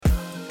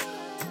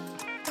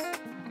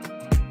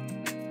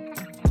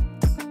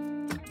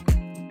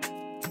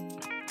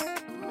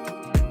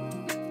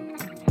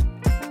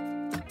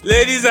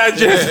Ladies and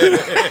gentlemen,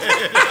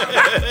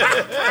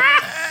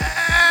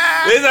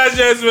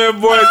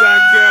 boys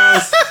and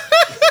girls,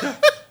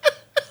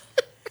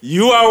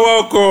 you are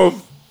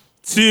welcome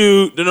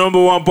to the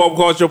number one pop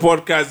culture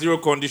podcast, Zero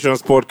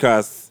Conditions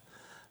Podcast.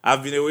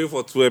 I've been away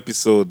for 2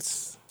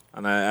 episodes,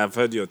 and I've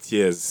heard your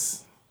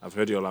tears. I've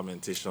heard your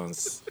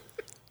lamentations.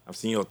 I've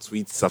seen your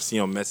tweets. I've seen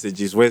your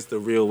messages. Where's the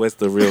real? Where's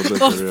the real? Where's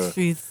the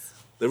real?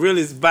 The real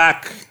is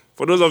back.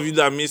 For those of you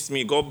that missed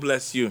me, God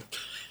bless you.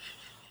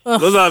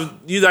 Those of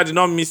you that did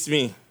not miss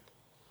me,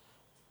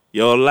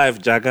 your life,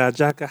 jaga,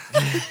 jaga.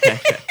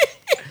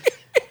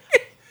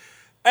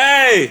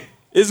 Hey,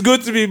 it's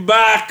good to be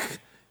back.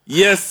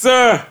 Yes,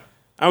 sir.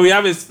 And we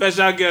have a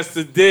special guest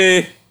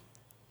today,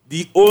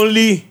 the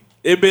only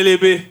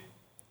Ebelebe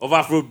of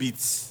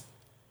Afrobeats.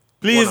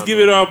 Please give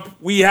it up.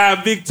 We have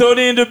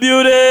Victony in the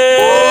building.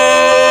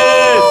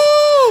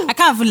 I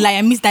can't even lie.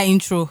 I missed that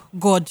intro.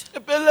 God.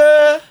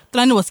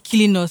 Tlani was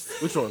killing us.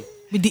 Which one?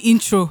 With the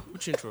intro.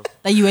 Which intro?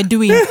 That you were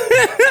doing.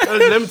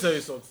 Let me tell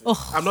you something.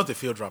 Oh. I'm not a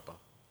field rapper.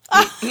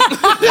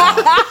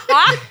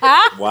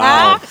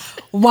 Wow.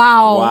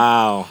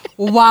 Wow.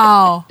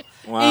 Wow.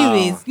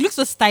 Anyways, you look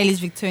so stylish,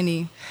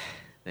 Victony.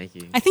 Thank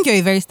you. I think you're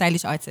a very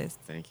stylish artist.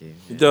 Thank you.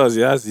 He does.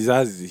 He has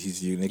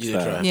his unique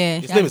style. Yeah.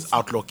 His name is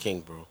Outlaw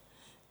King, bro.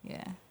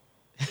 Yeah.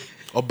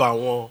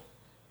 Obanwo.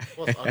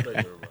 What's Outlaw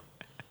in Yoruba?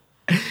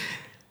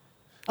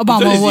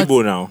 Obama He's what?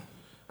 Igbo now.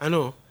 I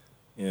know.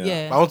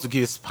 Yeah. But I want to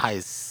give it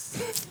spice.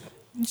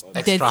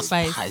 Dead Extra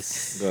spice.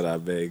 spice. God, I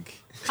beg.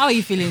 How are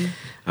you feeling?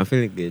 I'm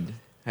feeling good.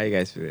 How you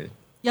guys feeling?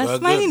 You're Well,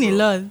 smiling good, a bro.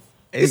 lot.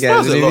 Hey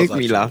smiles guys, a you lot, make me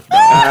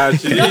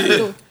actually.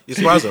 laugh. He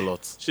smiles a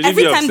lot. Should he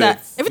Every be time upset?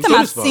 I've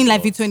Victony seen smiles like a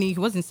lot. Victony, he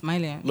wasn't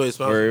smiling. No, he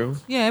smiles. For real?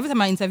 Yeah, every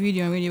time I interviewed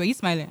you on radio, were you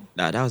smiling?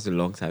 Nah, that was a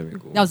long time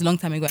ago. That was a long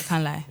time ago, I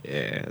can't lie.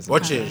 Yeah.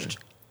 What changed?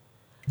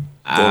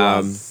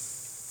 Yeah,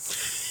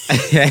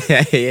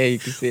 you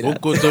can say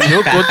that.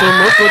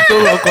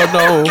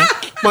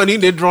 Money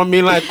they draw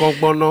me like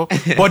Ogbono.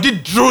 But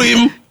it drew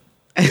him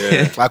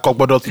like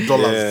Ogbono to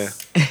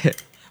dollars.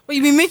 But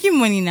you've been making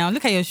money now.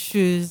 Look at your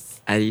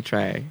shoes. I did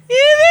try.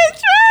 You did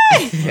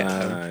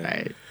try.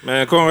 Right.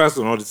 Man, congrats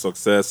on all the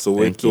success.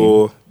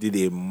 Soweto did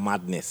a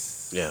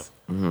madness. Yeah.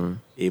 A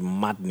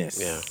madness.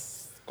 Yeah.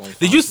 Confound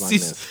Did you see?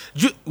 madness.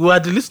 We were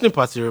at the listening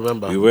party,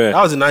 remember? We were.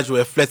 That was the night you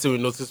were flirting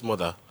with Notice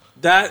Mother.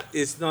 That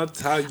is not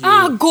how you...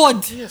 Ah,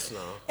 God. Yes, now.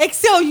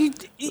 Excel, you...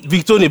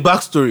 Victony,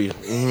 backstory.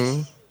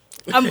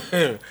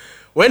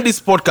 When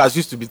this podcast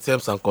used to be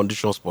Terms and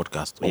Conditions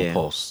podcast on Yeah.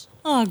 Pulse,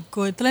 Oh,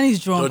 God. Tlani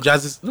is Don drunk.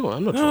 Jazzy's... No,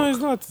 I'm not No, drunk.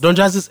 it's not. Don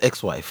Jazzy's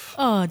ex-wife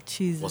Oh,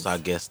 Jesus. was our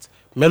guest.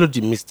 Melody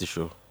missed the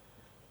show.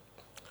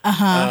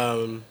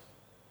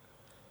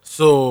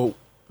 So,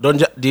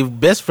 the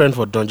best friend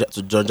for Don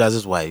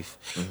Jazzy's wife,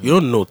 you know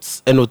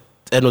Notes,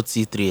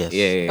 NOT3S.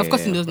 Yeah. Of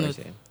course he knows not.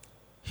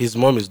 His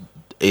mom is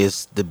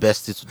the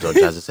bestie to Don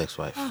Jazzy's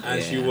ex-wife.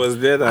 And she was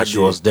there that And she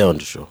day. was there on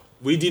the show.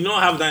 We did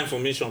not have that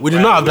information. We did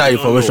prior. not have that We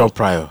did not information know.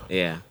 prior.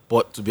 Yeah.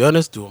 But to be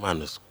honest, the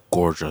woman is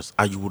gorgeous.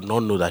 And you would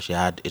not know that she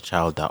had a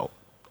child of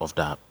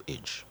that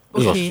age.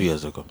 This was Okay. 2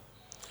 years ago.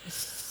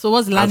 So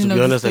what's the And landing to of be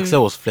the honest, story?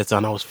 Excel was flirting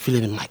and I was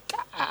feeling him like...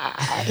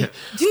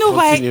 Do you know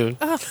why? Continue.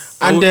 Ah,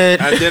 And then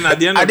at the end at of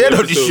the the end of the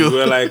episode, show, we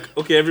were like,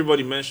 okay,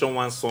 everybody mention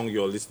one song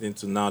you're listening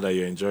to now that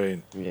you're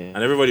enjoying. Yeah. And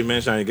everybody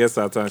mentioned, it gets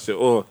out and say,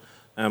 oh,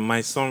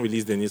 my son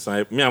released a new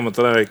song. Me, I'm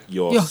like,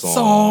 your your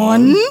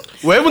son. son.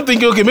 we're even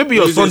thinking, okay, maybe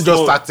your Maybe son it's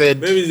just a-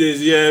 started. Maybe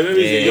it's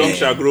a young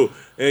Shagro.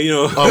 You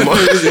know,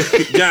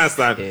 you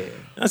understand? Yeah.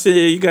 I said,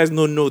 yeah, you guys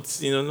know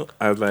Notes. You know,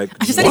 I was like,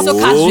 And she said it so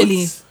 "What?"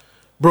 casually.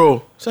 Bro,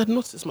 she said, no,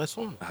 it's my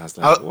son. I was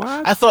like,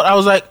 what? I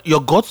was like, your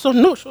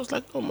godson? No, she was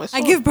like, oh, my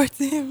son. I gave birth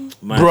to him.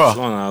 My Bruh.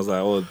 son. I was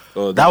like,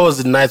 oh. That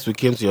was the night we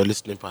came to your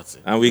listening party.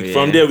 And we Yeah.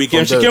 from there we came.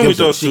 From She there, came with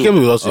us. She too. came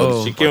with us. to your Oh.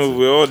 listening She came. party.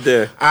 We were all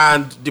there.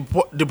 And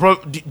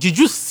did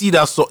you see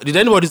that song? Did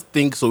anybody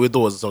think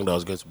Soweto was the song that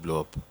was going to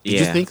blow up? Did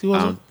you think it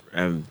was?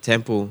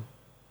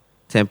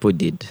 Tempo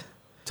did.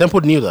 Tempo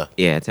knew that.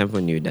 Yeah, Tempo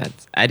knew that.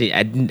 I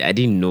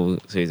didn't know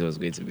so it was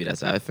going to be that.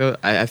 So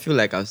I feel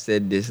like I've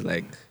said this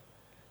like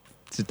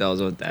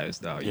 2,000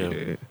 times now, you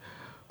know.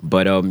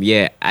 But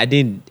yeah, I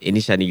didn't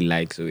initially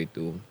like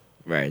Soweto,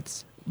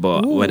 right?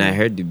 But when I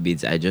heard the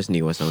beats, I just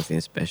knew it was something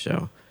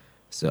special.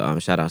 So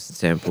shout out to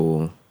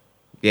Tempo.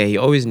 Yeah, he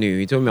always knew.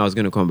 He told me I was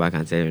gonna come back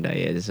and tell him that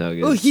this song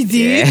is. Oh, he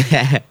did?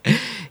 Yeah.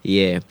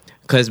 Yeah.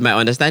 Because my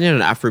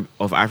understanding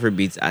of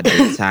Afrobeats at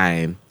the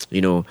time,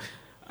 you know,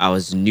 I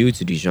was new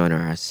to the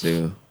genre,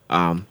 so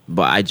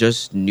but I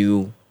just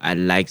knew I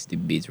liked the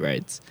beat,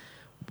 right?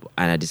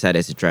 And I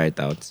decided to try it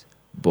out.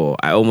 But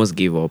I almost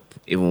gave up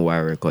even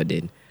while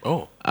recording.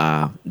 Oh.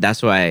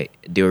 That's why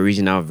the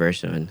original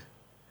version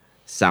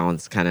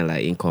sounds kind of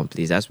like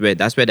incomplete. That's where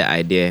the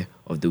idea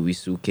of the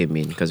whistle came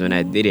in. Because when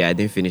I did it, I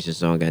didn't finish the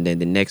song, and then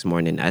the next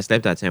morning I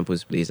slept at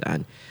Tempo's place,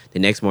 and the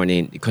next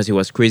morning, because he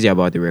was crazy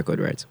about the record,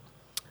 right?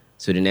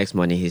 So the next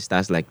morning he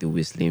starts like the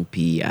whistling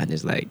P, and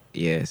it's like,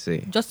 yeah, so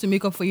Just to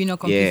make up for you not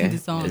completing the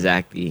song.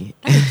 exactly.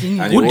 That's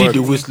genius. And Who it did worked.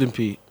 the whistling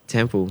P?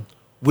 Tempo,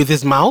 With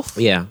his mouth?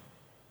 yeah.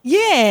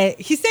 Yeah,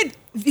 he said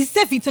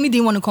Victony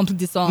didn't want to complete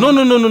the song.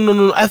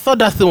 No. I thought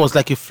that thing was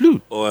like a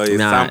flute. Or a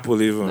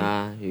sample even.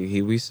 Nah,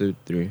 he whistled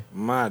through.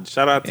 Mad.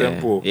 Shout out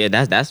Tempo. Yeah,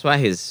 that's why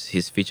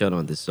he's featured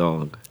on the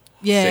song.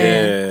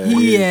 Yeah.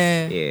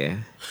 Yeah.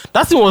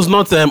 That thing was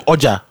not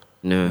Oja.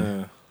 No.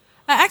 Yeah.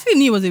 I actually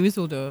knew it was a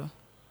whistle though.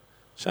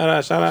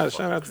 Shout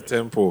out to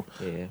Tempo.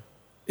 Yeah.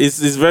 It's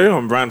very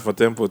on brand for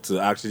Tempo to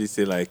actually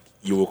say like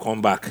you will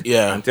come back.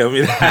 Yeah. And tell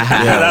me that.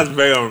 Yeah. That's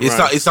very on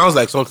brand. It sounds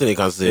like something he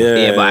can say.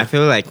 Yeah. Yeah, but I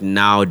feel like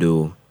now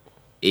though,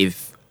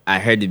 if I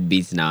heard the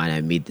beats now and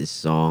I made the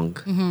song,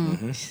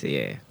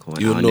 yeah, come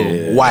on. You I know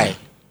wanna- why?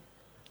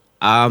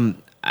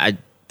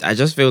 I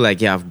just feel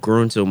like I've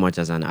grown so much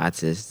as an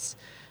artist.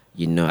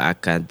 You know, I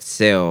can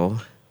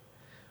tell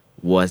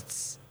what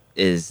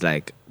is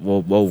like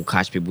what will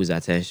catch people's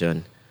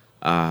attention.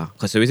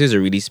 Because Soweto is a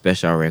really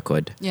special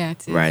record. Yeah,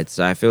 it is. Right.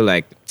 So I feel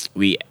like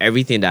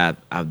everything that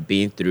I've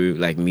been through,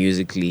 like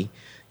musically,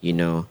 you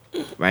know,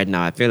 right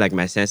now I feel like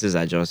my senses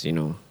are just, you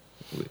know,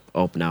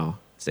 up now.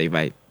 So if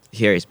I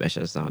hear a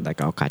special sound,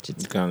 like I'll catch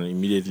it. You can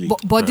immediately.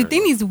 But the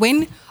thing is,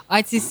 when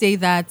artists say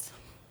that,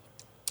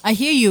 I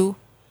hear you,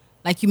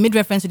 like you made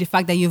reference to the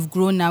fact that you've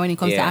grown now when it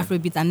comes Yeah. to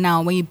Afrobeat, and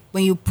now when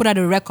you put out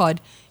a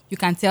record, you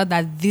can tell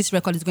that this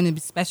record is going to be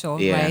special,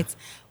 Yeah. right?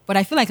 But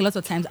I feel like a lot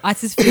of times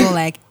artists feel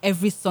like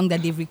every song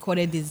that they've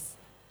recorded is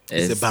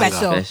It's a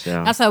banger.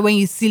 special. That's why when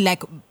you see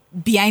like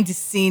behind the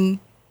scene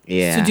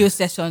studio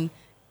session,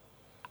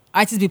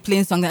 artists be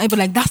playing songs and people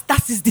like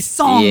that is the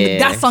song. Yeah.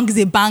 That song is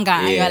a banger,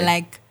 and Yeah. you're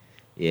like,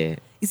 Yeah.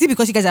 is it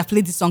because you guys have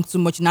played this song too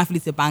much? You now feel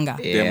it's a banger.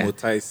 Yeah.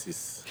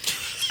 Demotisis.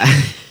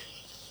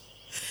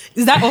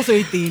 Is that also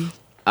a thing?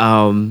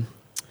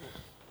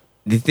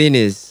 The thing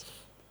is,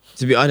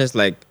 to be honest,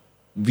 like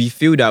we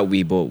feel that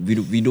way, but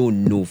we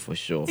don't know for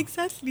sure.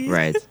 Exactly.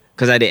 Right.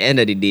 Because at the end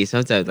of the day,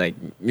 sometimes like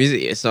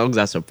music songs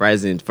are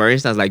surprising. For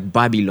instance, like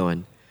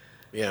Babylon.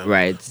 Yeah.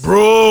 Right.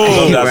 Bro. I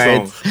love that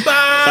Right. song.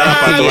 Shout out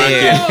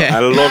Patoranking. Yeah. I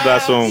love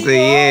that song. So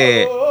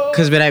yeah.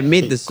 Because when I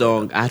made the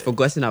song, I had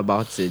forgotten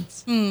about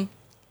it.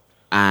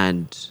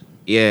 And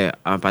yeah,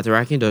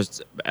 Patoranking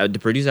does. The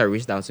producer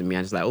reached out to me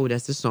and it's like, oh,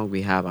 there's this song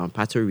we have, and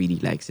Pato really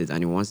likes it and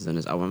he wants it on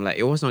his album. I'm like,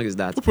 hey, what song is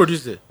that? Who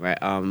produced it? Right.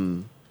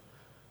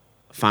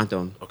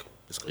 Phantom. Okay.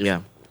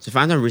 Yeah. So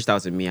Phantom reached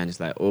out to me and it's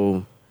like,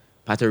 oh,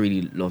 Pato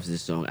really loves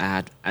this song.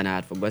 I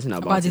had forgotten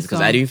about it this because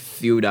song. I didn't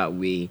feel that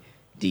way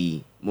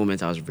the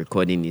moment I was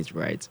recording it,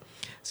 right?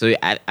 So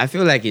I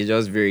feel like it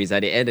just varies.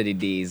 At the end of the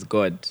day, it's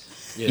God.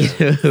 Yeah,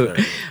 You know?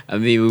 fair. I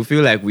mean, we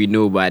feel like we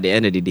know, but at the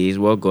end of the day, it's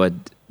what God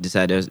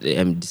decides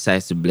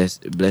to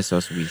bless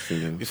us with. You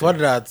know? Before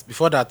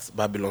that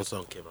Babylon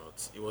song came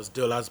out, it was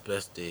Deola's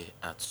birthday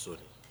at Sony,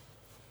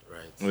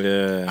 right?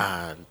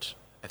 Yeah. And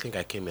I think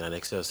I came in and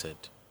Excel said,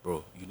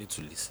 "Bro, you need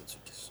to listen to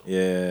this song."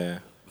 Yeah.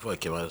 Before it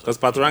came out, Because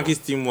Patoranki's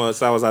team I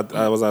was at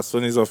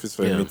Sony's office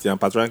for Yeah. a meeting, and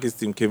Patoranki's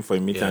team came for a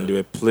meeting, Yeah. and they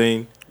were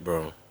playing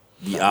bro,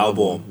 the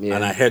album, Yeah.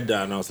 and I heard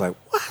that, and I was like,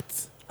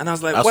 "What?" And I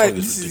was like, That "Why? song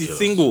is This is the ridiculous.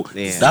 single.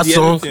 Yeah. This is That the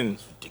song- everything."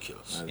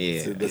 ridiculous.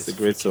 Yeah. That's a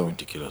great song.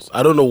 Ridiculous.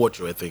 I don't know what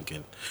you were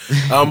thinking.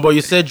 But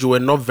you said you were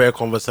not very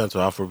conversant to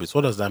Afrobeats.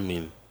 What does that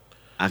mean?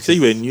 You say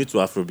you were new to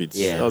Afrobeats.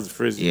 Yeah. That was the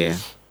phrase. you Yeah.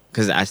 used.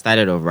 Because I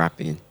started off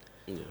rapping.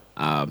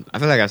 I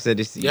feel like I've said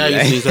this to you. Yeah,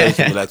 right? you said it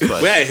to me like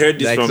twice. Where I heard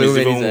this Like from so is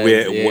many even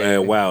times, yeah.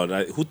 wild.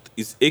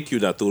 It's AQ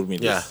that told me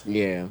Yeah. this.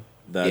 Yeah.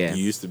 That Yeah.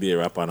 you used to be a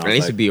rapper. And I I was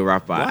used to like, be a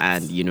rapper, what?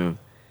 and you know,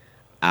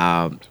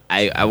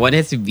 I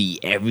wanted to be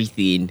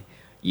everything,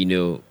 you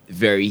know,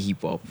 very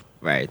hip hop,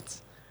 right?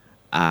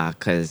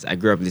 Because I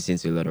grew up listening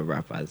to a lot of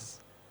rappers,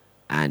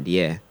 and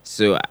yeah,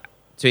 so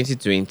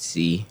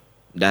 2020,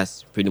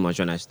 that's pretty much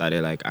when I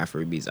started like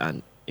Afrobeats,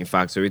 and in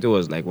fact, Soweto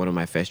was like one of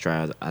my first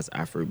trials as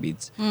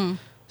Afrobeats.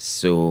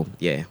 So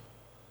yeah,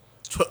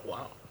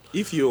 Wow.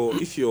 if you're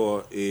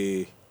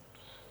in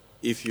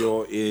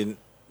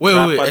Wait,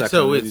 rapper that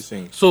Excel, can wait. really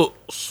sing. So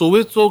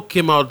Soweto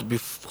came out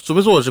before.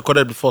 Soweto was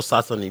recorded before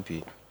Saturn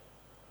EP.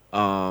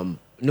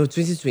 no,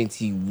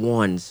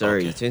 2021.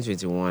 Sorry, Okay.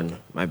 2021.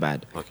 My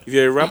bad. If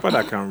you're a rapper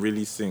that can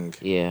really sing,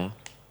 Yeah,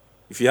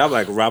 if you have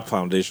like rap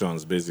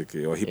foundations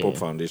basically or hip hop Yeah.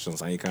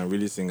 foundations, and you can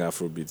really sing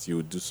Afrobeats, you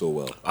would do so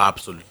well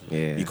Absolutely.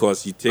 yeah.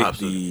 because you take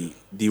Absolutely.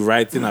 the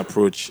writing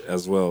approach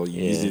as well.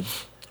 You use Yeah. it.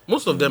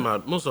 Most of them are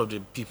most of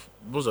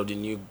the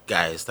new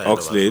guys. started off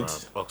as Oxlade.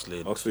 rap.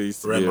 Oxlade. Oxlade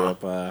used to be a Rema.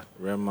 rapper.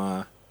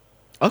 Rema.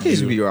 Okay,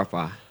 used to be a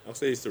rapper.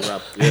 Oxlade used to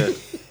rap. Yeah,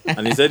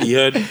 and he said he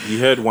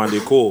heard one day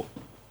Cole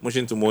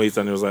motion to Mohit,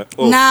 and he was like,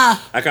 "Oh, Nah.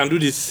 I can do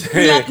this."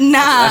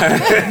 Nah.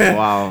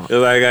 Wow. It's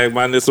like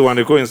man, so one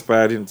day Cole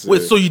inspired him to.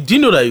 Wait, so you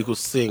didn't know that you could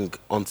sing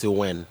until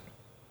when?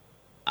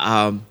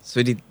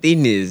 So the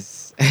thing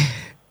is,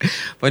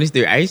 funny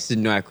story. I used to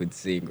know I could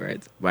sing,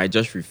 right, but I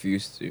just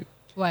refused to.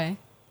 Why?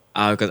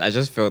 Because I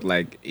just felt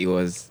like it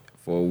was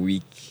for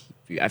weak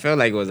I felt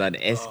like it was an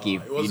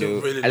escape. it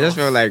wasn't really I just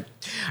nice. felt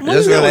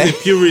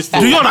like. Purist.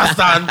 Do you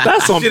understand?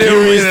 That's some Shit ain't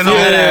purist. real and all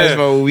that. Yeah,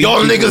 for weak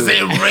Y'all people. niggas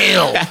ain't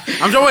real.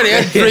 I'm sure when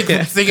they heard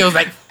Drake singing, it was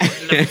like,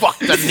 fuck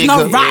the nigga.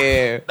 not rap.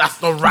 Yeah.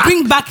 That's not rap.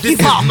 Bring back this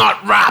hip-hop. is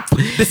not rap.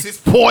 This is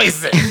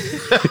poison.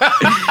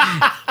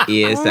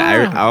 Yeah, so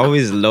I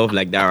always love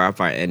like that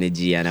rapper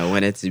energy, and I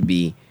wanted to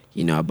be,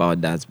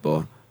 about that.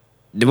 But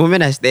the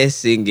moment I started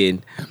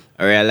singing,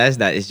 I realized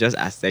that it's just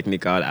as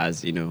technical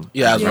as,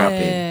 Yeah, as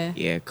rapping.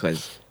 Yeah,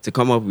 because to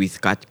come up with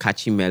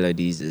catchy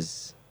melodies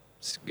is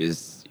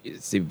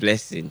it's a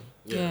blessing.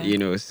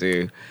 Yeah.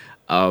 So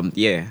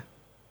yeah.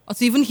 Or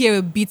to even hear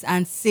a beat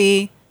and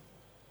say,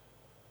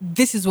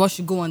 this is what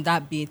should go on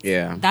that beat.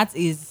 Yeah. That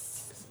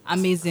is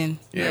amazing.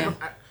 Yeah.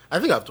 I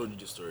think I've told you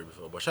this story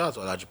before, but shout out to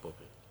Alaji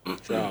Poppy.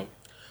 Sure.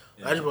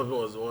 Alaji Poppy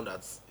was the one I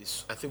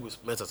think we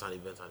met at an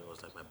event and he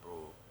was like, my bro,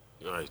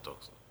 you know how he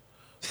talks?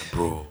 My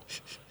bro,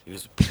 you need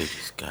to play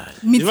this guy.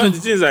 Me Even the too.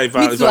 thing is that if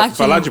Me too,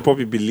 actually. Alaji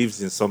Poppy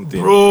believes in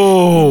something,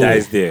 Bro, he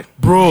dies there.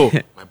 bro,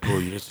 my bro,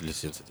 you need to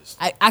listen to this.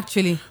 I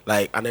actually.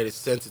 And then he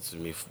sent it to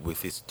me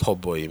with his top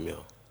boy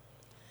email.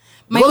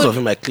 My Because own- of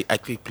him, I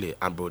click play,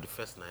 and bro, the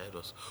first night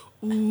was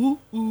Yeah.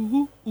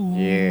 Oh,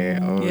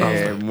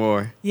 yeah.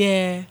 More.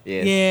 Yeah,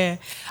 Yes. yeah.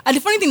 And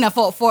the funny thing that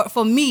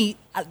for me,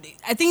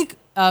 I think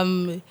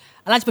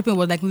Alaji Pepe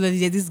was like,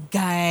 this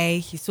guy,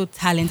 he's so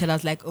talented. I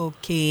was like,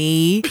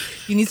 okay,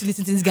 you need to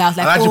listen to this guy. I was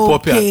like, Alaji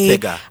Poppy and okay.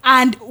 Tega.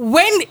 And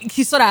when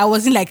he saw that I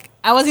wasn't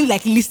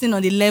like listening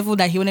on the level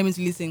that he wanted me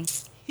to listen,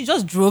 he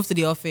just drove to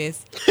the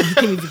office and he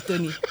came with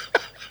Victony.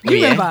 Do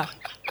you Yeah. remember?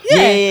 Yeah,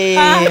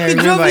 I he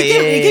drove. remember, He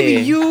came yeah.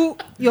 with you,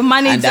 your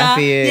manager.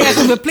 Daffy, yeah.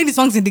 So we were playing the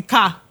songs in the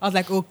car. I was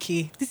like,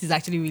 okay, this is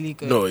actually really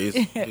good. no, his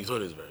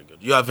one is very good.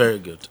 You are very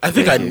good. I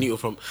think I knew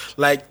from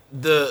like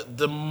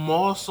the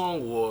more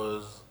song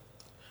was.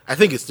 I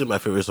think it's still my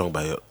favorite song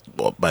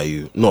by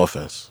you. No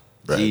offense,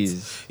 right?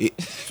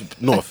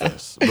 Jeez. No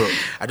offense, bro.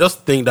 I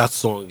just think that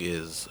song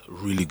is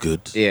really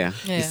good. Yeah.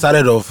 Yeah. It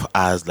started off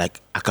as like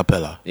a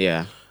cappella.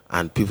 Yeah.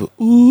 And people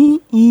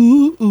ooh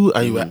ooh ooh,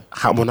 and you were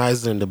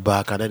harmonizing in the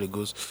back, and then it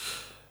goes.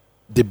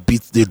 The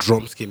beats, the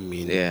drums came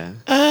in. Yeah.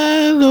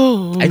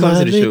 Hello, I come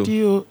to the show.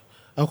 radio.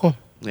 I'll come.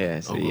 Yeah.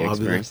 So Oh, you I'll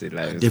be experienced it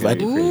like If I-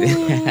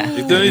 crazy.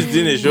 Victony's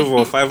doing a show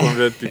for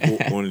 500 people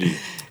only.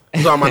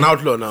 So I'm an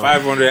outlaw now.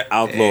 500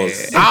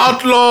 outlaws.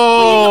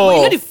 Outlaw. But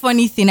you know the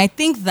funny thing, I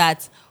think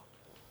that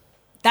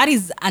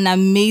is an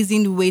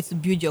amazing way to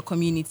build your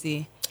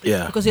community.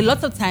 Yeah. Because a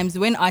lot of times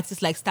when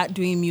artists like start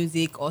doing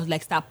music or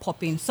like start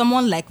popping,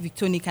 someone like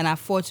Victony can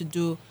afford to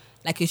do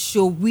like a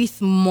show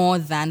with more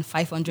than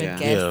 500 Yeah.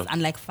 guests Yeah.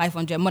 and like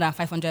more than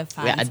 500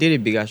 fans. Yeah, I did a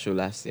bigger show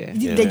last year.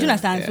 They do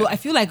understand. Yeah. So I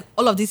feel like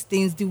all of these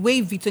things, the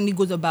way Victony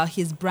goes about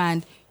his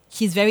brand,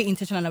 he's very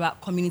intentional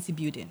about community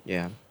building.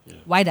 Yeah.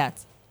 Why that?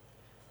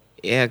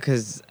 Yeah,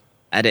 because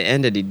at the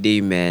end of the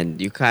day, man,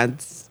 you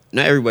can't.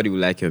 Not everybody will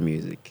like your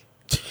music,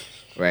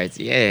 right?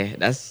 Yeah,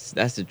 that's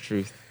the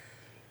truth,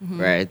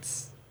 right?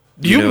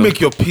 Do you know, make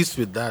your peace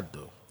with that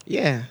though?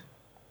 Yeah.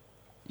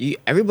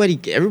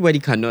 Everybody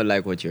cannot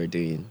like what you're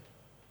doing.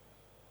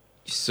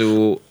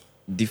 So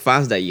the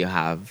fans that you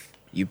have,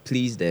 you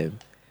please them,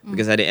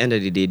 because at the end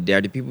of the day, they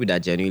are the people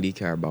that genuinely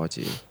care about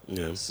you.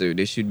 Yeah. So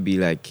they should be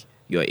like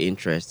your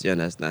interest. You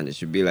understand? It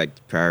should be like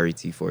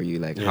priority for you.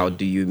 Like, how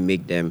do you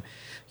make them,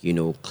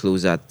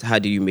 closer? How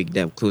do you make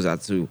them closer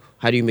to?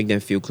 How do you make them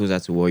feel closer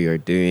to what you're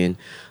doing?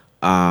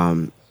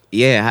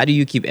 Yeah. How do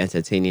you keep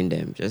entertaining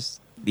them?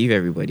 Just leave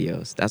everybody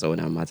else. That's all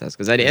that matters.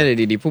 Because at the end of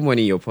the day, they put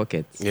money in your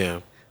pocket.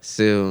 Yeah.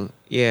 So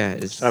yeah,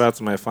 it's Shout out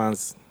to my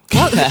fans.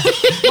 What's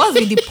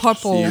with the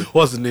purple?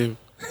 What's the name?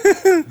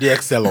 The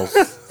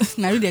Excellence.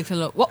 Now read the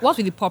Excel. What's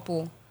with the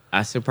purple?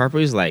 so purple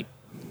is like,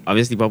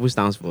 obviously purple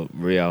stands for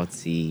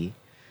royalty.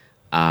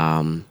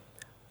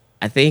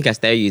 I think I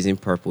started using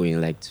purple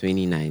in like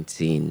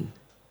 2019.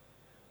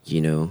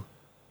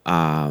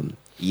 Yeah,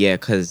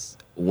 because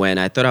when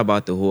I thought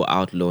about the whole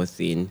outlaw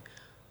thing,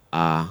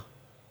 I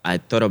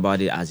thought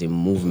about it as a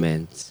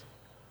movement,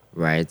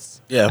 right?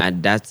 Yeah.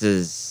 And that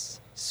is,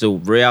 so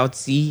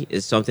royalty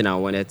is something I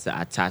wanted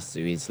to attach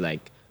to. It's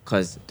like,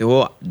 because the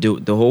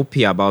whole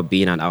P about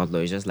being an outlaw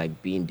is just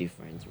like being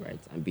different, right?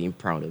 And being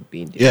proud of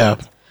being different.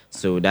 Yeah.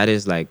 So that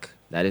is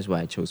why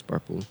I chose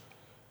purple.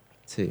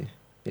 Too.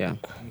 Yeah.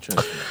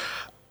 Interesting.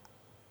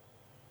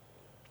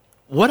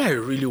 What I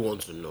really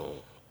want to know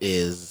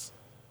is,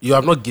 you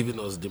have not given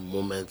us the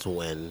moment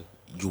when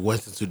you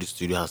went into the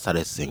studio and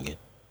started singing.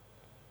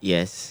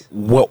 Yes.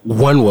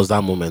 When was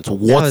that moment? That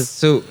What? was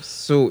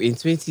so in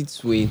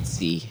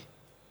 2020,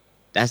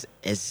 that's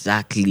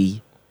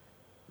exactly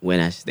when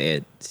I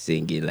started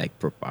singing like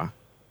proper.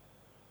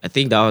 I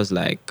think that was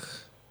like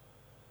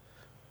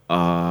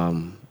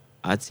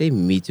I'd say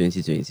mid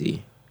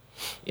 2020.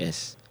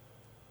 Yes.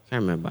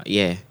 Can't remember.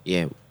 Yeah.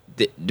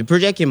 The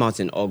project came out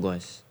in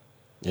August.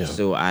 Yeah.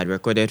 So I had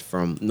recorded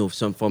from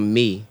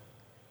May.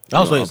 That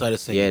was when you started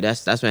singing. Yeah,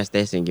 that's when I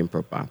started singing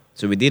proper.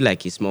 So we did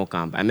like a small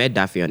camp. I met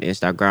Daffy on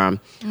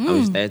Instagram and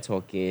we started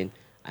talking,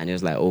 and he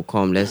was like, "Oh,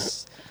 come,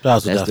 let's Shout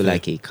out to do Daffy.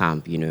 like a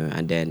camp,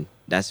 And then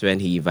that's when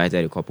he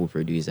invited a couple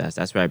producers.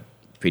 That's where I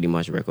pretty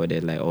much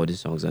recorded like all the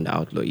songs on the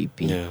Outlaw EP.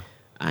 Yeah.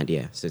 And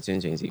yeah, so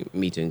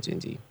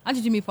 2020. How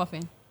did you meet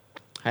Poppin?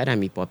 How did I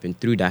meet Poppin?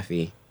 Through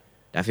Daffy.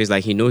 Daffy's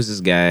like, he knows this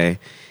guy,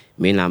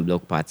 mainland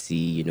block party,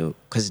 you know,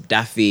 because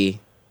Daffy,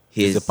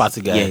 He's a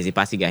party guy. Yeah, he's a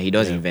party guy. He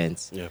does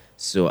events. Yeah.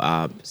 So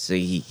so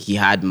he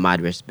had mad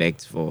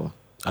respect for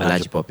Alhaji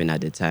Alhaji Poppin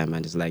at the time,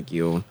 and it's like,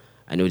 yo,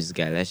 I know this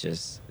guy.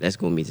 Let's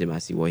go meet him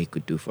and see what he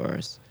could do for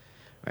us.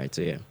 Right.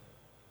 So yeah.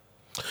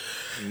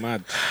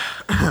 Mad.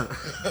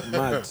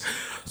 Mad.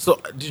 So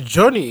the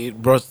journey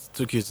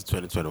took you to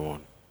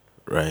 2021,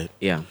 right?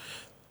 Yeah.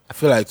 I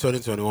feel like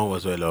 2021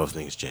 was where a lot of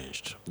things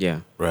changed,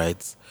 Yeah.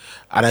 right?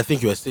 And I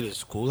think you were still in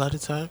school at the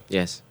time.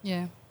 Yes.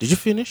 Yeah. Did you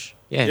finish?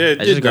 Yeah. Yeah,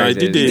 I just I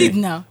did You it. did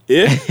now.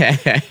 Yeah?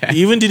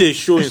 He even did a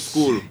show in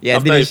school. Yeah,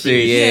 after did a he show,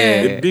 finished.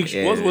 yeah. A big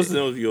Yeah. What's the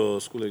name of your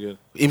school again?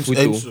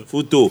 Imsu.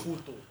 Futo.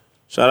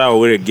 Shout out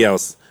Owerri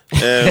girls.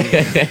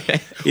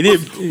 He did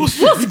What's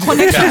the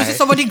connection to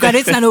somebody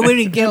graduating and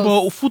Owerri girls?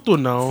 But Futo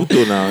now.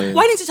 Futo now. Yeah.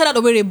 Why didn't you shout out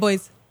Owerri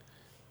boys?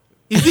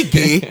 Is he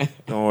gay?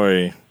 Don't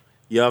worry.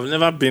 You have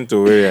never been to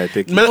Owerri, I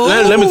take it.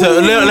 Let me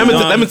tell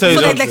you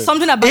So something. like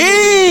something about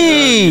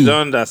You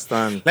don't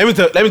understand. Let me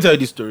tell you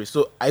this story.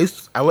 So I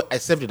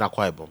served in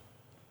Akwa Ibom,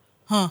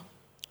 Huh.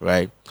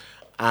 right?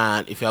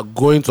 And if you are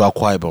going to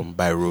Akwa Ibom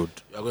by road,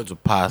 you are going to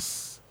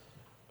pass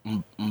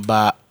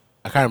Mba.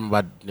 I can't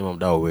remember the name of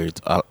that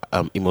word.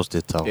 Imo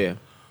State town. Yeah.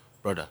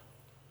 Brother.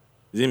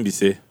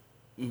 Zimbise.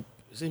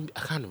 I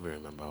can't even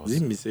remember.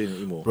 Zimbise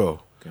in Imo. Bro,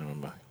 Can't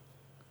remember.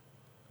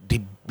 the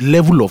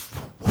level of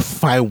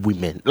fine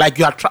women, like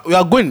you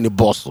are going in a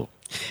bus. So.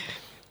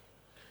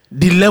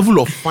 The level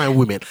of fine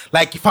women,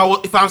 like if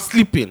I'm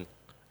sleeping,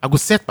 I go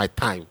set my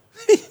time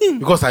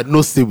because I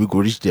know say we go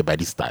reach there by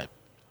this time.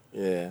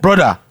 Yeah.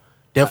 Brother,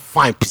 they're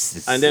fine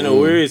pieces. And then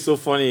Owerri is so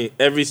funny.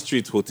 Every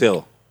street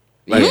hotel.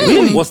 Like,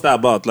 what's that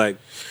about? Like,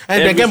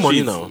 And they every get money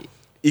street, now.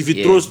 If you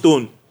Yeah. throw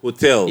stone,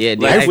 hotel. Yeah,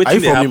 they like, like- are you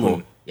wetin dey from happen?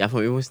 Imo? Yeah,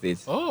 from Imo State.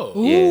 Oh,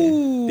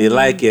 Yeah. They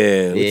like.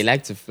 They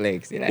like to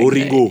flex. They like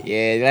Oringo.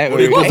 Yeah, they like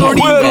Oringo. Oringo.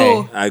 What's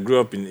Oringo? I grew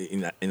up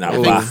in I think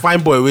Aba.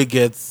 fine boy we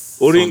gets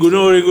Oringo,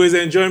 no, Oringo is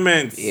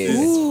enjoyment. Yeah,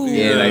 It's-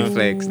 yeah, like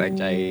flex, like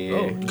Jai. Yeah.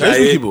 Can you Jai-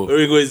 speak Igbo?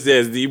 Oringo is there.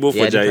 It's the Igbo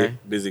Yeah, for they Jai, can.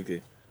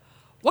 basically.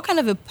 What kind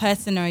of a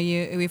person are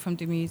you away from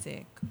the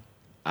music?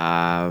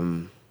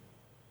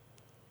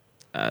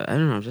 I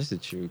don't know. I'm just a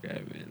chill guy,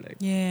 man. Like,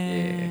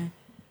 Yeah.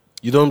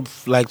 You don't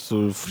like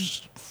to.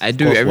 I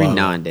do Of course, every wow.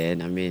 now and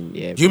then. I mean,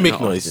 yeah. Do you but make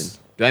not noise?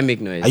 often. Do I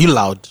make noise? Are you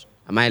loud?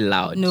 Am I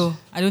loud? No,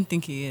 I don't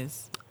think he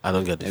is. I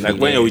don't get the I Like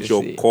mean, when you're with let's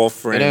your see. core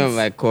When I'm with friends.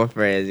 my core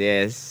friends,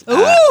 yes. Ooh.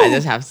 I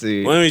just have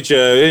to. When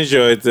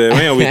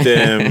you're with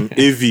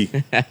AV.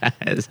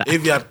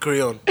 Avian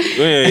crayon. When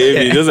you're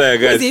AV, those are your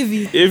guys.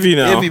 Who's AV? AV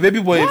now. baby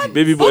boy.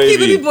 Baby boy Okay, AV.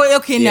 baby boy.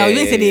 Okay, now you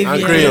didn't say the Yeah,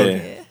 and AV. crayon.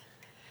 Yeah.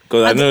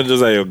 Because I know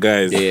those are your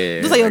guys.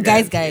 Yeah. Those are your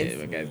my guys. Yeah,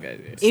 my guys.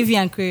 Yeah. AV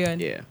and Crayon.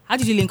 Yeah. How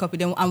did you link up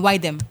with them and why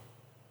them?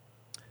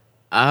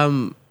 I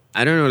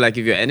don't know. Like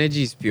if your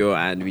energy is pure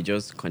and we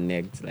just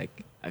connect, like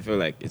I feel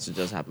like it should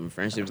just happen.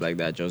 Friendships like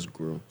that just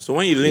grow. So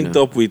when you linked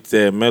know. up with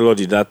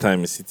Melody that time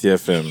in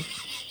CTFM,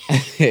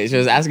 She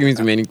was asking me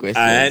too many questions.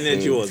 our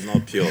energy so- was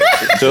not pure.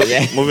 So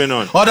moving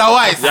on.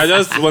 Otherwise, I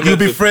just wanted you'll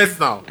be to- friends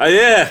now.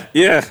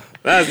 Yeah.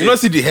 That's You it. don't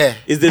see the hair.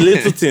 It's the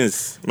little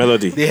things,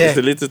 Melody. hair. It's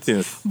the little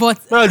things. But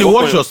Melody, Work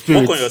watch on your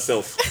spirit. Work on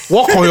yourself.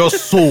 Work on your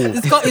soul.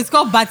 it's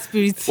called bad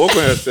spirits. Work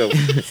on yourself.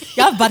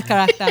 You have bad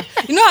character.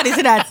 You know how they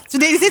say that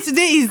today? They say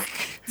today is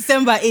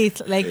December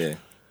 8th. Like Yeah.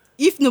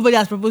 if nobody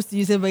has proposed to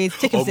you December 8th,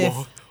 check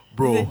yourself.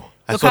 Bro,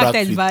 I Your saw that character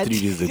is tweet bad. 3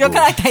 days ago. Your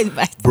character is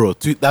bad. Bro,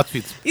 that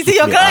tweet. You see,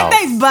 your took me character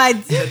out. is bad.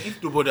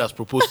 If nobody has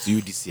proposed to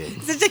you this year,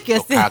 So check your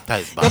yourself. character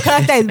is bad. Your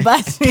character is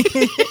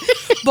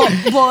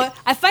bad. but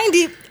I find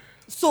it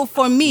so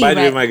for me. By the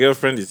way, right, my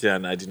girlfriend is here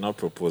and I did not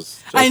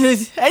propose. Just- I know. I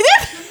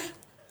did.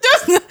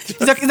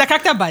 Just is the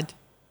character bad?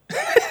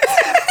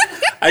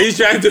 Are you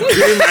trying to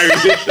clean my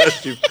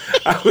relationship?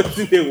 I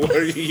wasn't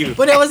worry you.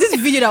 But there was this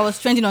video that was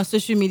trending on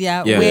social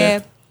media Yeah.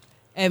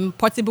 where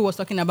Portable was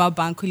talking about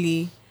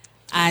Bankole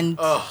and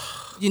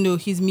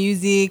his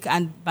music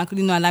and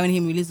Bankole not allowing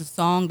him release the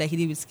song that he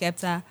did with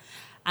Skepta.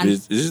 And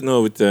Is this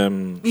not with I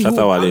need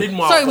Shatawale?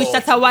 more sorry, with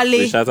alcohol. Shatawale,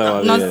 With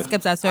Shatawale, not yeah.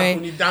 Skepta. Sorry.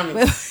 Anthony, damn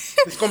it.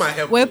 Please come and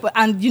help me.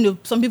 And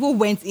some people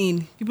went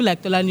in. People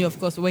like Tolani, of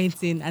course,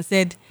 went in and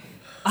said,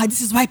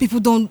 this is why people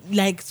don't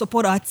like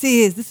support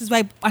artists. This is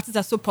why artists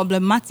are so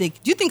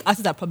problematic. Do you think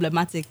artists are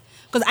problematic?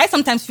 Because I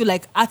sometimes feel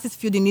like artists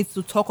feel the need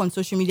to talk on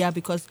social media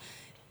because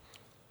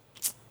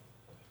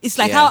it's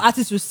like Yeah. how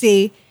artists will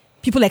say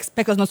people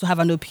expect us not to have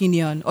an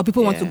opinion, or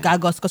people want to Yeah.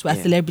 gag us because we're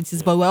Yeah.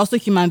 celebrities, but we're also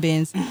human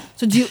beings.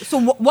 So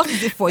what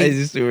is it for you?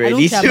 Is this I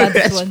already don't care about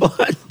this one.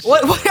 respond?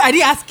 What? I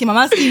didn't ask him. I'm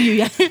asking you.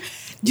 Yeah.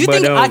 Do you But,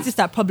 think um, artists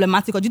are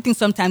problematic, or do you think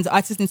sometimes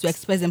artists need to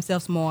express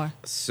themselves more?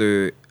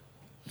 So,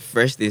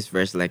 first things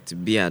first, like to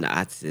be an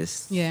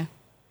artist Yeah.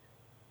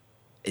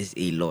 is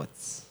a lot,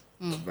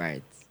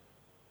 right?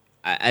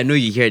 I know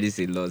you hear this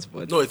a lot,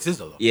 but No, it is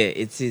a lot. yeah,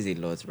 it is a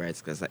lot, right?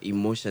 Because like,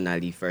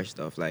 emotionally, first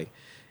off, like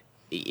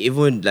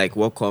even like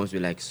what comes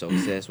with like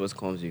success, what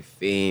comes with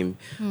fame,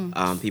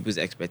 people's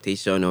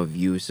expectation of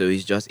you. So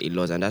it's just a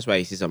lot, and that's why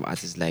you see some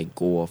artists like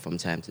go off from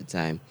time to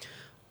time.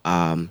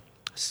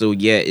 So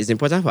yeah, it's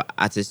important for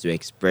artists to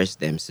express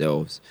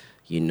themselves,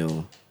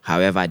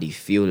 however they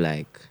feel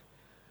like.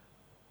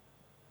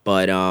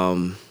 But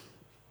I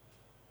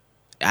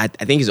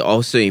think it's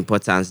also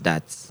important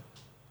that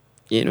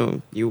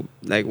you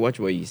like watch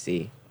what you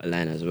say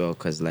online as well,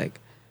 because like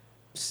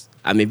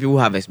people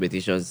have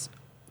expectations,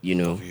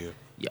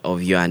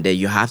 of you, and then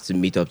you have to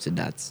meet up to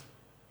that.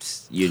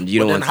 You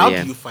don't want to. How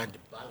do you find the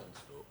balance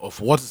though, of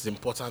what is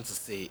important to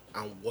say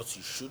and what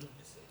you shouldn't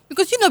be saying?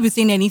 Because you not be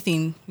saying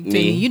anything.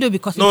 Me? You don't be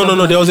causing No.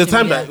 trouble There was a on social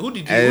time media. that who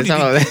did you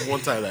do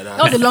one time like that?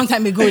 That was a long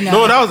time ago now.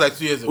 No, that was like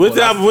 2 years ago. What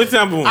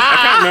happened? I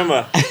can't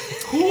remember.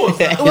 Who was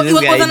that? It was This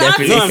guy an definitely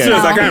artist. No, I'm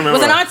serious, I can't remember. It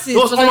was an artist. It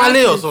was an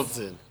Omale or artist.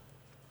 something.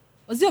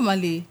 Was it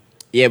Omale?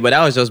 Yeah, but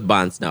that was just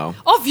bands now.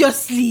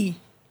 Obviously.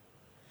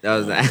 That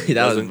was that was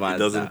It bands.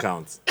 doesn't now.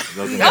 count. It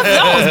doesn't That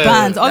was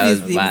banned, That was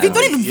obviously. banned.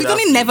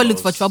 Victony never looked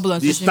for trouble on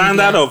The social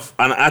standard media. of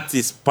an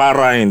artist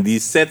paraing, the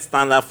set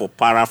standard for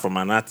para from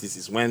an artist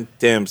is when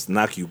Thames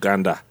knock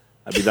Uganda.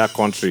 I be that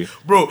country.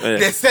 Bro,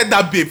 they set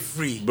that babe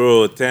free.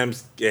 Bro,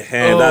 Thames, that's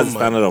the my-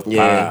 standard of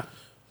Yeah.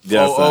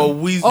 para. Or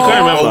Wiz. can't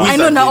remember. I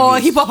know now, or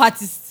hip hop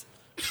artists.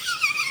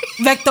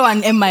 Vector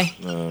and MI.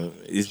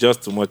 It's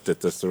just too much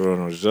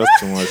testosterone. It's just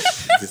too much.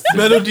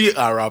 Melody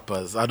are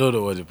rappers. I don't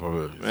know what the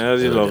problem is.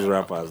 Melody loves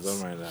rappers. Don't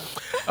mind that.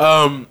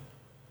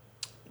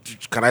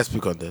 Can I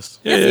speak on this?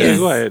 Yeah, Yes.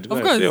 go ahead. Go Of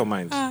ahead. course. Say your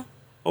mind.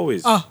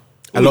 Always. Oh.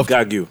 I love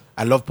gag you.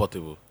 I love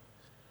Portable.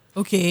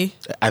 Okay.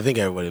 I think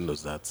everybody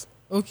knows that.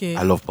 Okay.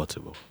 I love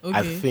Portable. I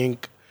Okay.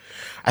 think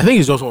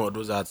it's just one of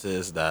those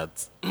artists that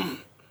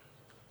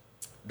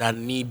that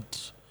need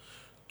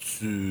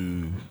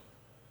to.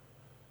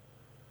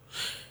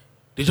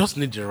 They just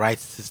need the right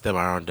system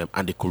around them,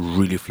 and they could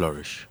really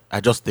flourish. I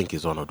just think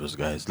he's one of those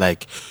guys.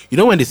 Like,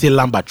 when they say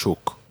Lamba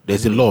choke,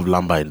 there's a lot of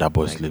Lamba in that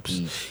boy's lips.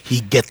 He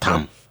get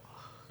them.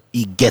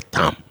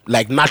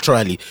 Like,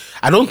 naturally.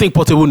 I don't think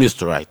Portable needs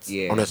to write.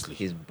 Yeah, honestly,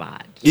 he's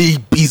bad.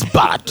 he's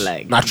bad.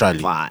 Like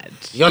naturally, bad.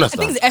 you I understand?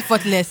 think it's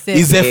effortless.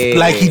 He's Yeah,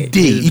 like he did.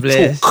 he's He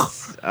blessed. took.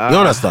 You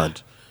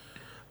understand?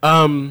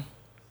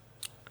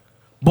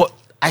 But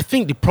I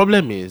think the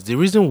problem is the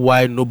reason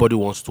why nobody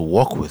wants to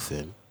work with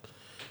him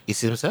is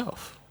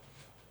himself.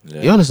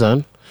 Yeah. You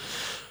understand?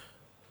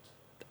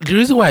 The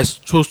reason why I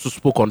chose to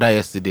speak on that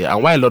yesterday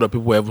and why a lot of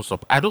people were even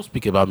I don't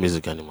speak about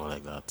music anymore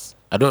like that.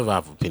 I don't even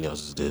have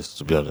opinions these days,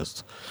 to be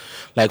honest.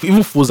 Like,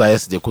 even fools that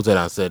yesterday quoted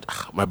and said,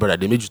 my brother,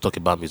 they made you talk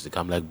about music.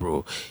 I'm like,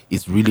 bro,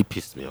 it's really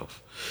pissed me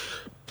off.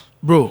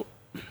 Bro,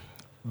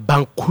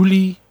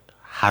 Bankuli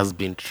has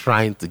been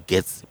trying to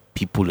get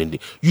people in the...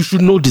 You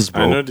should know this,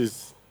 bro. I know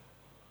this.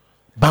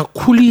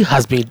 Bankuli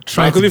has been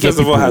trying to Bankuli get first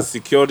of all people... has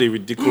secured a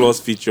ridiculous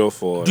feature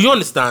for. Do you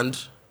understand?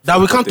 That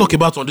we can't talk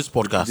about on this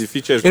podcast. The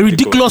feature is a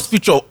ridiculous ridiculous.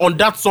 feature on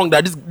that song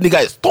that this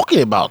nigga is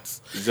talking about.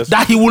 Just-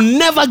 That he will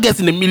never get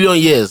in a million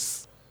years.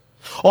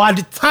 Or at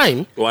the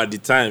time, Or at the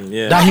time,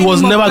 yeah. that he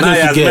was never Now he going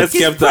to has get. best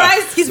kept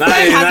her. His Now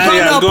price he has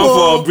gone up, gone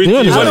oh. for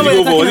British. You What understand? did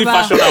he go for? Was it Talking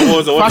Fashion about-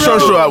 Awards or what? Fashion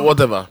show or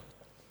whatever.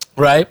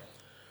 Right?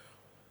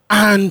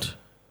 And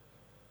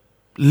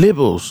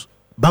labels.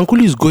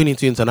 Bankuli is going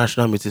into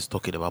international meetings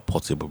talking about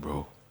Portable,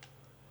 bro.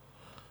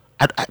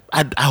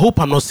 I hope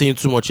I'm not saying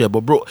too much here,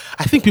 but bro,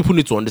 I think people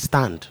need to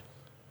understand.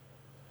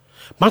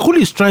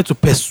 Bankuli is trying to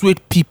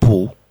persuade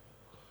people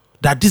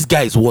that this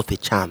guy is worth a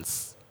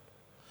chance.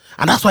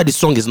 And that's why the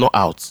song is not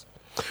out.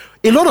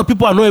 A lot of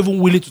people are not even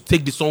willing to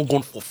take the song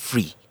on for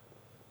free.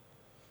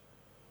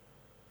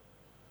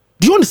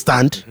 Do you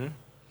understand? Mm-hmm.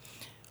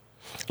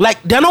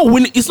 Like, they're not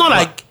winning. It's not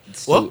like...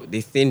 So What?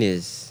 the thing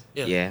is,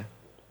 Yeah.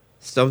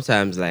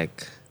 sometimes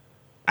like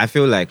I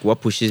feel like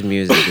what pushes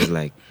music is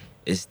like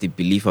it's the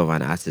belief of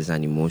an artist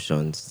and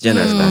emotions. Do you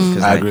understand?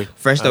 'Cause, I like, agree.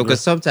 First I off, agree.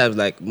 because sometimes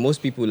like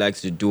most people like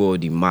to do all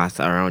the math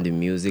around the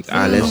music.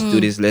 Let's do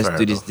this. Let's Fair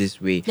do this enough.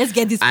 this way. Let's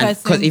get this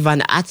Because person. if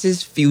an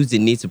artist feels the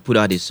need to put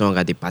out a song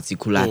at a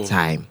particular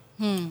time.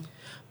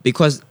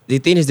 Because the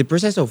thing is, the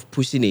process of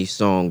pushing a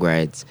song,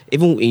 right?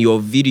 Even in your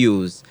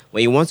videos,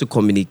 when you want to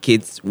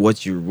communicate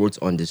what you wrote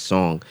on the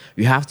song,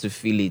 you have to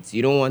feel it.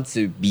 You don't want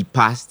to be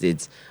past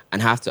it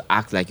and have to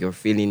act like you're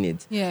feeling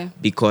it. Yeah.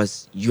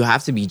 Because you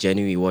have to be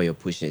genuine with what you're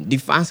pushing. The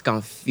fans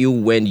can feel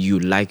when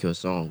you like your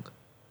song.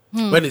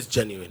 When it's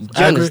genuine.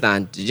 Do you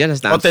understand? Do you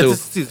understand?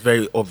 Authenticity is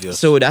very obvious.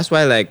 So that's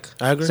why, like,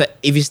 I agree. so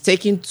if it's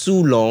taking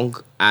too long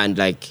and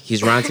like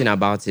he's ranting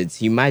about it,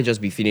 he might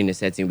just be feeling a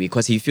certain way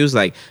because he feels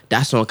like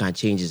that song can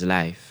change his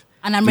life.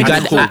 And I'm ready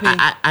Because to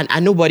copy.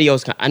 and nobody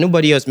else can, and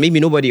nobody else, maybe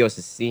nobody else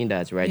is seeing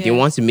that, right? They Yeah.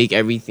 want to make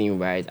everything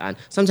right, and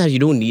sometimes you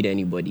don't need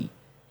anybody.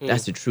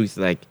 That's the truth.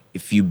 Like,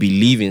 if you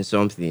believe in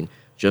something,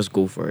 just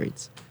go for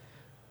it.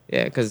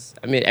 Yeah, because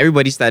I mean,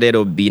 everybody started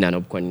up being an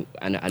upcoming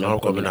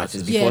artist.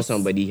 artist before Yes.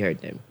 somebody heard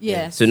them.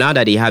 Yes. So now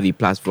that they have a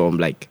platform,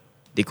 like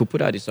they could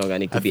put out a song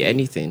and it could be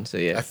anything. So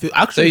yeah, I feel so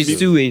actually it's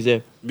two ways. Yeah.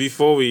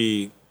 Before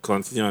we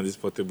continue on this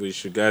Portable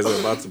issue, guys, we're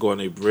about to go on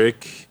a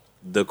break.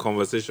 The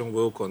conversation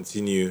will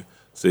continue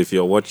So if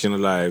you're watching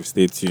live,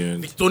 stay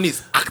tuned. Victony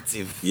is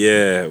active.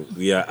 Yeah,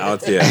 we are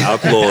out here.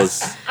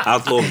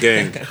 Outlaw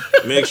gang.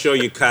 Make sure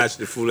you catch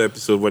the full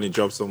episode when it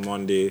drops on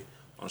Monday.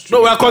 On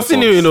No, we are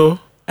continuing, you know.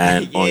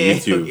 And on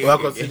YouTube. We are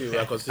continuing.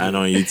 And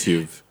on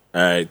YouTube.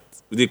 All right.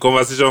 The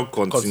conversation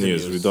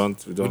continues. We don't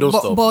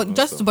stop. But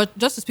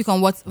just to speak on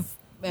what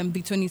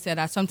Victony said,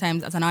 that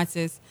sometimes as an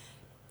artist,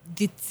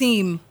 the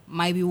team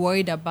might be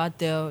worried about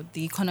the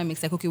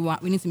economics. Like, okay,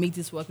 we need to make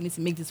this work.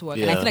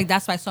 Yeah. And I feel like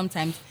that's why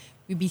sometimes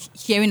we be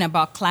hearing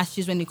about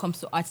clashes when it comes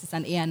to artists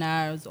and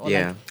A&Rs or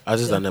like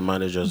artists and their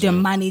managers. Their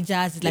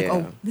managers. It's like, Yeah.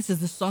 oh, this is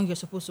the song you're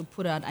supposed to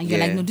put out, and you're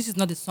like, no, this is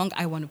not the song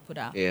I want to put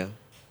out. Yeah.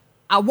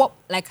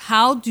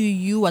 How do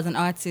you as an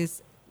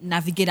artist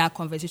navigate that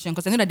conversation?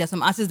 Because I know that there's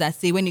some artists that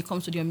say when it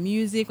comes to their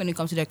music, when it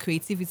comes to their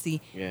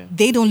creativity,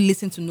 they don't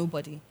listen to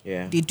nobody.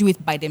 Yeah. They do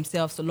it by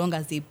themselves so long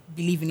as they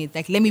believe in it.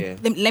 Like, let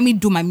me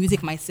do my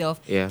music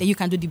myself. Yeah. Then you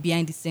can do the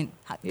behind the scene.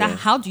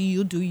 How do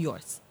you do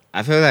yours?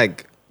 I feel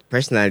like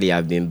personally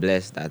I've been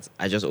blessed that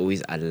I just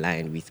always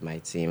align with my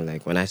team.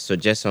 Like when I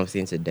suggest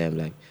something to them,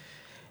 like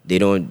they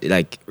don't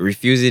like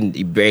refusing,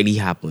 it barely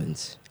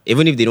happens.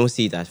 Even if they don't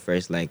see it at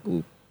first, like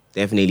we'll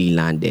definitely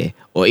land there.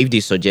 Or if they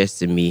suggest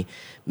to me,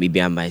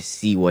 maybe I might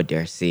see what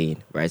they're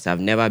saying, right? So I've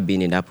never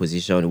been in that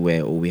position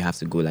where we have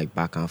to go like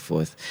back and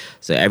forth.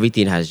 So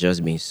everything has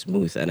just been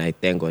smooth, and I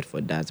thank God for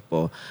that.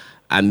 But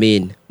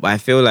I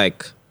feel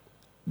like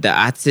the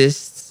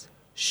artists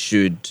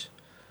should,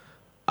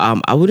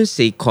 I wouldn't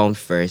say come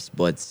first,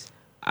 but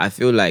I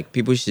feel like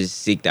people should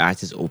seek the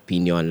artist's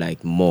opinion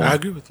like more. I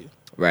agree with you.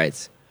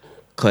 Right.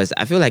 Because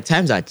I feel like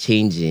times are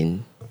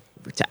changing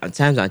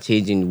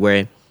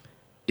where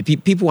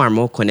people are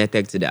more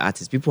connected to the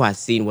artist. People are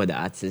seeing what the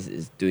artist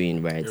is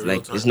doing, right?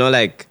 Like it's not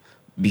like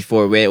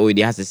before where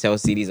they have to sell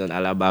CDs on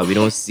Alaba. We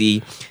don't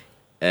see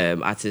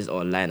artists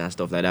online and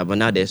stuff like that. But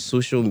now there's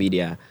social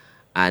media,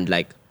 and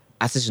like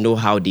artists know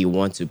how they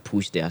want to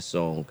push their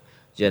song.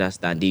 Do you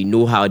understand? They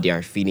know how they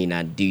are feeling,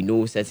 and they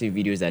know certain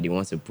videos that they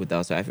want to put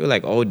out. So I feel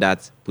like all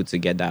that put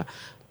together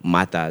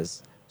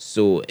matters.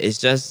 So it's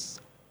just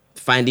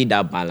finding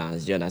that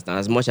balance. Do you understand?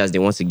 As much as they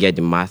want to get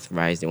the math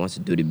right, they want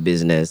to do the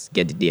business,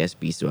 get the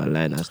DSPs to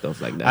align and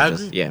stuff like that. I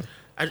agree.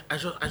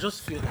 I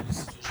just feel like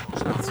this situation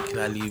was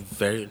particularly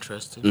very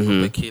interesting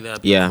for Peculiar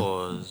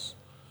because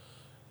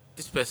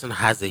this person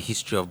has a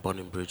history of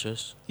burning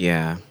bridges.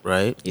 Yeah.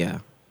 Right? Yeah.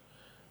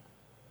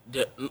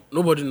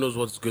 Nobody knows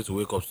what's going to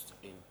wake up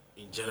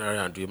in January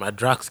and do. My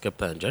drag kept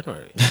her in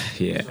January.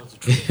 Yeah.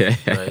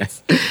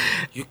 Right?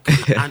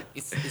 And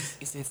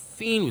it's a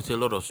thing with a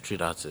lot of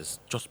street artists,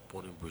 just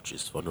burning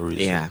bridges for no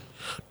reason. Yeah.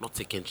 Not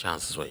taking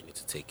chances when you need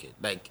to take it.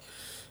 Like,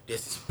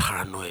 there's this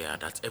paranoia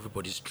that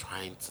everybody's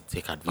trying to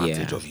take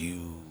advantage of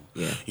you.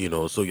 Yeah. You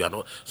know, so you're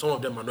not, some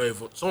of them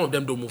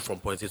don't move from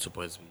point A to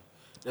point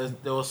B.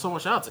 There was so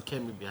much, shout out to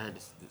Kemi behind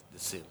the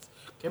scenes.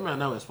 Kemi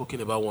and I were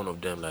speaking about one of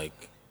them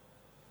like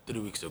 3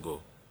 weeks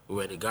ago. We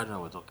were in the garden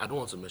and we were talking. I don't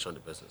want to mention the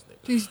person's name.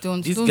 Please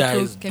don't. These don't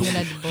guys throw Kemi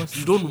like the boss.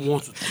 you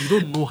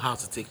don't know how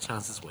to take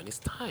chances when it's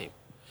time.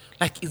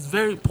 Like, it's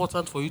very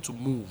important for you to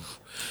move.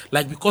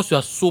 Like, because you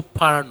are so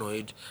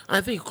paranoid, and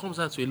I think it comes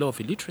down to a lot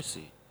of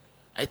illiteracy.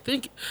 I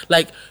think,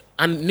 like,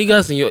 and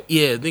niggas in your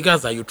ear,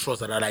 niggas that you trust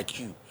that are like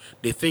you,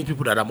 they think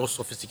people that are more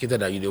sophisticated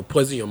than you, they'll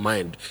poison your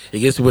mind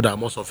against people that are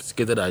more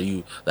sophisticated than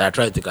you, that are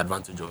trying to take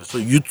advantage of you. So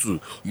you too,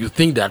 you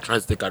think they are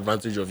trying to take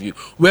advantage of you.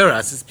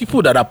 Whereas it's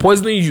people that are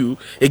poisoning you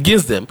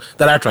against them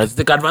that are trying to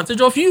take advantage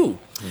of you.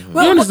 Mm-hmm.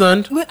 You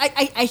understand? Well,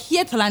 I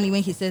hear Tolani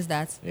when he says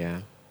that. Yeah.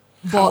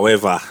 But,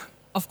 However,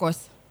 of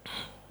course.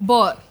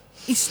 But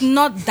it's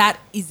not that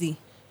easy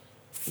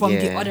from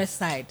the other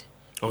side.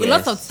 A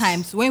lot of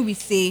times when we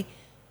say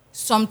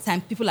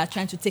sometimes people are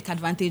trying to take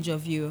advantage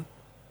of you,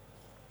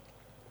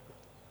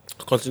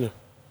 Continue.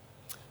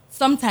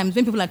 sometimes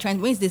when people are trying,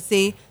 when they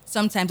say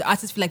sometimes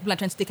artists feel like people are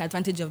trying to take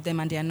advantage of them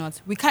and they are not,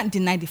 we can't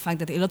deny the fact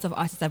that a lot of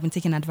artists have been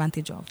taken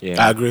advantage of.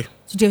 Yeah. I agree.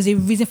 So there's a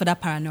reason for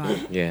that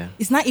paranoia. Yeah.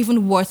 It's not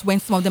even worse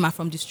when some of them are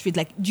from the street.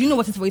 Like, do you know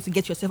what it's for you to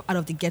get yourself out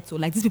of the ghetto?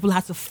 Like, these people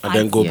have to fight. And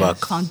then go back.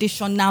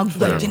 Foundational,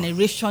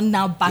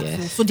 generational battle.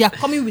 Yeah. So they are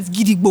coming with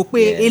gidigbo,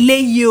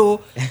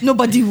 eleyo.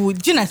 Nobody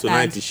would. Do you tonight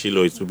understand? is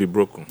Shiloh, it will be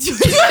broken. Do you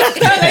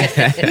understand?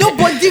 Like,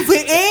 nobody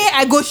will.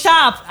 I go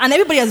sharp. And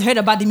everybody has heard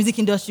about the music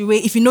industry where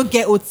if you don't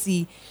get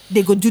OT,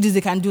 they go do this,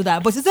 they can do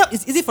that. But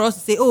it's easy for us to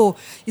say, oh,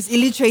 it's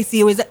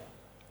illiteracy. Or is that?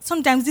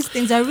 Sometimes these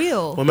things are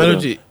real. Well,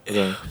 Melody,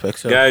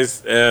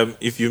 Guys,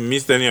 if you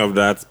missed any of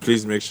that,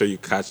 please make sure you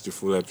catch the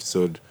full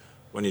episode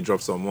when it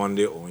drops on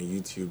Monday on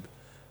YouTube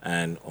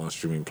and on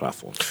streaming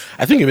platforms.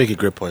 I think you make a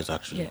great point,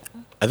 actually. Yeah.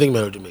 I think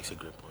Melody makes a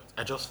great point.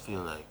 I just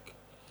feel like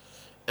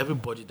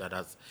everybody that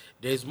has,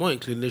 there is more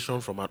inclination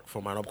from an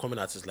upcoming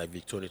artist like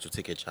Victony to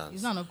take a chance.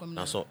 He's not an upcoming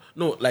artist. So,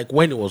 no, like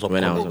when it was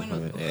upcoming. When I was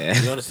upcoming.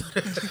 Yeah. You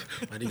understand?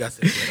 My nigga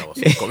said when I was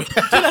upcoming.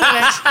 So,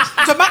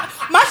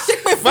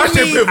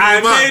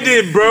 I made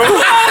it, bro.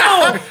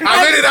 I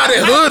made it out of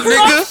the hood,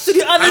 nigga. To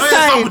the other I made it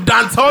side. from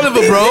Dan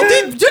Toliver, bro. Do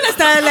you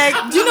understand?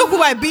 Like, do you know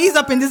who I bees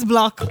up in this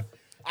block?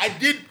 I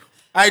did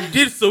I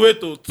did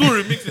Soweto, 2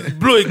 remixes,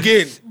 blow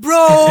again. Bro.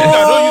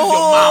 don't use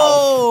your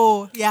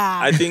mouth. Yeah.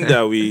 I think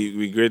that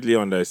we greatly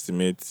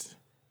underestimate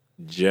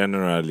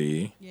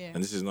generally, Yeah.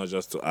 and this is not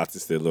just to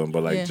artists alone,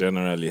 but like Yeah.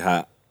 generally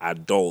how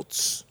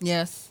adults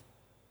Yes.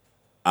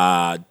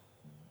 are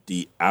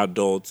the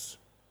adult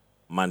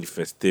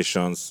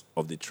manifestations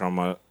of the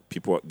trauma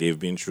people they've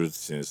been through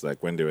since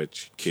like when they were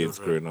kids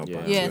growing up.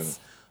 And, Yes.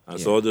 and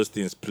so all those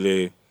things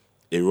play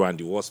a role. And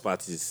the worst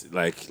part is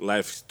like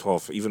life is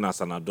tough. Even as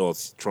an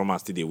adult, trauma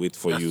still they wait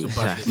for you.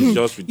 super It's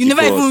just ridiculous. You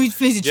never even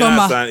finish the Do you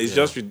trauma. understand? It's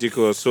just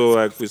ridiculous. So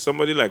like with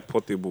somebody like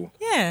Portable,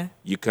 Yeah.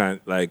 you can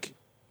like,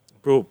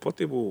 bro,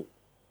 Portable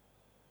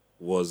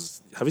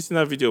was. Have you seen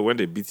that video when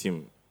they beat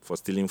him for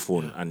stealing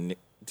phone and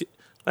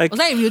like? Was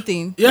that a real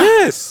thing? Yeah.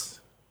 Yes.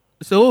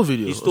 It's a whole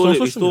video. He It's stole on he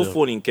social stole media.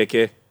 phone in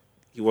Keke.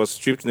 He was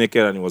stripped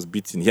naked and he was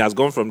beaten. He has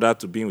gone from that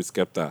to being with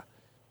Skepta.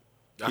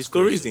 His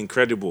story is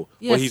incredible,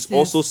 Yes, but he's yes.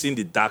 also seen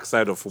the dark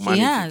side of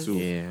humanity has. too.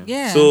 Yeah.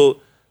 Yeah. So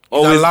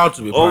always allowed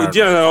to be paranoid.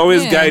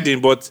 always Yeah. guiding,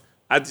 but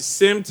at the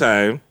same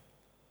time,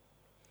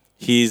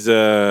 he's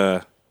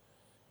what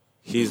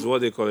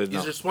they call it now.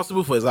 He's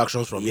responsible for his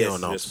actions from here Yes,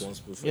 on out.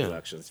 responsible for Yeah. his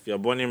actions. If you're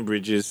burning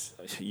bridges,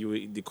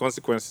 the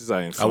consequences are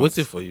in I'm front.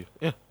 waiting for you.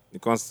 Yeah. The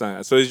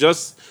constant. So it's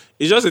just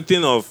a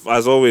thing of,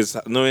 as always,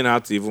 knowing how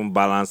to even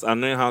balance and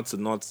knowing how to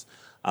not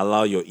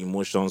allow your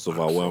emotions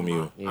overwhelm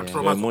you. And Your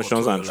trauma to emotions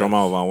control and your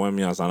trauma life. overwhelm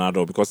you as an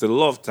adult, because a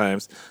lot of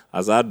times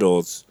as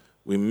adults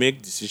we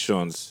make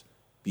decisions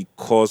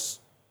because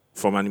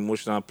from an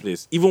emotional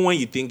place. Even when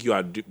you think you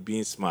are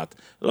being smart,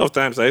 a lot of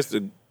times I used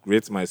to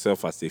rate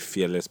myself as a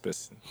fearless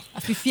person. I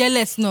feel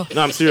fearless, no.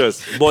 No, I'm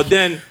serious. But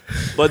then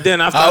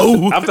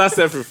after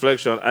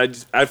self-reflection, I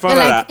found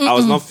You're out like, that I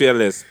was not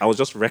fearless. I was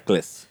just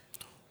reckless.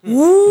 Now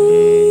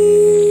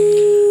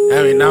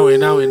we.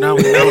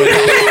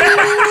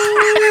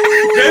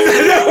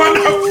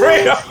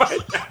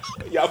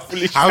 You're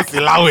foolish. How's the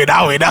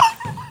now?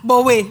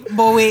 But wait.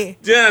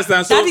 Do you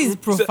understand? That is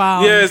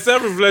profound. Yeah,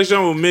 self-reflection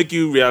will make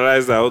you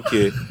realize that,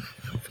 okay.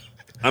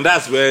 And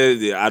that's where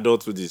the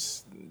adulthood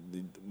is.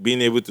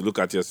 Being able to look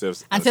at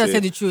yourself And tell say,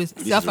 yourself the truth.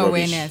 "This is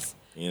Self-awareness. rubbish."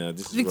 You know,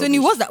 this is Victony,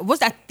 rubbish. what's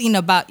that thing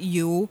about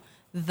you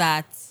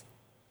that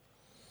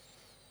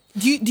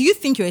do you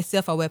think you're a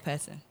self-aware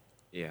person?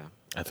 Yeah.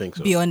 I think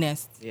so. Be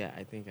honest. Yeah,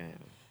 I think I am.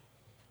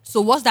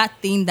 So what's that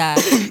thing that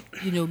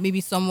maybe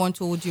someone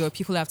told you or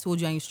people have told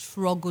you and you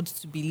struggled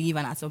to believe,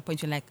 and at some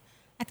point you're like,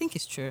 I think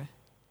it's true.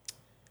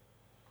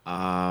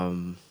 Let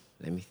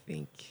me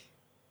think.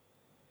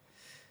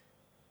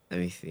 I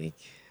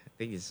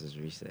think this is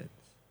recent.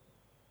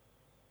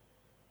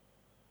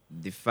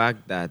 The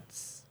fact that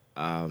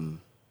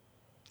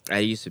I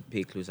used to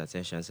pay close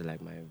attention to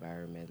like my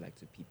environment, like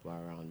to people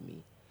around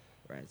me,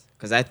 right?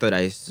 Because I thought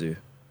I used to,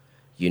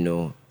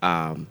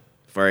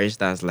 for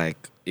instance,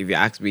 like if you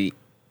ask me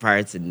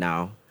prior to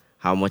now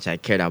how much I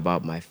cared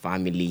about my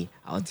family,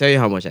 I'll tell you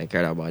how much I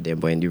cared about them.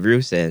 But in the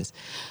real sense,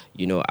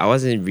 I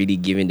wasn't really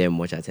giving them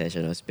much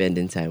attention or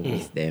spending time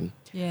with them,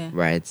 Yeah.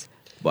 right?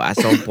 But at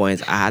some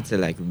point, I had to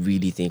like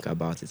really think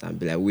about it and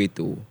be like, wait,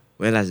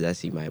 when last did I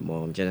see my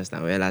mom? Do you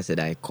understand? When last did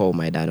I call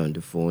my dad on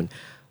the phone?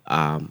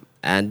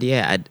 And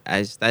yeah,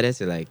 I started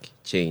to like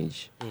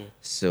change.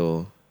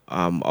 So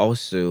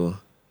also,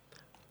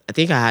 I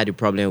think I had a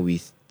problem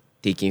with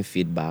taking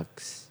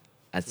feedbacks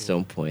at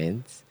some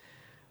point.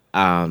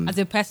 As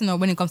a person or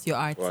when it comes to your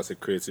art. Or as a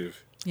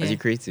creative. Yeah. As a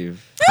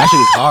creative. That shit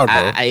is hard,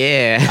 bro.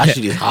 Yeah. That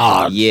shit is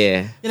hard.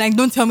 Yeah. You're like,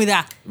 don't tell me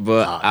that.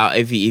 But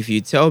if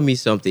you tell me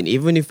something,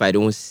 even if I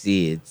don't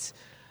see it,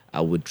 I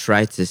would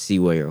try to see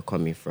where you're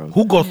coming from.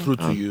 Who got through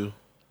to you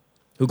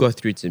Who got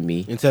through to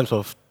me? in terms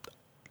of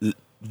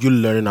you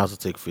learning how to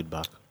take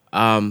feedback?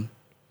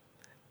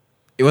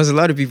 It was a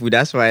lot of people.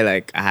 That's why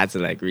like I had to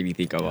like really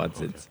think about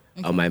it.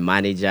 My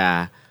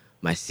manager,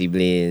 my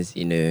siblings,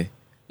 Your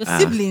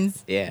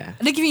siblings, Yeah.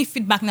 are they giving you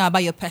feedback now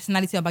about your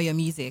personality, about your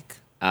music?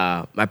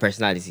 My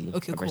personality.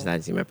 Okay, my cool.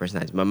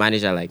 personality. My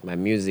manager, like my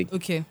music.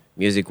 Okay.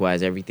 Music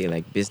wise, everything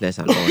like business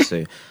and all.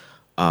 So,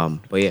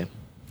 but yeah.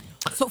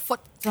 So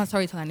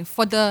sorry, Talani.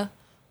 For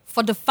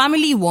the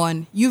family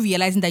one, you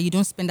realizing that you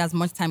don't spend as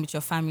much time with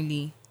your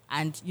family,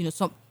 and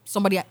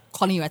somebody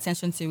calling your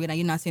attention to it, and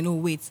you're not saying, "Oh,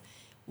 wait,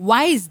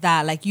 why is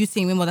that?" Like you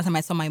saying, "When that time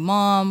I saw my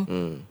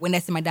mom, when I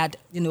see my dad,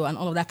 and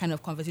all of that kind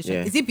of conversation."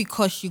 Yeah. Is it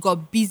because you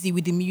got busy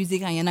with the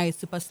music and you're now a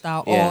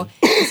superstar, Yeah. or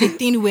it's a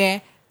thing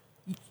where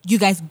you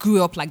guys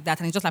grew up like that,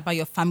 and it's just about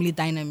your family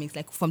dynamics,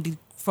 like from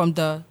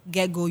the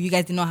get-go, you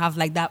guys did not have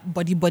like that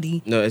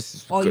buddy. No,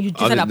 it's Or you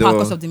just had a part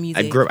because of the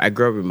music? I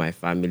grew up with my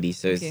family,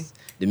 so Okay.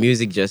 the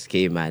music just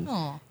came and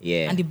Oh,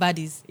 yeah, and the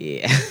baddies.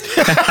 yeah,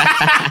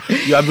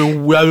 We have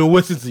been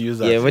waiting to use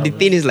that. yeah. But the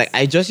thing is, like,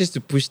 I just used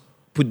to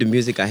put the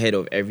music ahead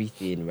of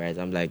everything, right?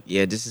 I'm like,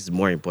 yeah, this is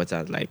more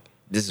important. Like,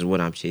 this is what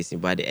I'm chasing.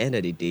 But at the end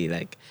of the day,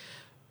 like,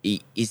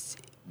 it's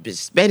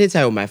spending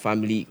time with my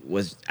family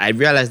I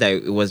realized that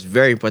it was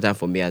very important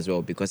for me as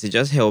well, because it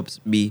just helps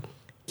me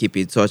keep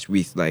in touch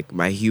with like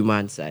my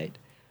human side,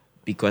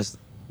 because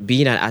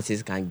being an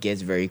artist can get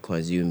very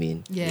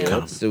consuming.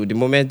 Yeah. So the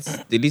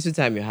little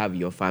time you have with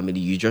your family,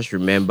 you just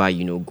remember,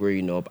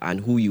 growing up and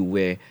who you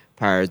were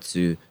prior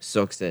to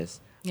success.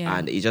 Yeah.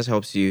 And it just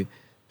helps you,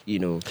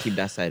 keep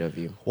that side of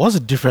you. What's the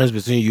difference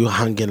between you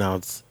hanging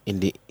out in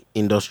the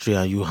industry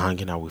and you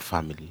hanging out with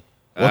family?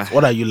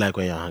 What are you like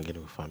when you're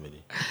hanging with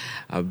family?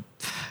 I'm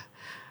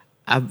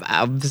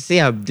say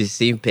I'm the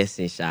same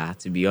person, Sha,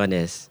 to be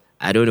honest.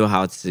 I don't know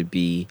how to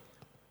be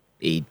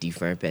a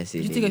different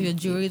person. You think of your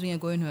jewelry when you're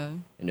going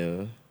home?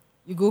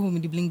 You go home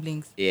with the bling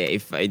blings. Yeah,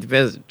 if it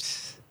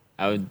depends.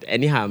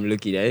 Anyhow I'm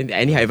looking.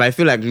 Anyhow, if I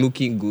feel like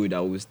looking good,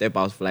 I will step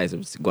out flights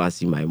and go and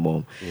see my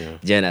mom. Yeah.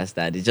 Do you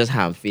understand? It's just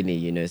how I'm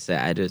feeling, So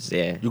I just,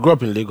 yeah. You grew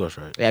up in Lagos,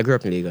 right? Yeah, I grew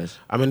up in Lagos.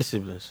 How many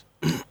siblings?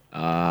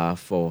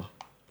 4.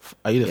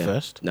 Are you the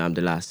first? No, I'm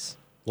the last.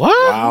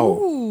 What? Wow.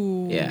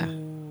 Ooh. Yeah.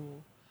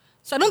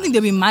 So I don't think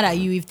they'll be mad at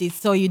you if they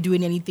saw you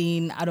doing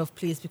anything out of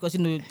place because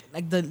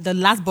like the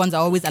last borns are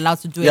always allowed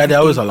to do it. Yeah, they're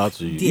always allowed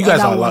to. You guys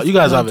are allowed. You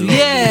guys have a lot.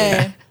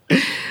 Yeah.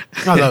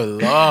 You guys have a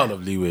lot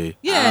of leeway.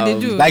 Yeah, they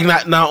do. Like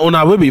now on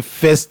our way, be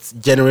first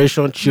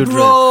generation children.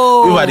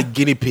 Bro. We were the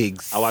guinea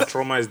pigs. Our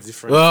trauma is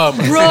different. Oh,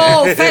 my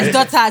Bro, first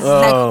daughters,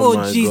 like, oh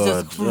my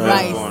Jesus God.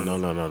 Christ. No.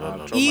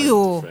 Trauma is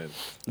Ew. different.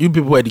 You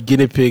people were the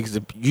guinea pigs.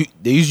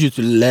 They use you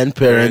to learn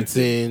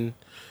parenting.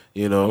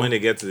 When they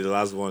get to the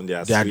last one, they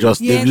are They are sweet. just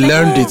they've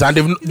learned it and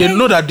they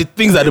know that the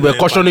things that they were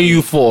cautioning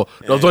you for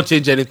does not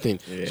change anything.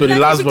 So the Like,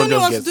 last if one Victony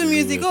just wants gets to do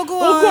music, you. go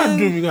Go on. and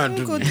do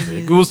music. Go do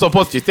music. We will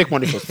support you. Take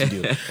money for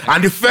studio.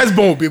 And the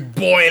firstborn will be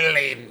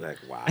boiling. Like,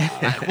 wow.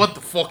 Like, what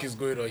the fuck is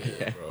going on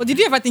here, bro? But did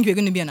you ever think you were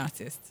going to be an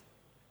artist?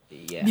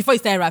 Yeah. Before you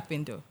started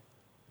rapping, though?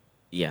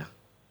 Yeah.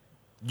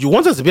 You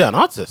wanted to be an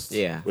artist?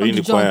 Yeah. Were you in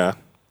the From the choir?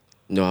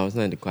 No, I was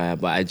not in the choir,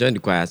 but I joined the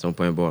choir at some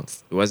point, but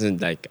it wasn't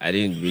like, I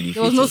didn't really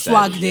There was fit no inside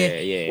swag it.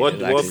 there. Yeah. What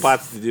exactly.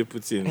 parts did they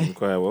put in the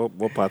choir?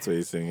 What parts were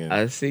you singing?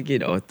 I was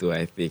singing auto,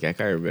 I think. I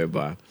can't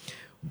remember.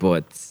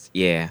 But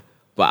yeah.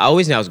 But I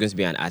always knew I was going to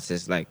be an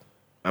artist. Like,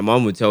 my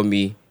mom would tell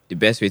me the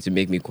best way to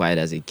make me quiet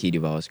as a kid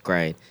if I was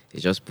crying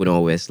is just put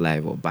on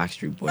Westlife or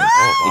Backstreet Boys.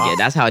 wow. Yeah,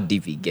 that's how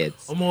deep it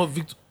gets. More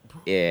Victor.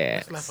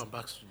 Yeah. Life and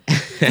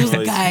Backstreet. Those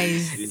No,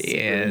 guys.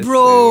 Yes.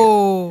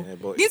 Bro. Yeah,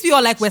 but Didn't we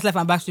all like Westlife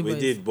and Backstreet we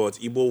Boys? did, but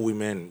Igbo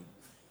women,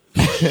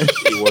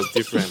 it was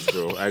different,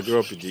 bro. I grew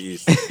up in the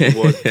East. It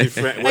was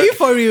different. Are you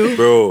for real?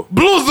 Bro,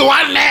 Blues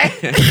one leg.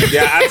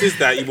 there are artists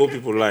that Igbo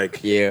people like.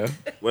 Yeah.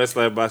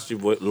 Westlife,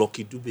 Backstreet Boy,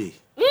 Lucky Dube.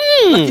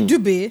 Like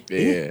Dube.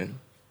 Yeah.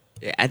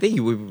 Yeah, I think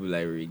you would people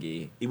like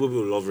reggae. Igbo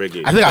people love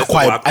reggae. I think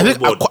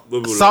Igbo people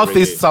love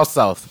Southeast, reggae.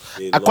 South.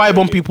 They love Akwa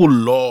Ibom reggae. people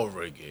love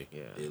reggae.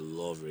 They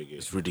love reggae.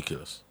 It's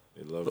ridiculous.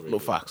 They love reggae. No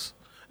facts.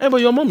 Hey, but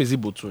your mom is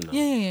Igbo too now.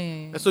 Yeah.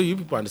 And so you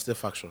people understand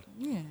faction.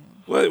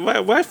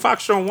 Why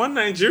faction? One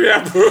Nigeria,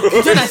 bro. Do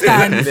you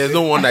understand? There's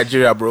no one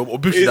Nigeria, bro.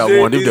 Obi should It's have a-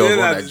 won if it's there was a-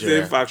 one that's the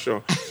Nigeria. same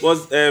faction.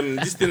 Was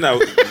this thing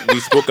that we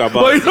spoke about?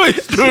 But you know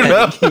it's true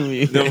now.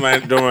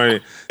 Don't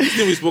worry. This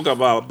thing we spoke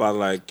about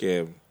like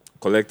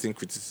collecting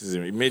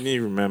criticism. It made me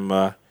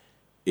remember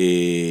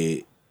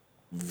a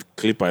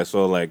clip I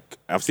saw. Like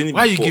I've seen it.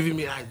 Why are you before. giving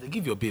me eyes?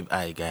 Give your babe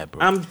eye, guy,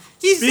 bro. I'm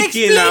He's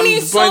speaking. I'm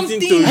explaining pointing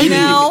to something you.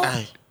 now.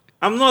 Eye.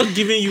 I'm not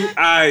giving you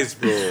eyes,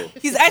 bro.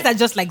 His eyes are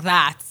just like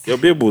that. Your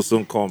babe will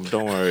soon come.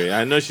 Don't worry.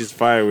 I know she's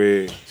far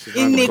away. She's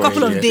In not a coming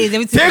couple of yet. days,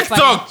 everything will be fine.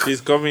 TikTok. She's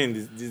coming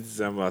this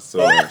December, so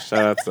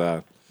shout out to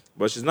her.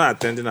 But she's not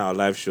attending our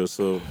live show,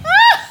 so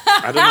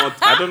I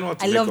don't know what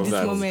to I make love of this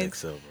that. moment.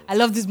 so, bro. I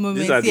love this moment.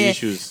 These are the yeah.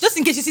 issues. Just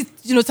in case you see,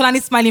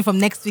 Tolani smiling from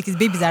next week, his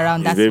baby's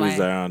around. His That's baby's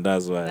why. around.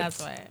 That's why. That's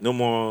why. No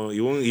more.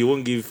 You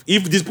won't give.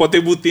 If this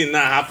portable thing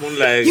now happen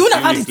like You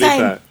wouldn't have few had the weeks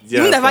time. later, You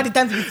wouldn't have had the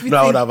time to be tweeting. No,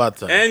 I would have had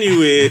time.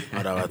 Anyway,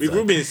 I'd have had Rick time.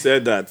 Rubin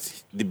said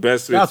that the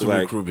best way That's to like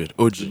Rick Rubin.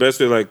 OG. the best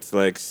way to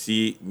like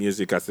see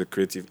music as a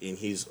creative in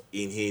his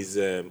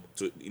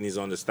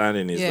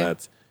understanding is Yeah.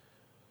 that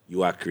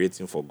you are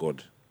creating for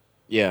God,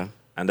 Yeah.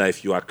 and that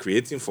if you are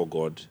creating for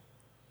God,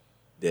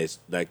 there's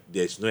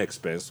no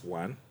expense.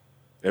 One,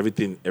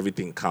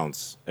 everything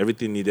counts.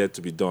 Everything needed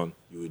to be done,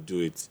 you will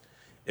do it.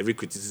 Every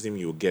criticism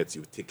you will get,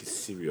 you will take it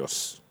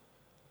serious,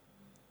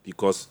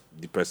 because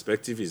the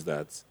perspective is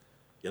that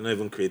you're not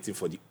even creating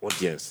for the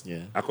audience.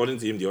 Yeah. According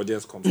to him, the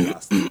audience comes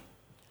last.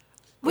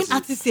 When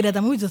artists say that,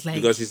 I'm always just like,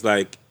 Because it's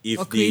like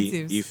Or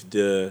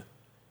creatives.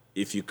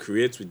 if you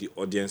create with the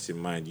audience in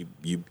mind,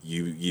 you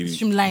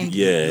Streamlined.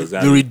 Yeah, You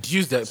exactly.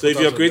 reduce that. So if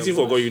you're creating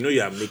for God, you know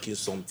you are making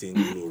something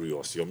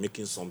glorious. You're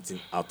making something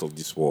out of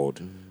this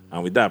world.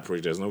 And with that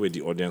approach, there's no way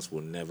the audience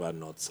will never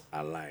not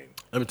align.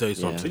 Let me tell you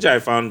something. Which I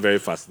found very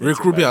fascinating.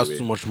 Rick Rubin by has the way.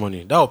 too much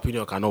money. That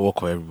opinion cannot work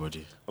for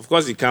everybody. Of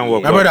course, it can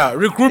work. My but brother,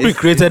 Rick Rubin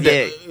created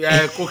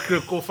yeah.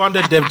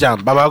 co-founded Def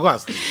Jam. Baba, go and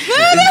sleep.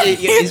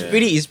 It's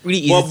pretty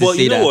easy but to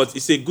say you know that. what?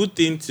 It's a good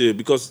thing to,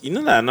 because you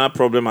know that another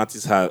problem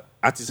artists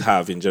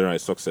have in general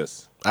is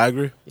success. I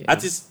agree. Yeah.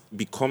 Artists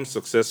become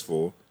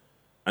successful,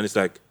 and it's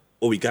like,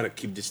 oh, we gotta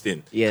keep this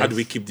thing. Yes. How do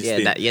we keep this Yeah,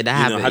 thing? that You know,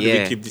 happened. how do we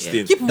Yeah, keep this yeah.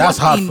 thing? keep That's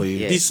hard working. for you.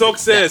 Yeah. The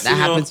success, That you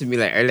know. happened to me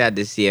like earlier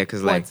this year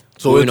because like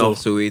What? going Soweto. off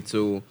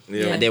Soweto,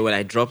 Yeah. and then when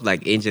I dropped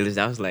like Angelus,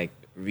 that was like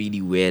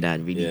really weird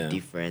and really Yeah.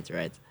 different,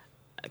 right?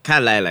 I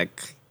can't lie,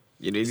 like,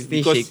 you know, it didn't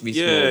Because, shake me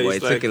yeah, small, but it's it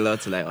took like- a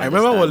lot to like. I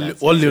remember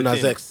understand what that. Lil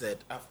Nas thing. X said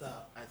after.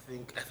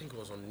 I think it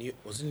was on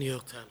New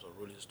York Times or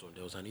Rolling Stone.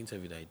 There was an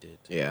interview that he did.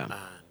 Yeah. And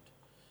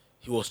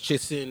he was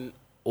chasing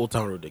Old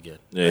Town Road again.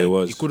 Yeah, he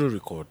was. He couldn't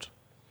record.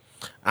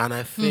 And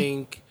I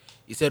think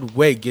he said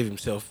where he gave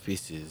himself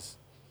pieces,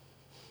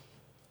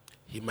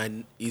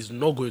 he's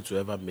not going to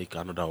ever make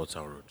another Old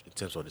Town Road in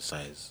terms of the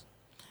size.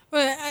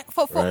 Well,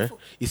 Right?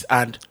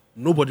 And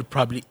nobody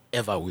probably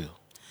ever will.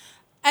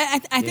 I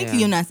think Yeah.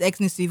 Lil Nas X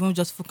needs to even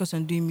just focus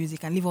on doing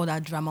music and leave all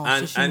that drama on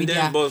And- social and then,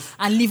 media but-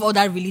 and leave all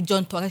that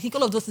religion talk. I think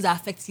all of those things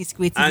affect his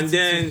creativity. And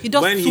then he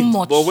does when too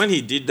much. But when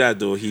he did that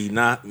though, he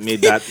not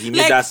made that he made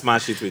Like- that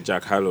smash hit with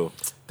Jack Harlow.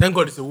 Thank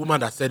God it's a woman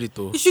that said it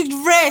though. he should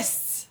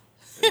rest.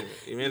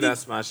 He made that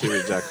smash hit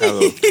with Jack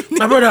Harlow.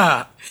 My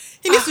brother,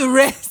 He needs to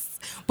rest.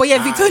 But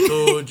yeah, I Victony.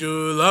 told you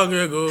long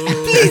ago you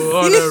on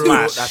need the to-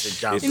 road. That's a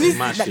jam. It's He needs-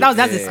 smash that, it.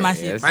 that's a Yeah, smash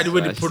yeah, hit. By the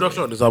way, the Smash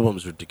production of this album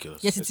is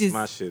ridiculous. Yes, it is.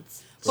 Smash it.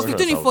 But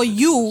Production Victony, of for this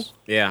you,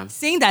 Yeah.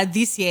 saying that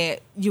this year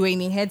you were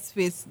in a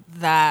headspace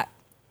that,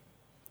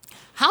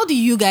 how do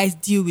you guys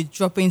deal with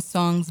dropping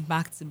songs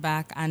back to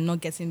back and not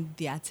getting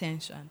the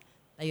attention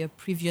that your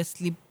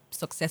previously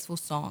successful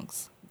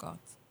songs got?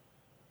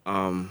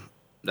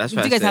 That's Do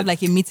why you I guys said, have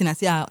like a meeting and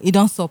say, you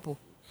don't supple.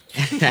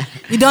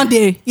 you don't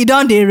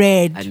they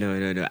red.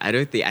 No.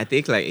 I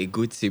think like a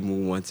good team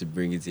will want to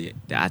bring it to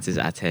the artist's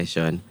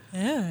attention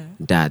Yeah.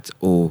 that,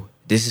 oh,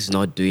 this is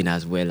not doing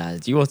as well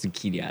as. Do you want to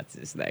kill the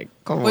artist? Like,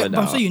 come But- on but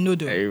I'm now. sure you know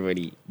though.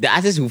 Everybody. The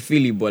artist will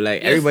feel it, but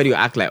like everybody will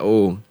act like,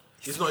 oh,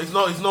 It's not.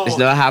 it's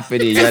not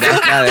happening. You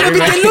understand?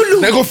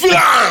 Everybody- They go feel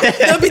it.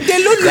 They'll be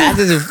delulu. the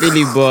artist will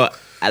feel it, but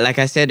like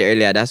I said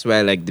earlier, that's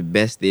why like the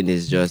best thing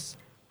is just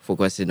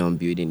focusing on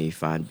building a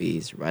fan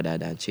base rather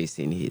than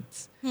chasing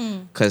hits.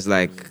 Because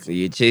like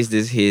you chase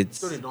these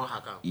hits,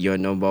 you're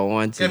number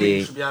one today.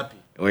 You should be happy.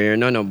 When you're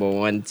not number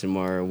one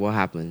tomorrow, what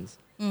happens?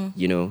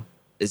 You know,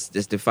 it's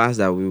the fans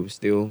that will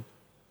still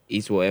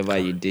eat whatever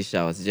you dish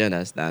out. Do you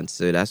understand?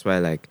 So that's why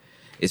like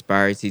it's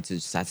priority to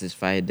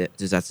satisfy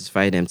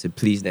them, to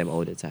please them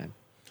all the time.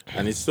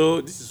 And this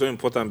is so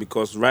important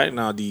because right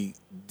now the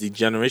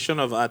generation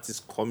of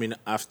artists coming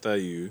after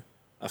you,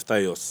 after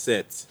your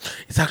set,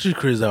 It's actually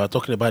crazy that we're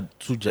talking about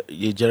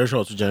a generation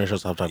or two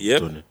generations after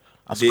yep. Victony.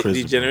 That's The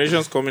crazy.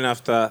 generations coming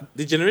after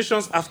the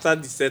generations after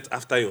the set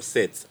after your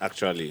set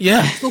actually.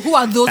 Yeah. So who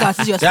are those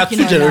artists you're There are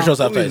speaking two on now? generations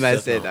after Who is my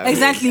his set set? now. I mean,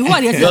 Exactly. Who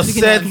are the artists Your you're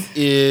speaking set on?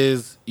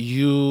 is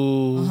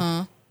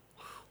you.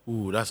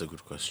 Ooh, that's a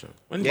good question.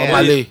 When Yeah.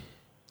 Omale.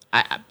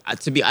 I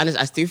to be honest,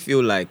 I still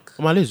feel like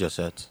Omale is your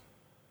set.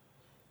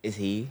 is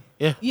he?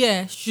 Yeah.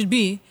 Yeah, should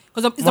be.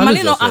 Because it's Malice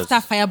Amali not just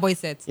after Fireboy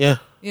set. Yeah.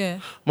 Yeah.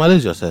 Omale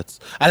is your set.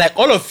 I like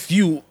all of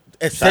you.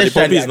 Essentially,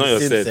 Poppy is are not the your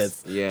same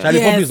set. Yeah. Charlie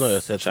Yes. Poppy is not your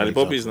set. Charlie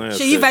Poppy is not your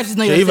Shay set. Vibes is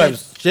not Shay your set.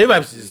 Vibes. Shay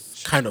Vibes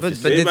is kind of. But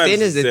his the set. Shay Vibes thing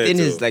is is, set,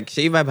 is though. like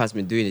Shay Vibe has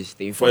been doing his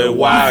thing For a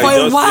while. For a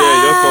just, while.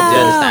 Yeah, just Do you talk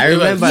understand? I Yeah.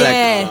 remember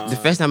Yeah. like the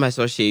first time I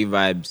saw Shay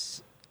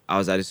Vibes, I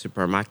was at the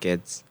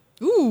supermarket,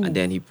 Ooh. and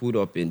then he pulled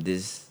up in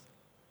this.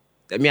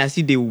 I mean, I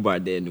see the Uber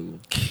there. No.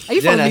 Are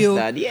you Do for real?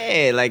 understand?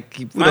 Yeah, like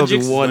he pulled Magic's up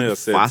is in not one your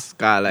set. fast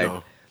car. Like,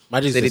 No.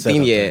 Magic's so the the set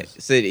thing, of yeah.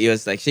 things. So it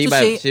was like Shay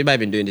So Vibe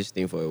been doing this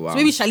thing for a while. So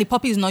maybe Charlie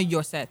Poppy is not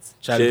your set.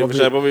 Charlie Poppy.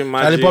 Charlie Poppy, Charlie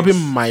Magic's. Poppy.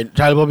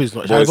 Charlie Poppy is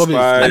not. Charlie Poppy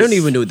Spice. is. I don't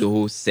even know the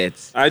whole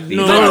set. I The-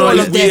 know. No,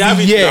 it's- of we them. have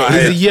it Yeah, now. it's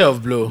a It's year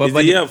of blow. But-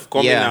 the year of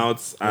coming yeah.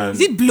 out and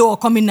Is it Blow or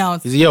Coming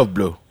Out? It's a year of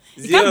blow.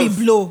 It can't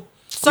be Blow.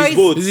 Sorry. It's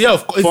both. It's a year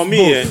of- it's For me,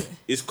 both.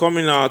 it's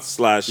coming out /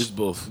 It's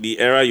both. the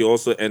era you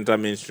also enter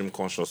mainstream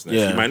consciousness.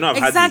 Yeah. You might not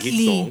have had the Exactly.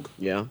 hit song,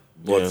 Yeah.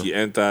 but Yeah. you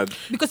entered.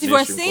 Because if we're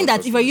mainstream saying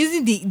that, if we're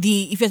using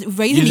if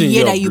we're using the Using year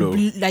your that you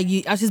Blow. like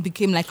you actually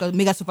became like a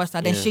mega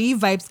superstar, then Shay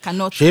Vibes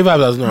cannot. Shay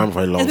Vibes has been around for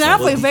a long It's been time. around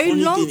for a the very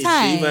funny long thing is,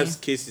 time. Shay Vibe's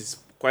case is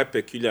quite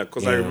peculiar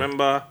because I Yeah.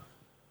 remember,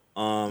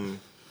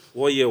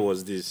 what year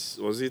was this?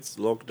 Was it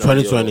lockdown?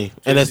 2020. year?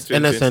 NSNV.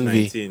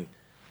 2019.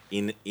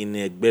 In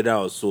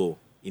Egbeda or so,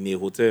 in a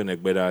hotel in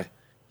Egbeda,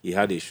 he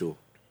had a show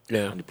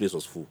Yeah, and the place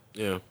was full.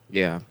 yeah.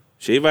 Yeah.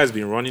 Sheva has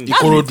been running the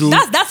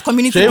Ikorodu. That's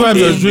community Shay Vibes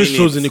building. was doing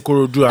shows in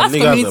Ikorodu That's and niggas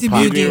community are packed. He's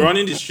building. been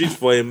running the streets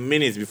for a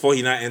minute before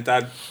he now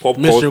entered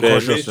Mainstream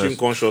mainstream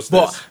consciousness.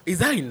 But is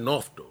that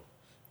enough though?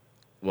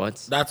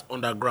 What? That's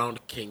underground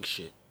king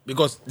shit.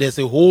 Because there's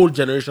a whole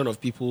generation of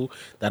people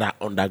that are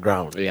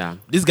underground. Yeah.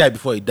 This guy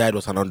before he died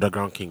was an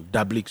underground king.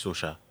 Dablik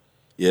Sosha.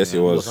 yes, he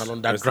He was. was an Rest in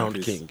underground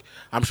peace. king.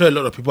 I'm sure a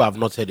lot of people have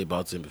not heard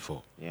about him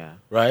before. Yeah.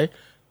 Right?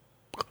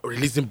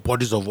 Releasing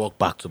bodies of work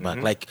back to back.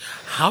 Mm-hmm. Like,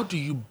 how do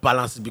you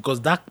balance it? Because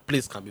that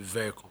place can be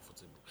very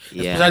comfortable.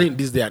 Yeah. Especially in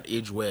this day and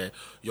age where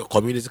your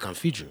community can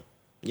feed you.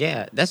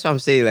 Yeah. That's what I'm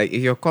saying. Like,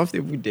 if you're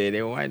comfortable there,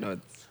 then why not?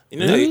 You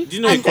know, do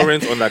you know the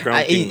current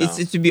underground thing now?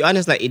 To be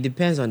honest, like it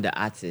depends on the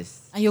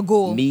artist. And your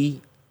goal. Me,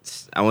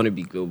 I want to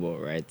be global,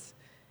 right?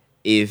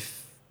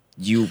 If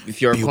you're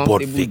Billboard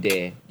comfortable Vic.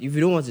 there, if you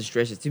don't want to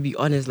stretch it, to be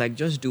honest, like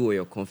just do what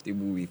you're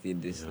comfortable with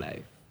in this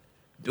life.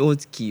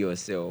 Don't kill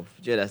yourself.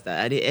 Do you understand?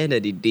 At the end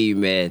of the day,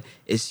 man,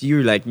 it's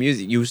you like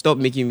music. You stop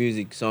making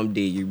music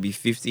someday. You'll be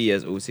 50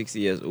 years old, 60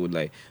 years old.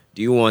 Like,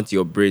 do you want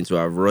your brain to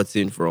have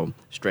rotten from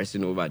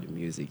stressing over the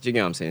music? Do you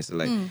get what I'm saying? So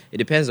like, it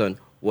depends on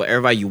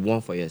whatever you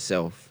want for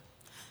yourself,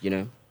 you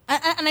know?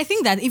 And I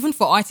think that even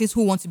for artists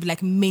who want to be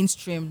like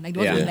mainstream, like they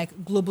want to Yeah. be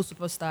like global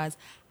superstars,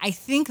 I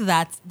think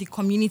that the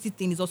community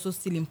thing is also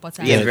still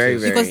important. Yeah, very,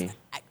 Because very.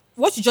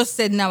 what you just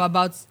said now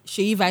about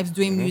Sheyi Vibes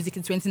doing music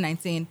in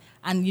 2019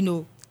 and, you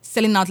know,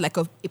 selling out like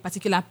a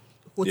particular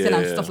hotel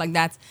and stuff like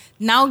that,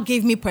 now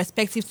gave me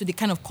perspective to the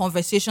kind of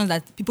conversations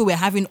that people were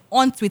having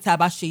on Twitter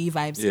about Sheyi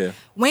Vibes. Yeah.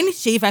 When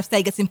Sheyi Vibes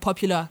started getting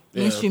popular,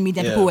 mainstream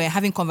media, people were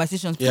having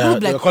conversations. People Yeah, would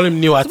be they like, were calling him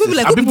new so artists. people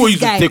were like, And who people be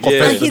used this to guy? take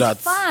offense And to his that.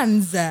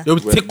 fans. They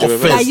would take They were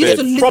very I offense. used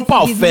to listen Proper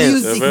to his offense.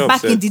 music Very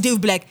back in upset. the day.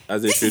 Would be like,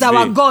 As they this should is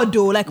our be. God,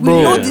 though. Like, we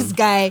Bro. know Yeah. this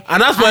guy.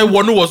 And that's why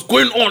Wanu was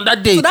going on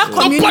that day. So that No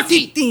community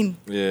party. thing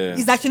Yeah.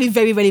 is actually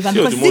very relevant See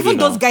because it's Odumodu even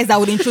now. those guys that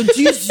would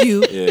introduce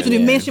you to the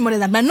Yeah. mainstream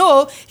audience. But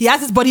no, he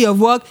has his body of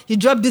work. He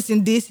dropped this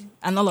in this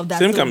and all of that.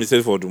 Same So- can be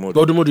said for Odumodu.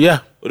 Odumodu, yeah.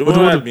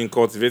 Odumodu had been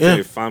cultivating Yeah.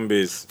 a fan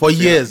base For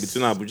years.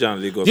 between Abuja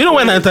and Lagos. Do you know for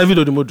when I years. interviewed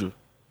Odumodu?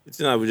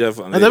 Between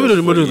Abuja and I interviewed Lagos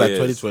Odumodu for was like years.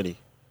 2020.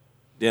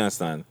 Do you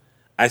understand?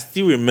 I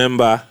still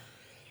remember,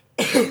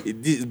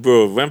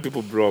 bro. When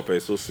people blow up,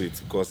 it's so sweet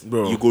because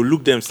Bro. you go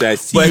look them say, "I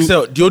see But you."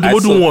 the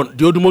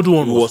Odumodu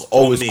one It was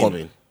always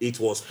coming. It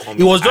was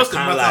coming. It was I just a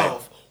can't matter lie.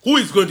 of who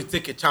is going to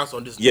take a chance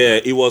on this. Yeah,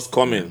 it was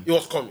coming. It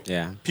was coming.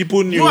 Yeah.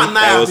 People knew You and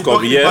I I have was been coming.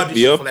 talking Yeah, about this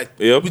shit yep, for like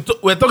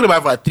yep. we're talking about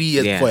it for like 3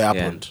 years before it Yeah,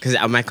 happened. because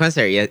at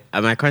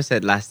my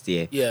concert last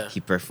year, Yeah. he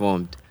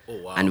performed.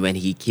 Oh, wow. And when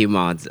he came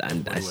out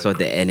and I went saw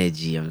the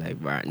energy, I'm like,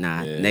 bro,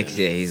 nah, Yeah. next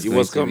year he's He going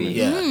was to coming. be.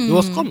 Yeah, it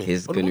was coming.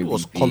 He's Odumodu gonna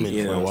was be coming big,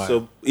 You for a know, while.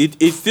 so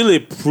it's still a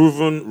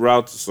proven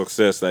route to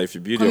success. Like if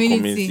you build your Community,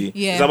 community,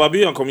 yeah. it's about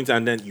building your community,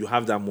 and then you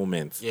have that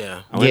moment. Yeah.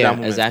 And when Yeah, that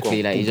moment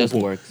exactly, come, like, it boom, just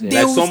boom, boom. works, yeah. They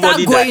Like will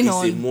somebody start that going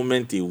is a on.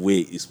 moment away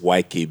is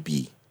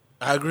YKB.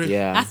 I agree.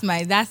 Yeah. That's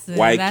my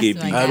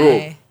YKB, my bro.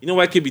 guy. You know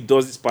YKB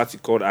does this party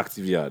called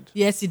Active Yard.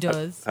 Yes, he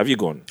does. Have you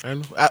gone, I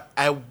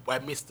know. I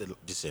missed it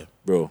this year.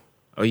 bro?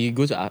 Or you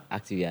go to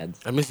Active Yards.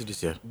 I missed it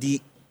this year.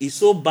 It's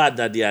so bad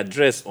that the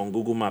address on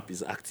Google Map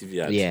is Active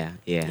Yard. Yeah,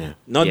 yeah.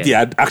 Not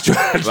yeah. the actual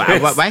address.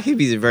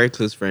 YKB is a very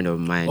close friend of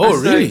mine. Oh,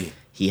 That's really?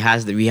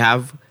 like- we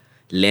have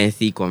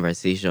lengthy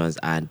conversations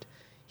and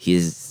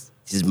his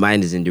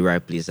mind is in the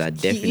right place. And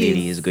definitely is.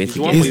 he's going He's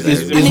to one- get he's- to he's-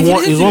 that. And if you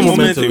listen he's to one his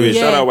moment away. away.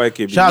 Shout out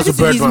YKB. Shout out to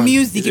Listen to his Birdman.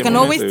 music, He's you a can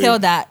moment always away. tell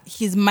that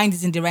his mind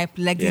is in the right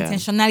place. Like Yeah. the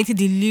intentionality,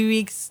 the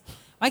lyrics.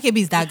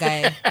 YKB is that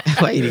guy.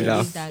 Why you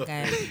laugh? He's that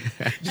guy.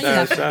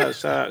 Shout YKB.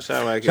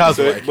 Shout out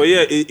to So, YKB. but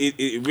yeah,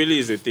 it really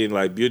is a thing,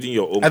 like building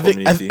your own I think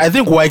community. I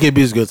think YKB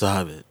is going to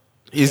have it.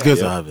 He's going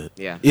to have it.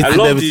 Yeah. It's I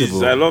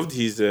inevitable. loved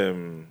his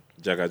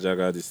Jaga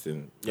Jaga this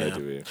thing, by Yeah. the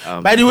way.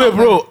 By the way,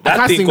 bro, I That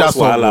can't thing sing that costs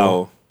song. wahala, bro.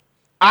 oh.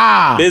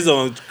 Ah, Based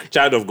on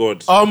Child of God.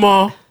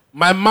 Omo,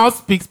 my mouth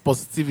speaks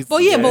positivity.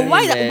 But yeah, but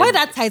why man. why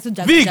that title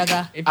Jaga Vic.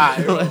 Jaga? If Ah,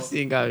 you don't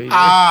sing, I mean-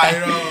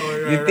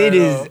 The the thing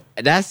is,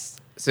 that's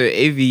so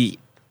AV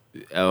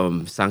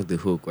sang the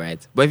hook, right?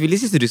 But if you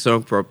listen to the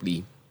song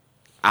properly,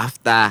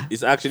 after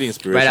It's actually right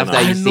inspirational.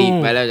 after you I say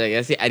know. my life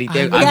jaga, say I did I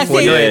thank know. Yeah, God for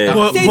say Yeah. it.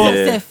 But- Say it but-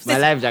 yourself. my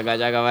life jaga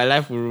jaga, my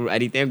life will I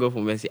did thank God for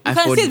mercy. I You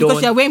can say it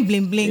because you're wearing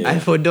bling bling. I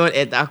for done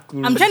at that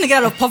cool. I'm trying to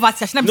get out of poverty.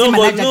 I should not be No, saying my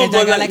but life no, Jaga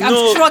but Jaga. like, Like no.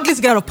 I'm struggling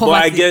to get out of But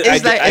poverty. I get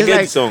It's like- I it's get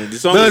like- the song. The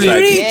song No, is the-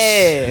 like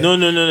Yeah.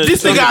 no.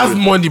 This the song nigga has is-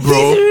 money,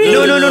 bro. No,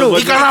 He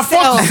but- can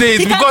afford to say it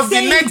He can because the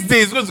say it. next day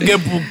he's going to get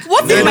booked.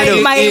 What No, if no,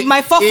 no.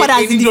 my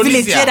forefathers in the village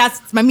Indonesia. hear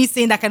that by me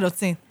saying that kind of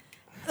thing?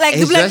 Like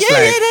they'll It's be like, just yeah,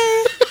 like-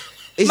 yeah.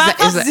 It's My like,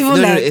 house is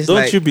even like- it's Don't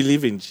like, you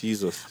believe in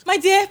Jesus? My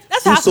dear,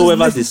 that's how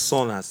Whosoever it's the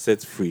Son has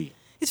set free.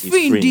 It's is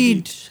free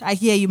indeed. I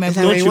hear you, my it's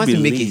like boy. when you you want to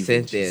make a believe in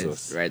sentence,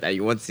 Jesus? right? And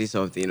you want to say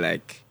something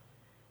like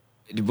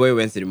the boy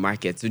went to the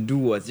market to do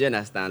what? Do you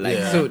understand? Like,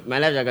 Yeah. so my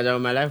life, jaga jaga,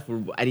 my life,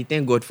 I did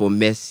thank God for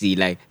mercy.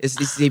 Like, it's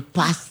a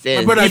past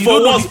tense. brother, If you don't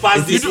for know once the-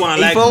 past this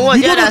one, like for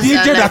once, You don't know the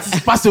understand, agent like- that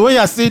is passing when you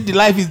are saying the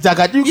life is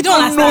jagged. You don't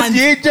know understand.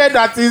 the agent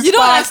that is You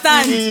don't passing.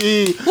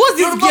 understand. What's this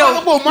Yoruba girl?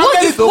 people, man, What's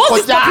get this, it to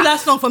what's this Koja. popular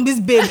song from this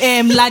babe?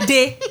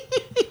 Lade.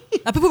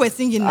 That people were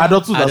singing. Now.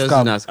 Adults I that don't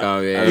scam. ask how,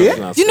 yeah.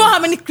 Yeah? Do you know how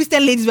many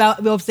Christian ladies were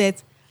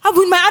upset? How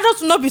would my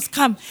adults not be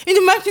scammed? In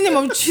the mighty name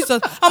of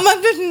Jesus. I'm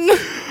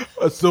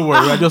not. So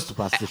worry, we are just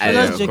superstitious. I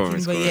not know, joking, of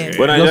course, but of yeah. course,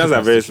 But Just Nigerians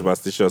are very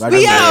superstitious.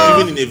 We are.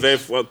 Even in a very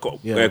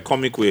Yeah.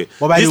 comic way.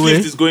 But by This the way,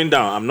 lift is going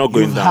down. I'm not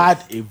going You've down.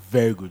 had a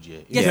very good year.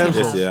 In Yes, terms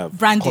you Yes, of they have.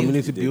 Branding.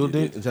 community They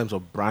building, did. in terms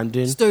of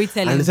branding,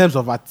 Storytelling. and in terms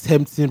of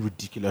attempting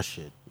ridiculous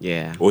shit.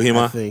 Yeah. I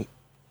Ohima. think,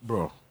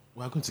 bro,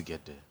 we're going to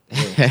get there.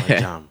 That's my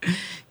jam.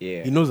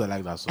 Yeah. He knows I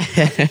like that song.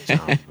 That's a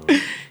jam, bro.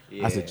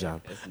 That's a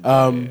jam.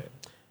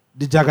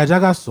 The Jaga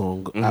Jaga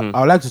song, I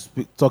would like to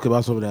talk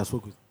about something that I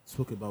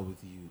spoke about with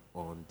you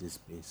on this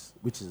space,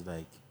 which is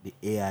like the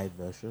AI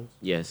versions.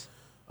 Yes.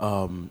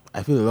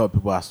 I feel a lot of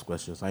people ask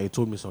questions, and you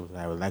told me something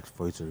I would like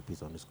for you to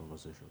repeat on this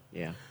conversation.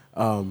 Yeah.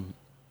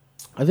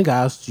 I think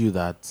I asked you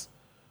that.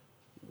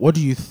 What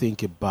do you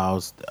think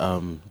about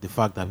the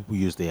fact that people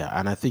use the AI?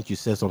 And I think you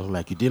said something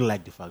like you didn't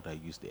like the fact that you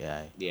used the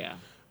AI, Yeah.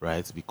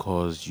 right?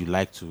 Because you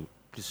like to.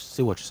 Please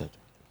say what you said.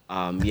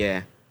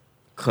 Yeah,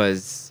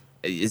 because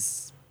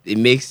it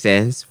makes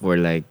sense for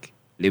like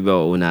label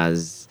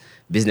owners,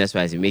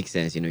 business-wise, it makes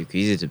sense. You could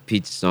use it to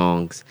pitch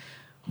songs.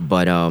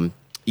 But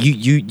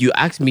you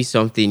asked me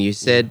something. You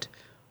said,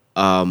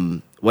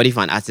 what if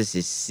an artist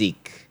is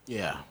sick?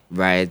 Yeah.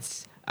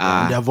 Right?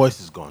 And their voice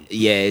is gone.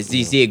 Yeah, is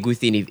it a good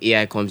thing if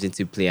AI comes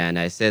into play? And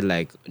I said,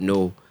 like,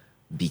 no,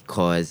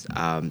 because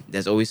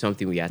there's always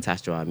something we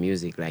attach to our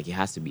music. Like, it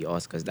has to be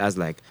us, because that's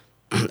like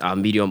our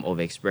medium of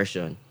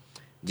expression.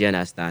 Do you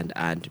understand?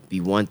 And we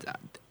want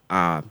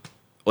our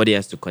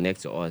audience to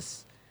connect to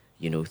us,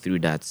 through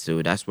that.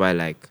 So that's why,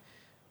 like,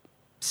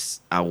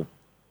 I'm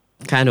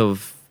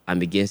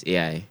against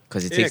AI,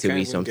 because it takes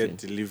away something. Get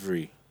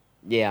delivery.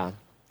 Yeah.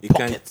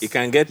 It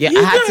can get. Yeah,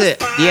 I had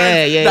to.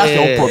 Yeah. That's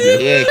your problem.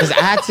 Yeah, because I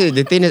had to.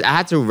 The thing is, I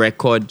had to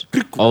record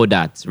all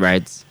that,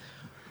 right?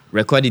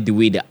 Record it the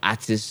way the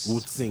artists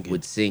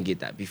would sing it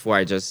that before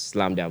I just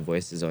slam their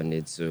voices on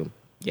it. So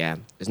yeah,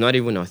 it's not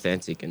even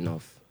authentic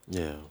enough.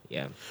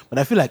 Yeah. But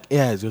I feel like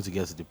AI is going to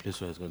get to the place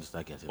where it's going to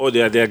start getting. Oh,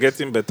 they are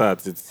getting better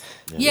at it.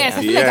 Yes,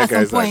 I feel like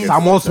at some point.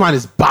 Sam Osman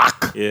is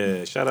back.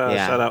 Yeah, shout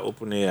out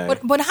OpenAI.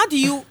 But how do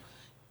you?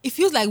 It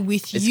feels like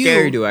with It's you.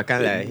 scary though. I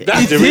can't lie.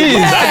 That's the real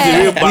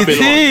Babylon. It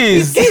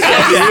is. That's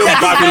the real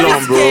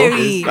Babylon, bro.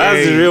 Scary.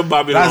 That's the real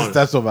Babylon.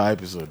 That's of our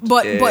episode.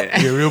 But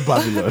The real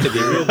Babylon. the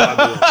real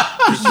Babylon.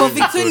 but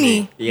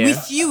Victony, Yeah.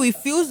 with you, it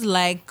feels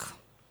like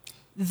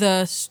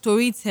the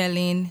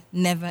storytelling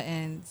never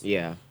ends.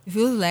 Yeah. It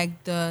feels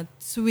like the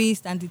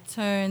twists and the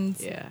turns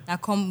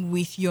that come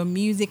with your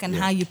music and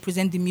how you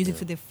present the music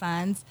to the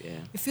fans. Yeah.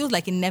 It feels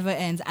like it never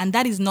ends. And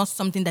that is not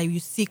something that you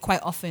see quite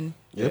often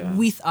Yep.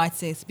 with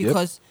artists,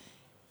 because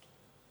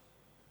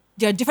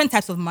there are different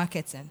types of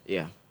marketing.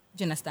 Yeah.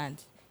 Do you understand?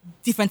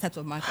 Different types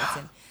of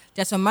marketing.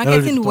 There's some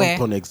marketing where...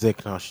 Don't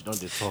exec now. She don't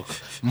talk.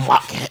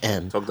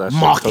 Marketing. Talk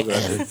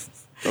that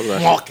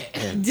shit.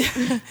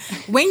 Marketing.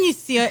 when you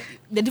see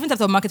the different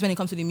types of markets when it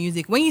comes to the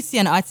music, when you see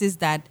an artist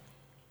that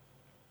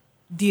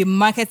the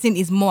marketing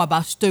is more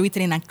about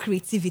storytelling and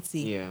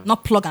creativity,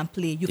 not plug and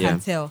play, you can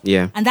tell.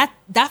 Yeah. And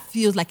that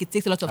feels like it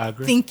takes a lot of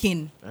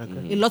thinking,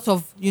 a lot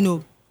of,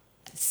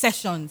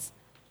 sessions.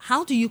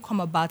 How do you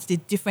come about the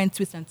different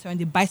twists and turns,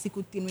 the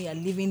bicycle thing where you're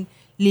leaving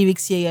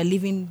lyrics here, you're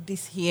leaving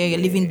this here, you're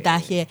leaving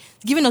that here?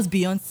 It's giving us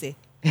Beyonce.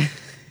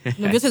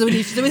 She's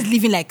always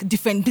living like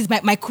different. This is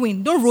my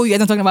queen. Don't roll your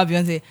eyes. I'm talking about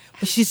Beyonce,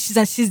 but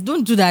she's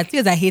don't do that.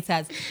 Here's our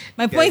haters.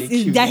 My point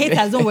is they're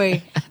haters. Don't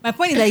worry. My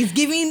point is that it's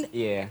giving.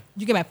 Yeah.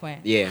 You get my point.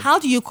 Yeah. How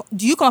do you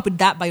come up with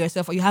that by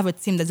yourself, or you have a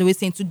team that's always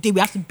saying today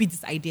we have to beat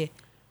this idea?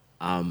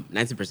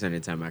 90% of the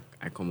time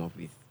I come up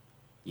with.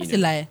 That's a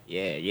lie.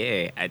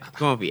 Yeah. I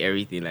come up with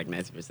everything like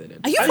 90% of the time.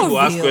 Are you How for you real?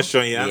 ask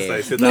question, you answer. Yeah.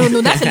 I said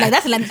No, that's a lie.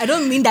 That's a lie. I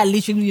don't mean that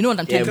literally. You know what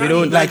I'm Yeah, talking we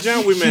about. don't like.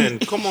 Nigerian women.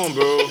 Come on,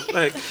 bro.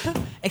 Like,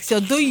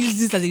 Excel, don't use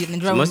this as a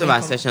Nigerian So most of woman.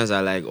 our sessions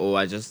are like,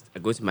 I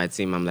go to my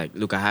team. I'm like,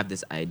 look, I have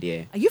this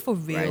idea. Are you for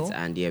real? Right,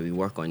 and we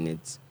work on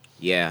it.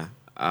 Yeah,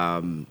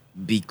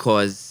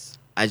 because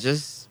I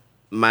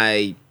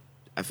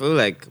feel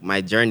like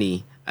my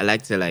journey, I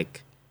like to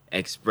like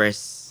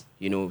express,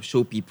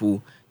 show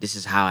people this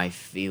is how I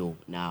feel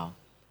now.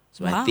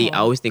 So Wow. I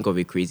always think of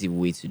a creative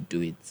way to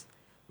do it,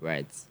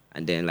 right?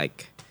 And then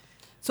like,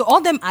 So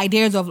all them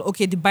ideas of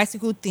the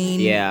bicycle thing.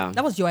 Yeah.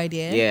 That was your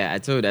idea. yeah, I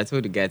told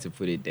the guy to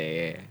put it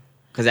there,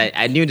 because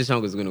I knew the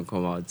song was gonna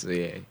come out. So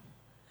yeah,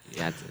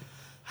 you had to.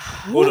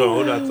 hold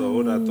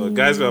on.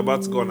 Guys, we're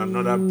about to go on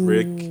another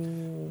break.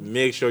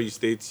 Make sure you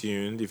stay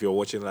tuned. If you're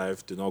watching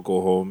live, do not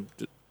go home.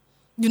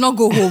 Do not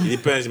go home. It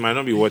depends. You might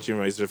not be watching,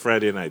 right? It's a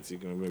Friday night. You're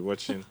going to be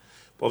watching.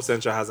 Pop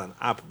Central has an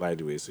app, by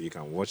the way, so you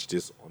can watch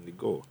this on the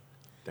go.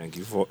 Thank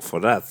you for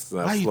that. So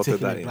Why I've are you slotted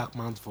taking that a in. black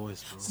man's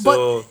voice,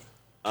 bro?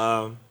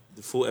 So,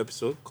 the full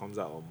episode comes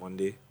out on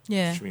Monday.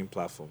 Yeah. Streaming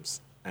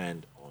platforms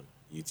and on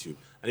YouTube.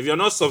 And if you're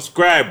not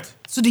subscribed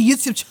So the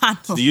YouTube channel.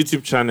 to the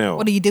YouTube channel,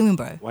 What are you doing,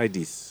 bro? why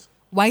this?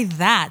 Why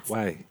that?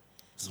 Why?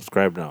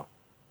 Subscribe now.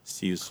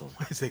 See you soon.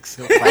 It's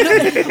Excel fighting.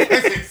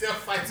 It's Excel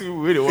fighting.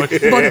 Really want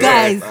it. But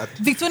guys,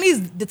 Victony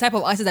is the type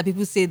of artist that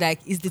people say like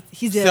he's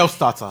a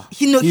Self-starter.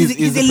 he's a the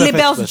perfect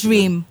label's person.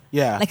 dream.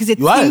 Yeah. Like he's a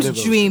You are a team's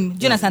label's dream. dream.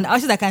 Do you understand?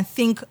 Artists that can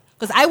think,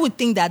 because I would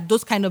think that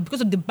those kind of,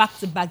 because of the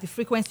back-to-back, the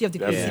frequency of the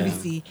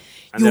creativity,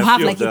 And you there are have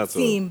few like of a that,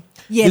 team.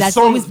 Yeah, The that's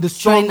songs- always the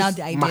trying songs out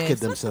the ideas. market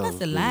So themselves,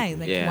 that's a lie.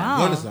 Like, Yeah. wow.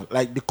 You understand?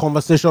 Like the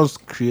conversations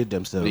create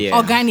themselves. Yeah.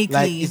 Organically.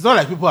 Like it's not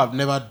like people have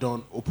never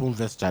done open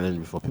verse challenge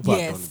before. People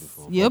have done it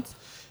before. Yep.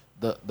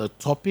 But the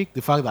topic,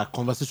 the fact that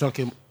conversation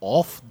came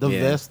off the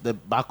verse, the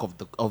back of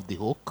the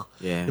hook.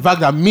 Yeah. The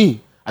fact that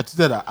I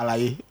tweeted that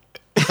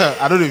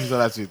I don't know if you saw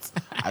that tweet.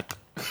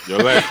 Your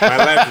life, my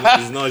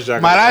life is not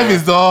Jacques. My life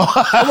is all. You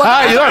know what What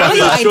I'm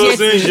your saying? idea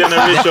chosen to-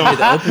 generation. With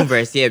the open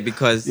verse, yeah,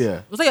 because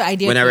Yeah. What's your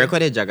idea? when I to-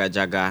 recorded Jaga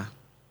Jaga,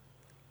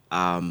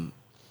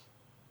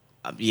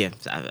 I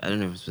don't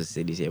know if I'm supposed to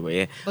say this here, but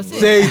yeah. But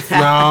Say it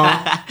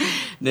now.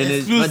 No,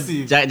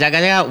 Exclusive. but Jaga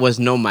Jaga was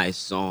not my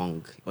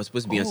song. It was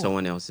supposed to be on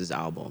someone else's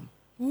album.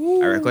 I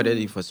recorded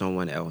it for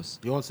someone else,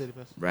 You want to say the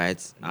best?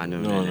 right? I know,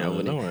 No, I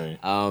wouldn't. don't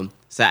worry.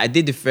 So I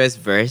did the first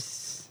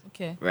verse,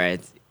 Okay.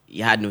 right? He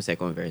had no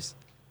second verse.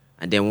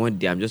 And then one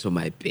day I'm just on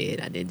my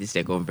bed, and then this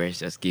second verse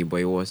just came, but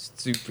it was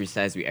too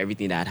precise with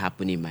everything that had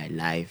happened in my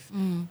life.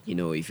 You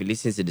know, if you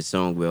listen to the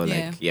song, well,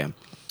 Yeah. like, yeah.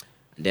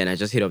 And then I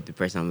just hit up the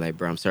person. I'm like,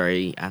 bro, I'm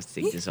sorry, I have to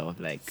take this off.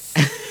 Like,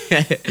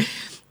 yeah,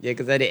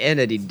 because at the end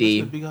of the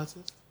day, Big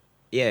artist?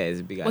 yeah, it's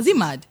a big. Was he artist.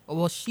 mad or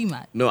was she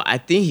mad? No, I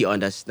think he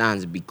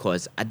understands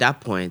because at that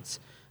point,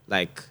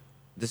 like,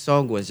 the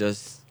song was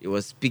just, it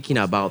was speaking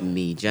about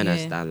me. Do you Yeah.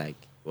 understand? Like,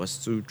 it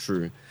was too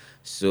true.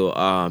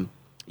 So,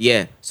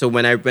 yeah. So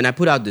when I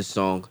put out the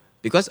song,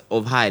 because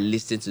of how I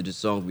listened to the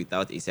song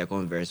without a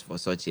second verse for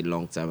such a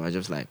long time, I was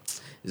just like,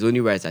 it's only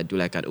right I do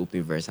like an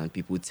open verse and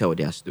people tell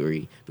their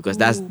story, because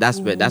that's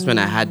when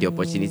I had the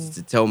opportunity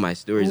to tell my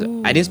stories.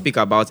 I didn't speak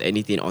about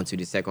anything until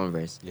the second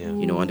verse. Yeah.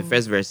 You know, on the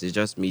first verse it's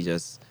just me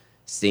just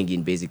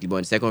singing basically, but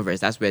on the second verse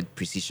that's where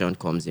precision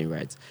comes in,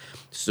 right?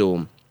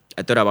 So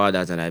I thought about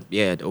that and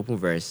the open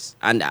verse,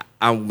 and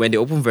when the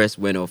open verse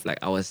went off, like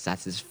I was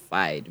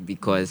satisfied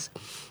because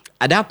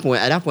at that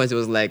point it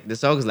was like the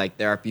song was like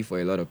therapy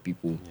for a lot of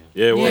people.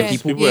 Yeah, it was. Yeah.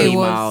 People Yeah, it came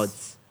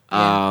was.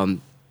 out.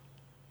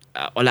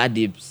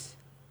 Oladibs,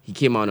 he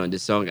came out on the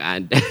song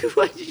and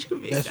what did you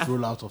make? Best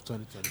rollout of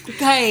 2020.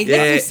 Guy,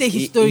 let him say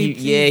his story.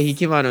 he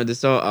came out on the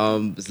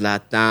song.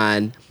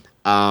 Zlatan,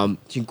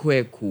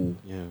 Chinkweku.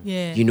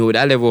 Yeah. You know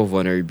that level of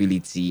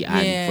vulnerability,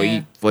 and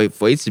Yeah.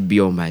 for it to be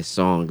on my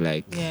song,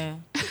 like Yeah.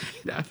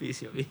 that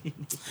face you're making.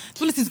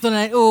 Police is gonna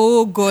like,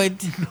 oh God.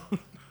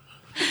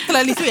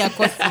 At least we are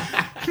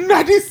cussing. No,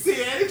 I didn't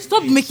say anything.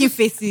 Stop making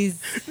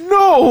faces.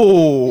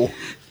 No.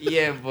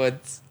 Yeah, but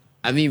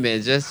I mean,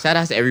 man, just shout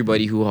out to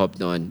everybody who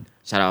hopped on.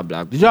 Shout out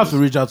Black. Did you have to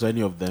reach out to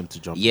any of them to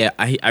jump? Yeah,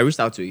 I reached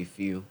out to a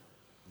few,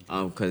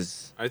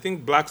 cause I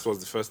think Blacks was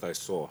the first I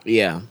saw.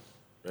 yeah,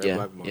 Right? yeah,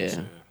 Black Moms, yeah.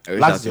 yeah. I reached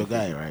Black's out to your a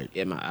few. guy, right?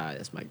 Yeah,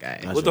 that's my guy.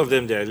 That's Both of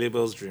them, they're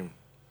label's dream.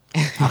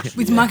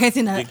 With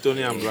marketing and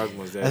Victony and Black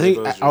Moms, they're I think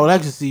label's I would dream.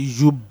 like to see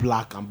you,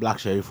 Black, and Black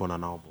Sheriff on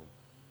an album.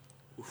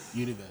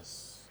 Universe.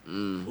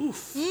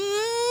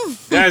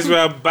 Guys, we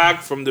are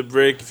back from the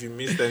break. If you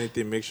missed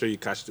anything, make sure you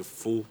catch the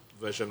full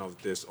version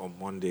of this on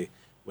Monday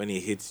when it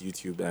hits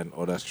YouTube and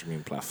other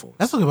streaming platforms.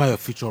 Let's talk about your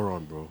feature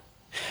run, bro.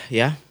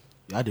 Yeah,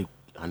 You had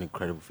an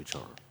incredible feature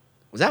run.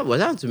 was that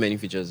on too many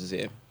features this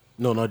year?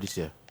 No, not this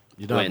year.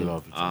 You don't have a lot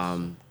of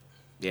features.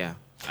 Yeah,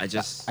 I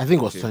just I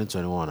think it was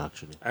 2021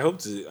 actually. I hope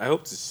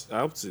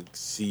to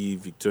see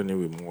Victony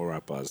with more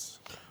rappers.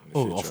 in the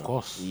Oh, future. of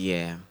course.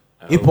 yeah.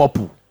 Hip hop.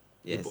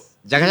 Yes. Even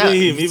Jaga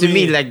him, to even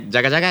me, him. like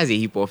Jaga Jaga is a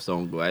hip hop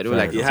song, though. I don't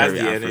Fair like He the has the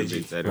very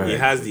energy. Afrobeat. I He don't-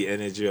 has the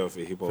energy of a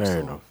hip hop Fair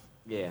song. enough.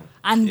 Yeah.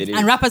 and It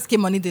is. rappers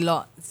came on it a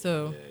lot.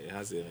 So Yeah, he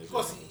has the energy.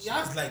 Because he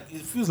has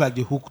it feels like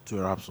the hook to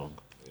a rap song.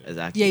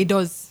 Exactly. yeah, he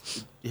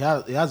does. He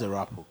has a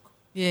rap hook.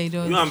 Yeah, he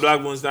does. You and Black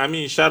Moons. I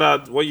mean, shout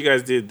out what you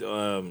guys did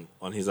on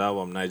his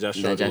album, Niger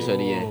Shorty. Naija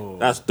Shorty, yeah. Oh.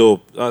 That's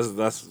dope.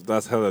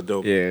 That's hella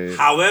dope. Yeah. It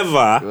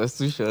However, was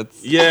too short.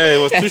 yeah, it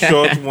was too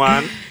short.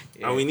 One,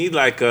 and we need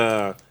like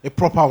a A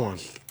proper one.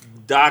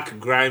 dark,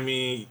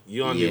 grimy.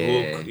 You on the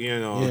Yeah. hook, you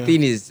know. Yeah. The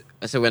thing is,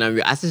 so when I'm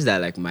with artists that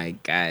are like my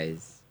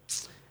guys,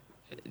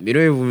 we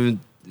don't even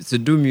to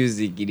do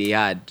music in the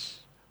hard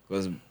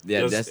because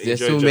there's enjoy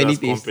so each many other's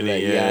things to company,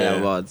 like yeah. yeah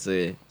about.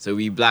 So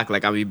we black,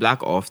 like I be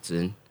black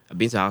often. I've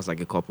been to house like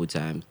a couple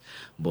times,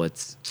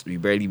 but we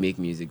barely make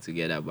music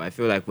together. But I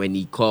feel like when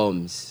he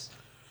comes,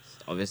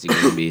 it's obviously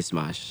gonna be a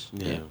smash.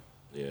 Yeah.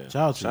 Yeah. Shout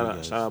out to you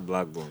guys. Shout out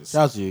Black Bones.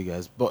 Shout out to you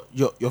guys. But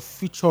your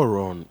feature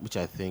run, which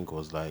I think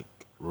was like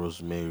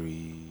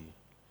Rosemary.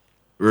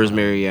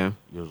 Rosemary, yeah,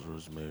 It was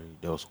Rosemary.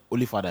 There was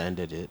Only Father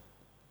ended it.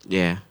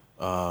 yeah,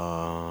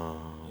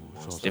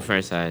 Which was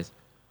different size.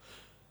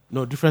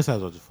 No, different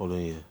size was the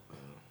following year.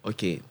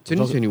 Okay,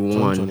 2021.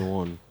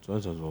 2021.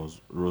 2021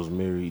 was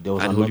Rosemary. There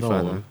was And another Holy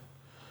Father. one.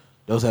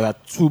 There was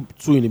like two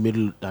in the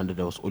middle, and then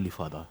there was Only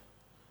Father.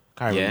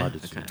 Can't Yeah, remember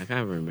the two. I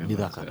can't remember.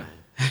 Neither so- can I.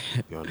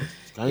 To be honest.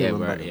 Can you Yeah,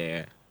 remember? but them?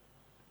 yeah.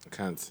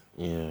 Can't.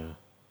 Yeah.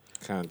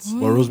 Can't.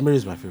 But Rosemary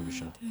is my favorite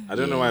show. I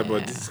don't know why,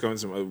 but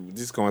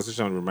this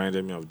conversation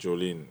reminded me of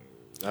Jolene.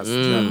 That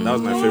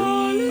was my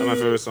favorite. That's my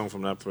favorite song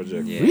from that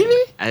project. Yeah.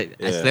 Really? I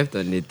Yeah. slept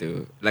on it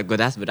though. Like, but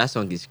that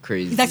song is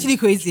crazy. It's actually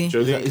crazy.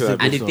 Jolene It's could a have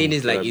good and the song. thing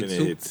is, like, Could it have been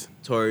a took hit.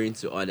 touring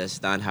to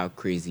understand how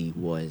crazy it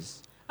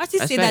was. I actually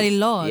say why- that a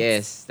lot.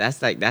 Yes,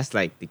 that's like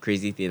the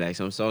crazy thing. Like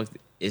some songs,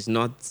 it's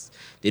not,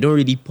 they don't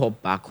really pop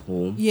back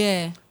home.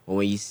 Yeah. But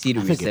when you see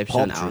the I think it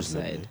reception popped outside,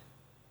 reasonably.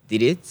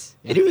 did it?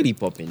 It didn't really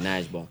pop in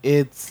nice, but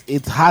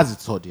It has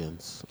its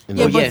audience. You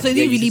Yeah, know? but so it you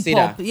didn't should really say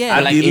pop. that. Yeah. I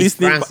like the in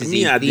listening France is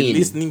me a at the thing.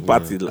 listening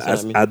party That's what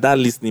I mean. at that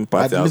listening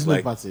party. At the I was listening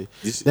like, party.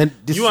 this- Then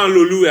this, you and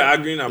Lulu were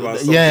arguing about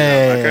something.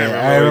 yeah, I can't remember.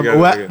 I what you remember.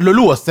 guys Well, were-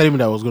 Lulu was telling me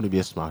that it was going to be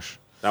a smash.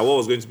 That what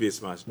was going to be a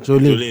smash.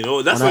 Jolene.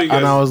 Oh, that's and what you I,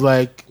 and I guys. was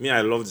like, Me,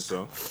 I love the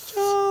song.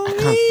 I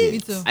can't see Me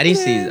it. too. I didn't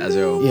see it as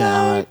well.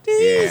 Yeah, I'm like, I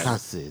Yeah.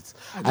 can't see it.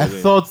 I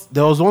thought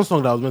there was one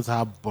song that was meant to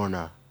have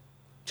Burner.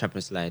 Trap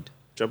and Slide.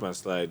 Drop and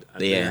slide.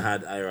 And Yeah. then I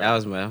had Ira. That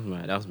was my own. I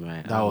thought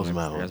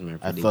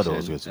it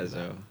was going to be as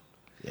well.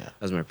 Yeah.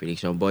 That's my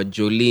prediction. But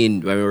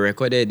Jolene, when we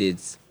recorded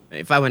it,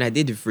 in fact, when I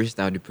did the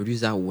freestyle, the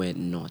producer went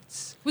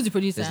nuts. Who's the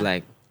producer? It's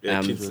like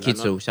Yeah, Kitso.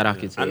 Kitso. Shout out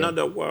Kitso. yeah.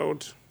 Another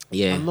world.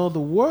 Yeah. I know the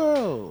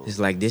world. It's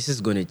like this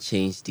is gonna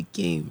change the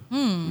game,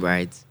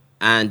 right?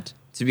 And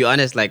to be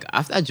honest, like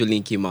after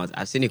Jolene came out,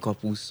 I've seen a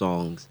couple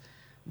songs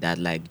that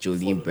like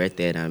Jolene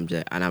birthed,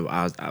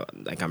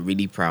 I'm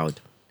really proud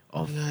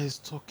of. Yeah, he's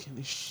talking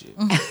this shit.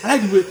 I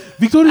like the way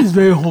Victoria is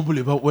very humble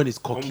about when it's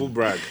cocky. Humble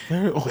brag.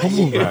 Very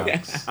humble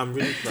brag. I'm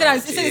really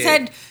proud. He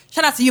said,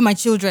 shout out to you, my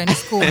children.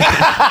 It's cool.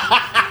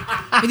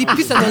 With the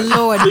peace of the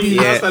Lord. So you be.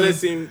 now started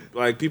seeing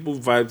like people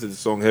vibe to the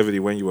song heavily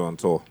when you were on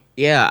tour.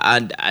 Yeah,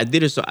 and I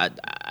did a so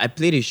I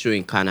played a show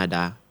in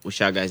Canada.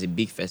 Oshaga is a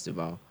big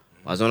festival.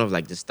 I was one of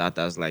like the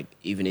starters, like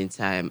evening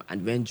time.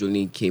 And when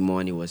Jolene came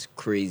on, it was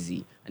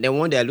crazy. And then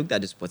one day I looked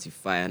at the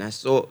Spotify and I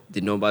saw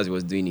the numbers he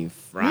was doing in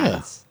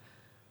France.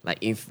 Like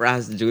in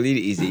France,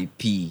 Jolene is a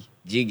P.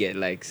 Do you get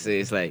like, so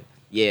it's like,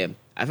 yeah.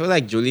 I feel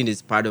like Jolene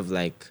is part of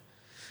like,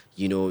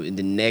 you know, in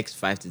the next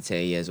 5 to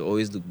 10 years,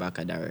 always look back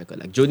at that record.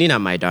 Like Jolene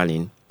and My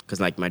Darling, because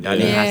like My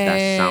Darling has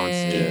that sound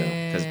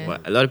still.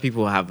 Because a lot of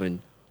people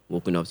haven't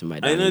woken up to My I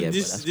Darling know yet,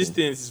 this but that's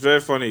thing is very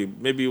funny.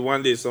 Maybe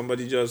one day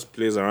somebody just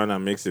plays around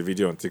and makes a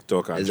video on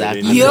TikTok and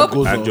Exactly. Jolene, Yup.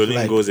 and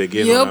Jolene goes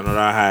again Yup. on another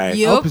high.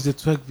 Yup. I hope it's a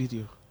twerk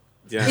video.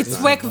 Yeah, It's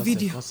understand? work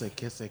video.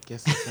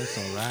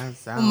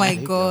 Oh my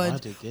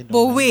God.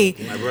 But wait,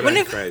 My brother in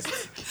whenever,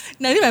 Christ.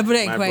 now my brother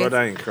in My Christ.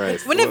 brother in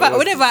Christ.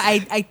 Whenever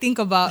I think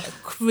about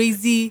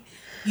crazy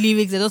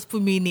lyrics that just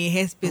put me in a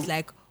headspace,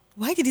 like,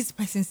 why did this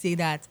person say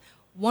that?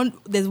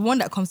 There's one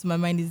that comes to my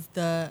mind is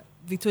the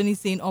Victony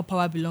saying all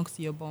power belongs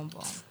to your bum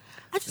bum.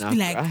 I just be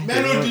like,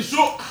 Melody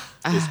show.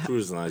 It's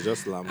cruise now,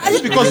 just lamb.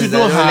 Just because you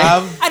don't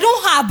have. I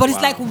don't have, but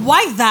it's like,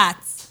 why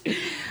that?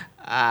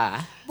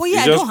 But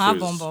yeah, I You don't just have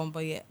cruise. bum bum,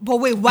 but yeah. But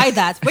wait, why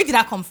that? Where did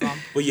that come from?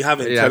 But you have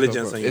Where did that come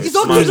intelligence from? and you're It's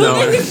smart.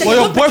 okay. now.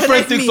 Well, your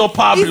boyfriend thinks all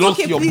power belongs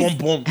to your please.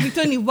 bum bum.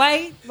 Victony,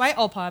 why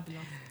all power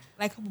belongs?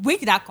 Like, where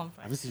did that come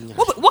from? you seen Nyash?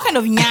 What kind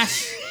of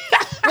nyash?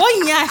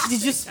 What nyash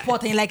did you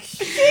spot? And you're like,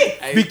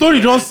 shit.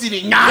 Victoria don't see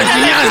the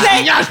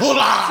nyash, hold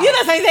on. You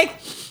know, so it's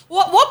like,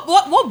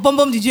 what bum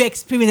bum did you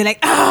experience? They're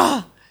like,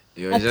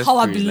 You're All just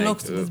power cruise,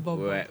 belongs to this bum.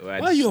 we're at Why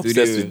the are you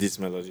studio. obsessed with this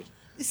melody?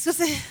 it's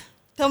just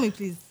tell me,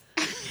 please.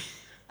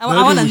 I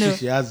want to know.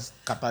 She has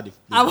kata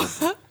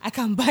the I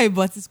can buy it,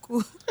 but it's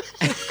cool.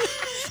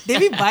 They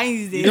be buying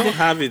these You days. don't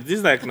have it. This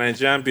is like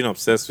Nigerian being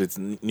obsessed with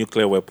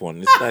nuclear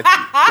weapon. It's like,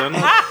 they're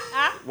not,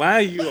 why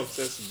are you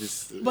obsessed with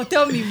this? But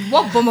tell me,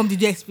 what bum bum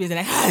did you experience?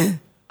 They're like,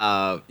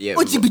 Yeah,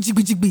 oh,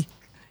 jigby.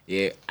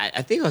 yeah.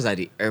 I think I was at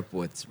the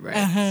airport, right?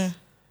 Uh-huh.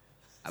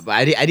 But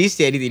I didn't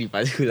see anything in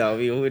particular. I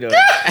mean, hold on.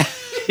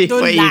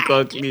 Don't When you lie.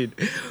 conclude.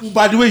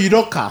 By the way, you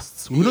don't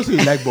cast. We don't say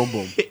you like bum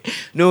bum.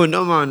 No,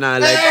 man. Nah,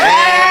 like,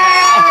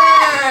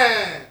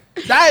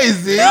 That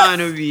is it.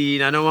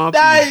 no,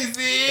 That is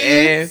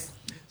it.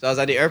 So I was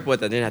at the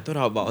airport and then I thought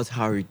about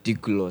how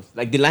ridiculous.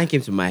 Like the line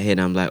came to my head.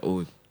 I'm like,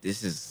 oh,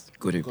 this is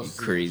gonna be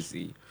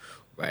crazy,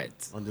 right?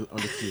 On the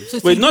queue. So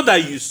Wait, not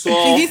that you so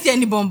saw. you didn't see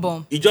any bum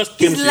bum. It just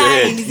came It's to your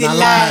lying. head. It's a Nah,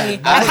 lie.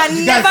 I can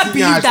The guy never see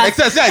believe nyash. that.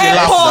 Except say the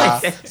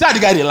laugh. Say the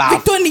guy they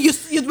laugh. Victony,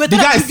 you were The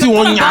guy still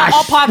want nyash.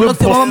 all power belongs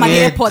to We one at the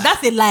posted. airport.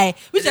 That's a lie.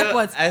 Which You know,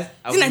 airport? I It's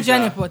was,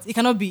 Nigerian airport. It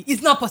cannot be.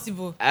 It's not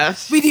possible. I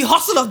was- With the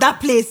hustle of that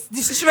place,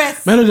 the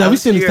stress. Melody, have you I'm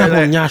seen this sure, type of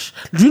like- nyash?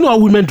 Do you know how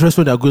women dress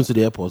when they're going to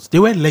the airport? They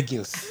wear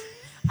leggings.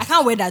 I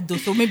can't wear that though,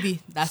 so maybe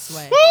that's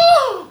why.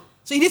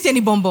 So you didn't see any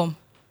bum bum.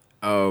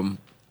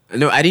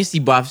 No, I didn't see,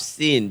 but I've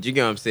seen. Do you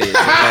get what I'm saying?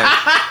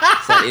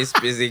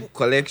 It's a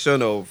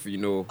collection of, you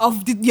know,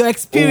 Of your old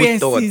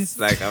experiences. thoughts.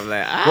 Like I'm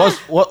like,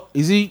 What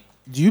is it?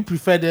 Do you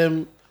prefer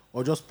them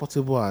or just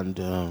portable and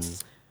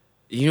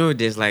you know,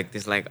 there's like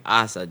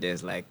us, and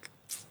there's like,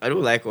 I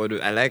don't like all those.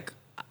 I like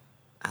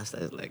us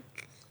as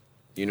like,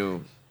 you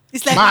know,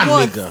 It's like man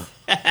what? nigga?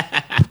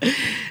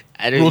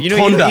 I don't,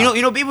 Rotunda.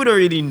 you know, people don't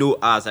really know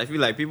us. I feel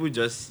like people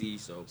just see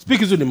so.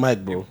 Speak into the mic,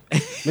 bro.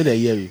 May they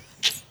hear you.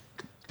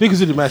 Speak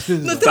into the mic. Speak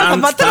into No, the mic. tell us Stand,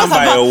 about- tell stand us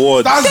by about- your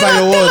words. Stand by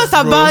your Tell words, us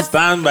bro. about.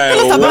 Stand by Tell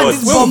your us about words.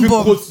 this When will bum people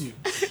bum. quote you?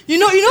 You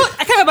know, I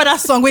can't remember that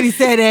song where he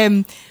said,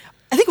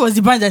 I think it was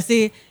the brand that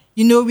say,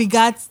 you know, we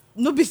got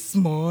no be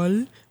small,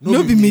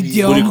 no be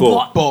medium, Booty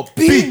call. But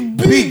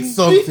big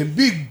something.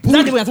 Big Is that the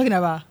booty. way I'm talking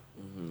about?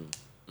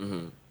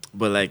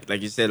 But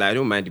like you said, like, I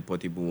don't mind the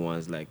portable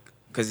ones, like,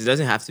 because it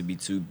doesn't have to be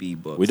too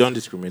big. But We don't so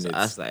discriminate.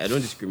 us, like, I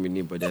don't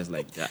discriminate, but there's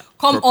like that.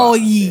 Come proper- all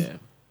ye.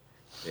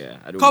 Yeah,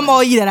 I don't Come mind.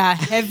 all you that are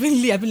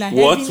heavenly. I've been like,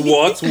 What? heavenly.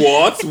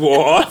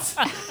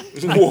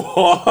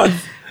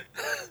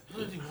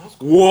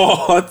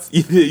 What?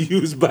 You dey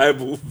use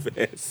Bible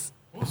verse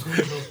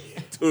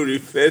to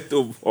refer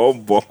to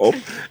Bom Bom,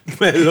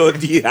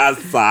 Melody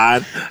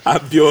Hassan,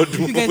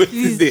 Abiodun. You guys, What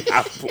please. did they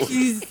happen?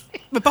 Please,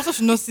 my pastor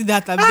should not see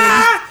that.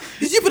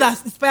 Did you put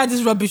that inspire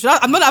this rubbish?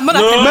 I'm not. No.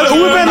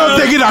 Women not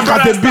taking Stand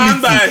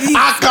accountability.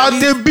 by.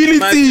 Accountability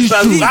My issue.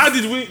 sisters, how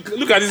did we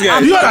look at this guy?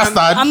 Do you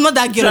understand? I'm not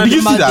that girl on Did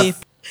you the see that? date.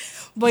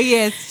 But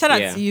yes, shout out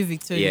Yeah. to you,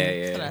 Victoria.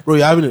 Yeah. Shout out. Bro,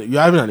 you're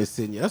having an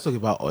insane. Let's talk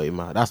about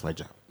Oima. That's my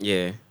jam.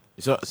 Yeah.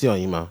 See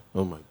Oima.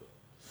 Oh my god.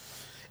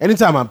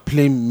 Anytime I'm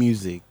playing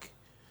music,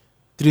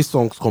 3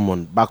 songs come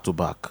on back to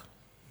back.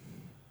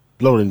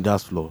 Blood on the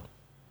dance floor.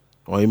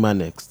 Oima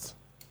next.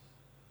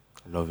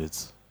 I love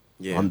it.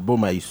 Yeah. on both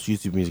my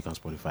YouTube Music and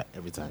Spotify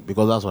every time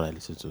because that's what I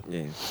listen to.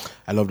 Yeah.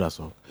 I love that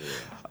song.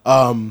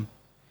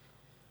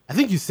 I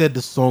think you said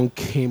the song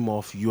came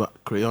off you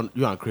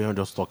and Crayon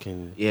just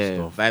talking Yeah,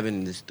 stuff. vibing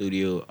in the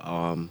studio.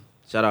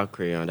 Shout out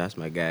Crayon, that's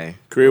my guy.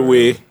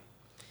 Cray.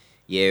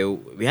 Yeah,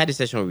 we had a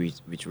session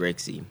with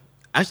Rexy.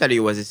 Actually,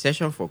 it was a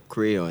session for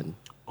Crayon.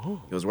 Oh.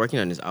 He was working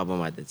on his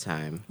album at the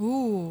time.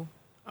 Ooh.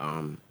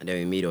 And then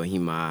we made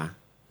Ohima.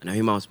 And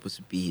Ohima was supposed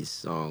to be his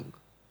song.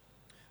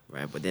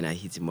 Right? But then I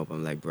hit him up.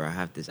 I'm like, bro, I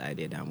have this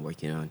idea that I'm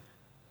working on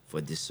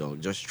for this song.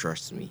 Just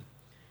trust me.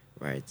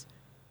 Right?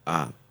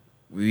 I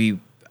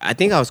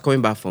think I was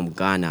coming back from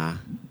Ghana.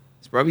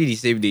 It's probably the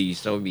same day you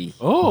saw me.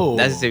 Oh.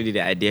 That's the same day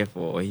the idea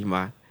for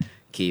Ohima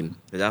came.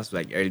 But that's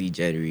like early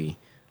January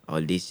or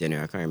late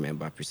January. I can't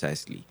remember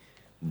precisely.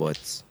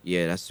 But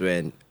yeah, that's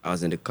when I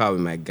was in the car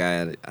with my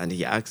guy and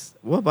he asked,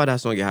 what about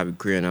that song you have with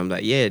Korean? I'm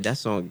like, yeah, that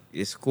song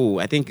is cool.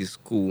 I think it's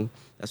cool.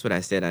 That's what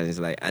I said. And it's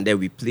like, and then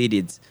we played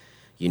it,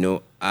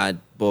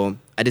 but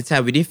at the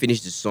time we didn't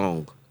finish the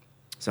song.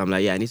 So I'm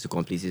like, yeah, I need to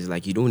complete it. It's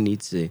like, you don't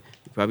need to, you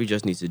probably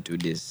just need to do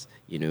this,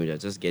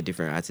 just get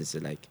different artists.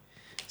 Like,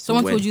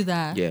 Someone told you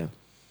that? Yeah.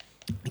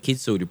 Kid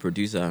Soul, the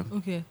producer.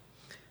 Okay.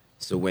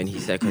 So when he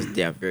said, because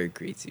they are very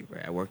creative,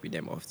 right? I work with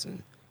them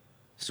often.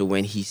 So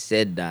when he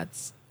said that,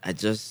 I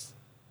just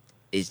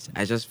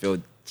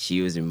felt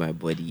chills in my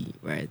body,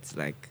 right?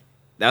 Like,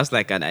 that was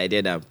like an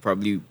idea that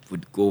probably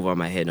would go over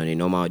my head on a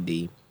normal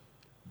day.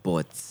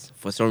 But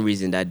for some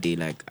reason that day,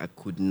 like, I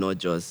could not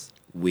just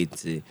wait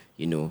to,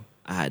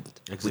 I had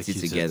put it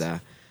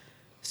together.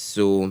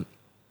 So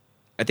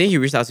I think he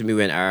reached out to me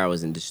when Ara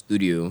was in the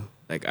studio.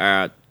 Like,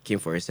 Ara came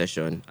for a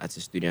session at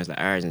the studio. I was like,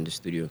 Ara's in the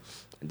studio.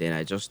 And then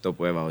I just stopped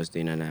whatever I was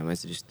doing and I went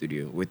to the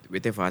studio,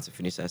 waiting for her to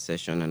finish that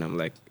session. And I'm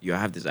like, you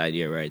have this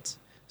idea, right?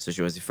 So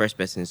she was the first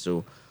person.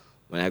 So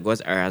when I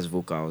got Ara's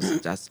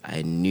vocals,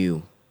 I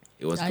knew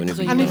it was going to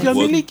be. And if you're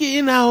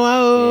milky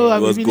now,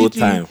 it was go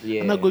time.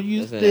 Yeah, and I go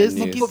use that's this.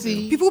 what I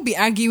knew. People be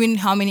arguing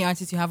how many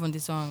artists you have on the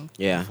song.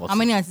 Yeah. How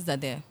many artists are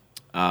there?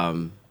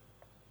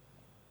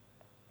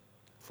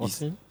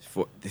 14?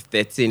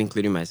 13,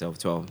 including myself,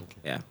 12. Okay.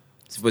 Yeah.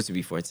 It's supposed to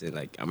be 14.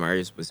 Like,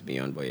 Amari's supposed to be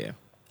on, but yeah.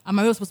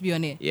 Amario supposed to be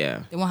on it?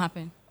 Yeah. Then what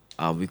happened?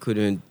 We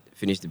couldn't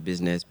finish the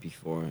business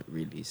before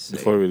release. So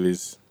Before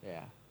release.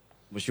 yeah.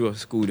 But she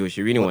was cool, though.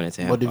 She really wanted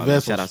to help. But the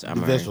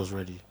verse was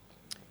ready.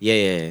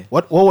 Yeah.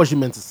 What was she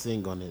meant to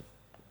sing on it?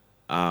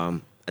 I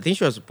think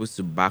she was supposed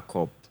to back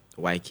up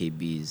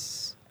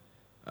YKB's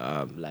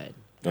line. I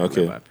don't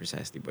Okay. remember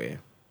precisely, but yeah.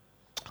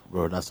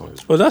 Bro, that song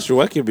is Well, that's true.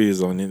 YKB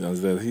is on it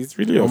as well. He's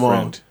really your Come on.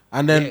 friend.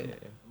 And then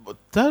but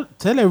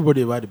tell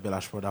everybody about the Bella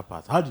Schroeder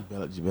part. How did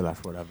Bella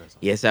Schroeder verse?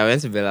 Yeah, so I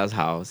went to Bella's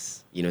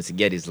house, to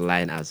get his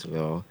line as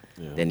well.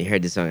 Yeah. Then he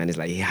heard the song and it's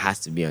like, he has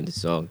to be on the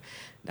song.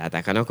 That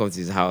I cannot come to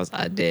his house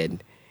and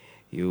then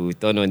you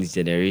turn on his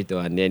generator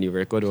and then you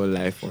record one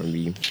live for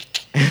me.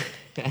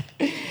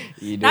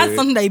 That's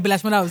something that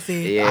Ibelash Mother would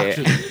say.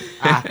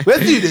 Yeah. Where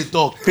do they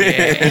talk?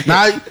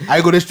 Now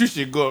I go the street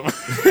she go.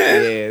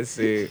 Yeah,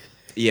 so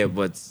yeah,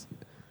 but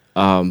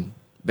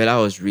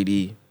Bella was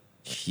really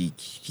he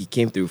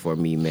came through for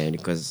me, man,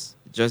 because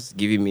just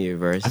giving me a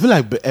verse. I feel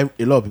like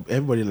a lot of people,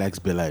 everybody likes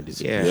Bella in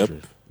this Yeah.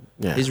 industry.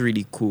 Yeah. He's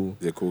really cool.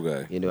 He's a cool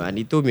guy. And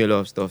he told me a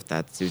lot of stuff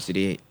that till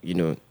today,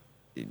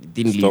 it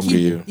didn't Stuck leave with me.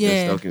 you. Yeah.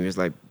 Just stuck with me. It's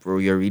like, bro,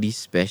 you're really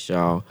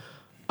special.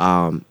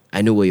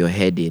 I know where you're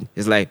heading.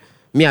 It's like,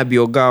 me, I be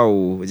your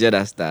girl, you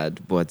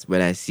understand? But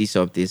when I see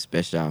something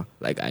special,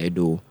 like I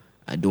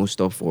don't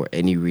stop for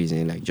any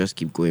reason. Like, just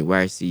keep going.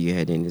 Where I see you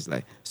heading is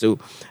like, so,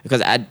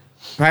 because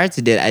prior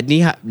to that, I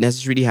didn't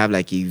necessarily have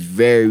like a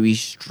very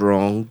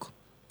strong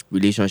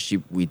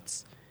relationship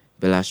with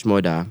Bella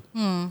Schmoder,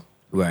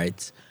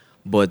 right?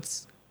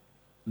 But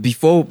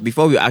before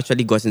we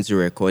actually got into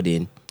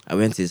recording, I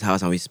went to his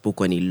house and we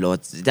spoke on a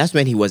lot. That's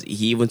when he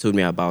even told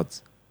me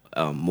about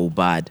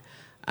Mobad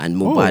and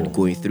Mobad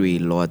going through a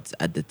lot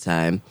at the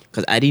time,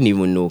 because I didn't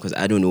even know, because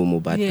I don't know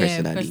Mobad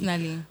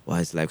personally. Well,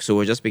 it's like, so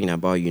we're just speaking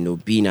about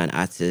being an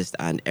artist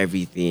and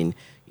everything,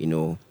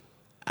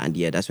 and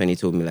yeah, that's when he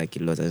told me like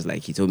a lot. I was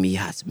like, he told me he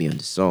has to be on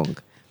the song,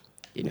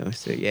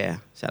 So yeah,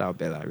 shout out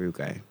Bella, real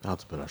guy. Shout out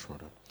to Bella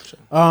Schroeder.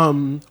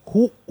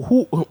 Who?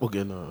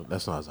 Okay, no,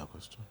 let's not ask that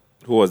question.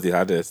 Who was the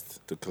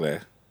hardest to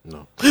clear?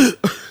 No.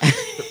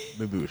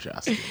 Maybe we should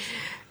ask it.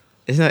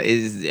 It's not.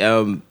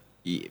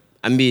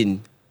 I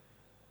mean,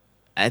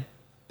 I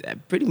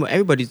pretty much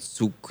everybody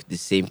took the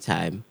same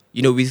time.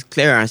 With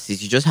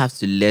clearances, you just have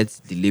to let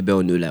the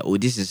label know, like, oh,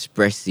 this is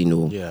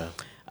pressing. Yeah.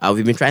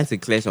 We've been trying to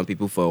clear some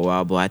people for a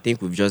while, but I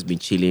think we've just been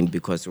chilling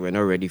because we're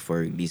not ready for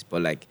release.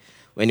 But like,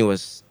 when it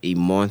was a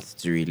month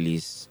to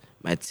release,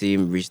 my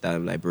team reached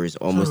out, like, bro, it's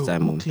almost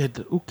time.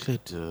 Who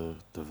cleared the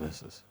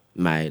verses?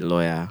 My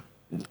lawyer,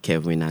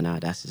 Kevin Nana,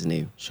 that's his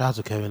name. Shout out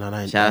to Kevin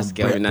Nana. Shout out to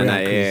Kevin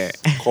Nana, yeah.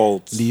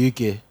 Colts. The UK.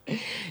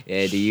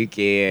 Yeah, the UK,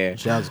 yeah.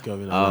 Shout out to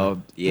Kevin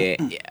Nana. Yeah.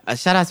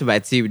 Shout out to my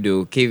team,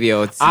 though,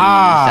 KVLT.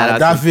 Shout out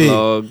Daffy. to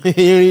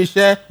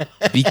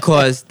Vlog.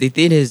 Because the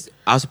thing is,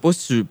 I was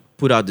supposed to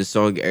put out the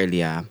song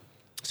earlier.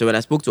 So when I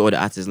spoke to all the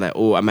artists, like,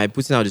 oh, am I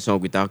putting out the song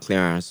without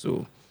clearance?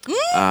 So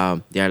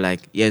they're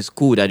like, yeah, it's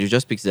cool that you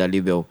just picked the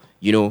label,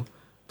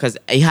 because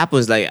it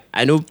happens. Like,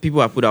 I know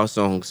people have put out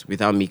songs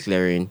without me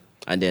clearing,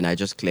 and then I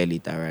just clear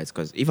later, right?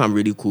 Because if I'm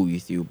really cool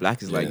with you,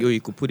 Black is like, yo,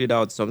 you could put it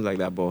out, something like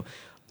that. But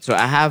so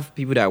I have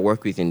people that I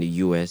work with in the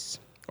US,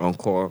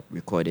 Encore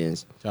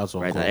Recordings, That's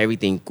right? Encore. And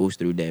everything goes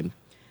through them.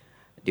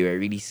 They were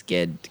really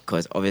scared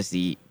because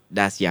obviously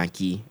that's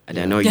Yankee, and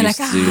they're not They're used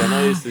like, to. You're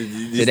not used to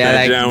this So they're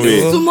like, Nigerian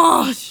no. way. Too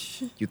much.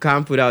 You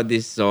can't put out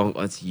this song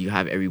until you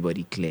have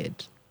everybody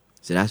cleared.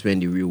 So that's when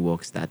the real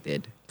work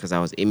started. Because I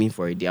was aiming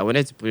for a day. I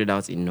wanted to put it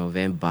out in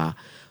November.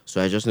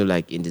 So I just know,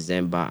 like, in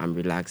December, I'm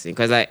relaxing.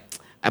 Because, like,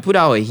 I put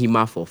out a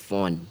Hima for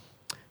fun.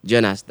 Do you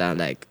understand?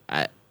 Like,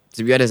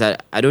 to be honest,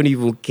 I don't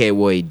even care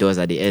what it does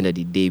at the end of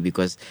the day.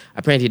 Because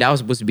apparently that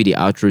was supposed to be the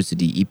outro to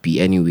the EP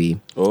anyway.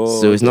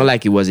 Oh, So it's not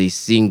like it was a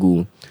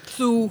single.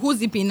 So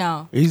who's EP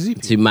now? Easy.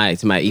 To my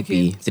EP.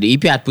 Okay. So the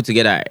EP I put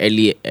together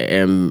early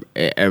in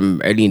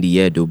the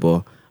year though,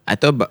 but I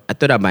thought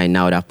that by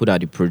now I'd put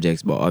out the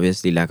projects, but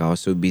obviously like I was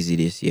so busy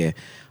this year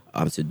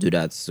to do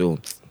that. So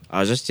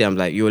I was just I'm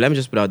like, yo, let me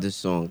just put out this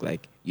song,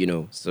 like,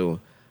 So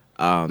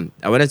I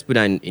wanted to put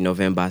out in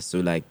November, so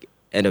like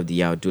end of the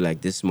year I'll do like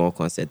this small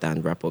concert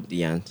and wrap up the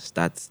year and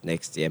start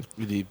next year.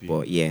 With the EP.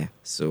 But yeah,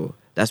 so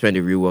that's when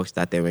the real work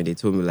started, when they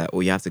told me like,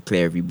 oh, you have to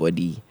clear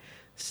everybody.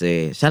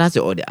 So shout out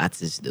to all the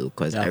artists though,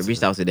 because I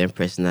reached out to them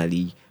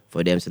personally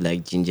for them to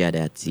like ginger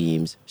their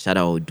teams. Shout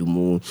out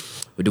Odumu.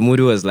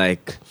 Odumu was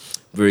like,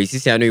 bro, you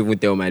see, I don't even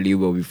tell my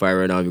label before I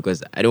run out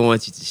because I don't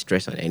want you to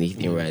stress on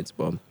anything, right?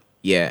 But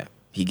yeah,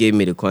 he gave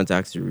me the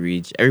contacts to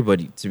reach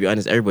everybody. To be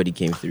honest, everybody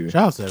came through.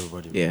 Shout out to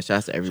everybody. Yeah, shout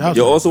out to everybody.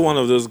 You're also one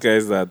of those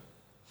guys that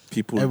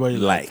people Everybody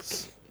like.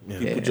 likes. Yeah.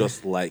 People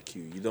just like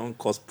you. You don't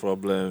cause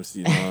problems,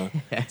 So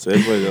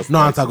everybody just No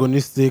likes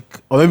antagonistic,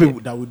 or maybe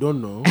that we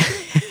don't know.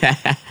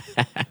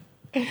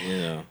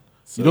 you.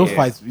 You don't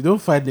fight. You don't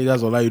fight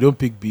niggas online. You don't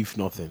pick beef.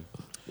 Nothing.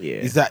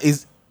 Yeah.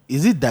 Is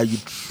it that you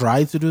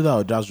try to do that,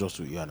 or that's just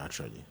who you are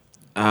naturally?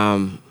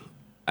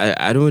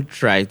 I don't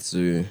try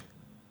to,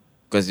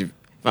 because if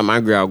I'm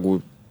angry, I'll go.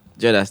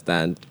 Do you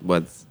understand?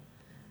 But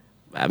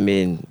I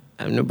mean,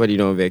 nobody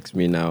don't vex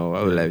me now.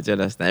 I would like, do you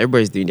understand?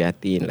 Everybody's doing their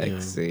thing, like, Yeah.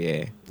 so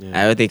yeah. Yeah.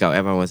 I don't think I'll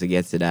ever want to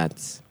get to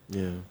that.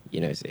 Yeah.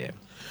 So yeah.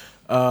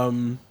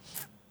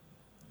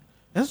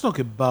 Let's talk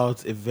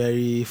about a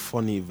very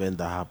funny event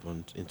that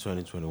happened in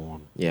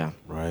 2021. Yeah.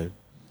 Right.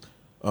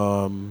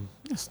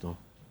 Yes. No.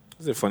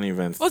 It's a funny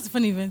event. What's the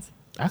funny event?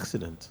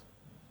 Accident.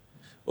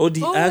 Oh,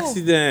 the Oh.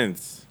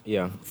 accident.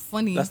 Yeah.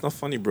 Funny. That's not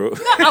funny, bro.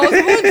 I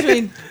was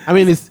wondering. I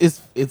mean,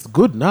 it's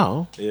good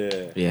now.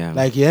 Yeah. Yeah.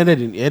 Like he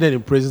ended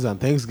in praises and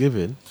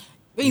Thanksgiving.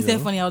 When you said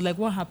funny, I was like,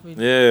 what happened?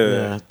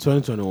 Yeah.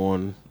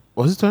 2021.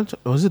 Was it 20?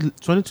 Was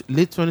it 20,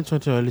 late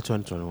 2020 or early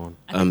 2021?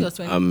 I think it was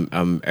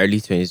 20. Early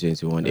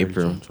 2021, Early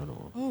April.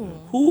 2021. Oh.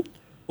 Who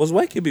was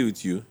YKB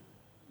with you?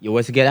 You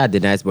were together at the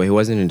night, but he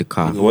wasn't in the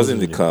car. It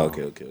wasn't in the car.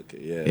 Okay.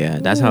 Yeah. Yeah,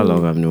 that's how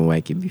long I've known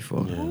YK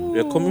before.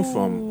 We're coming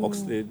from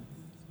Oxlade.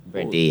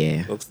 Birthday,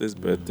 yeah. Oxlade's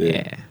birthday.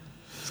 Yeah.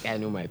 This guy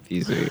knew my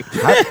piece.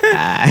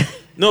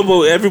 No,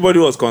 but everybody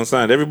was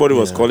concerned. Everybody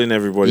was calling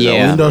everybody. Yeah.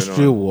 That The was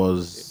industry going on.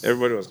 was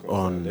Everybody was concerned.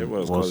 on-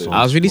 Everybody was was calling. on-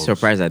 I was really Sports.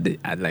 surprised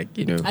at like,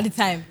 At the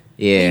time.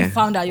 yeah. When you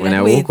found out, you were when like,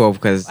 I wait, woke up,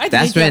 because why did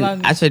that's they care when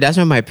about me? that's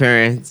when my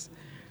parents,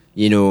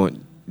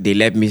 they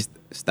let me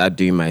start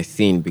doing my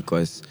thing,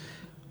 because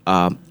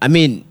I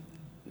mean,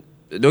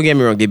 don't get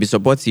me wrong, they be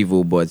supportive,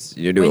 but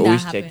they were When that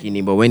always happened. checking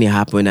in. But when it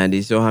happened and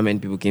they saw how many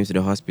people came to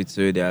the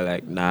hospital, they're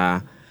like, nah,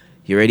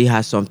 he already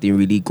has something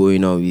really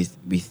going on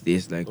with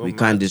this. Like, we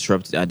can't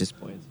disrupt it at this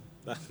point.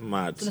 That's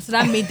mad. So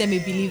that made them a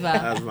believer.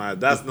 That's mad.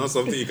 That's not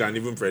something you can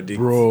even predict.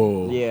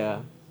 bro. Yeah.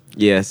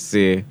 Yes.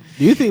 Do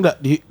you think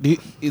that do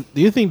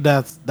you think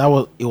that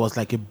was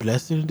like a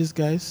blessing in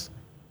disguise?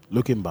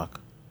 Looking back,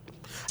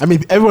 I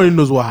mean, everybody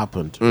knows what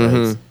happened, right?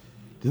 Do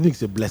you think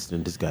it's a blessing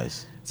in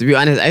disguise? To be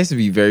honest, I used to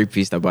be very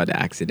pissed about the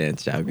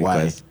accident, Sha,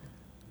 because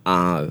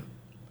I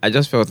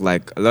just felt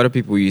like a lot of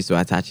people used to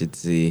attach it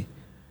to,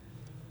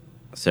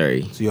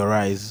 To your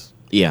eyes,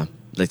 yeah,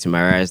 like to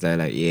my eyes,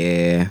 like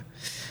yeah.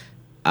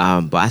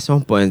 But at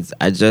some point,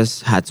 I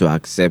just had to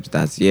accept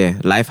that, yeah,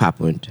 life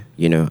happened.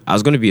 I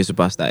was going to be a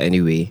superstar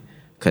anyway,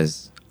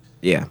 because,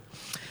 yeah.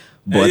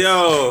 But Hey,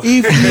 yo.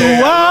 if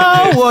you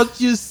are what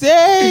you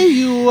say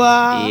you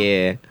are,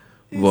 yeah,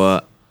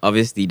 but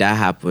obviously that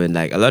happened.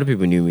 Like, a lot of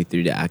people knew me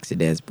through the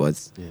accidents, but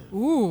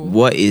Ooh.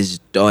 what is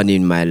done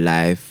in my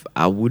life,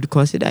 I would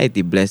consider it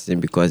a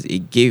blessing, because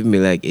it gave me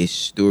like a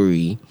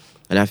story,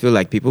 and I feel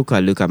like people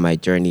can look at my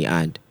journey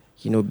and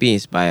be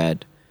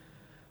inspired.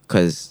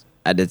 Because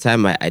at the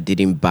time I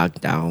didn't back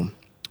down.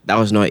 That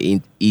was not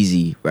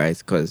easy, right?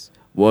 Because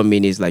 1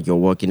 minute is like you're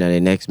working, and the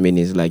next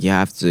minute is like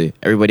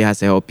everybody has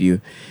to help you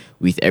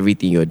with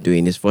everything you're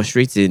doing. It's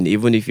frustrating,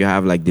 even if you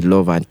have like the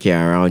love and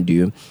care around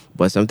you,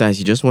 but sometimes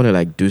you just want to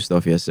like do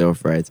stuff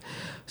yourself, right?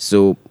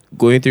 So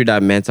going through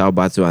that mental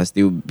battle and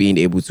still being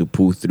able to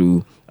pull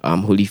through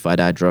Holy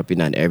Father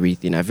dropping and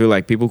everything, I feel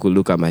like people could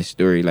look at my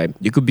story. Like,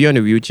 you could be on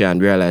a wheelchair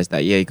and realize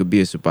that, yeah, you could be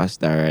a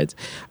superstar, right?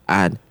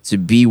 And to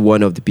be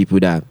one of the people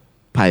that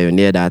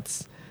pioneer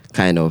that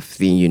kind of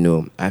thing, you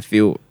know, I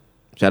feel,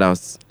 shout out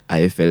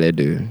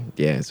Ayefeledo.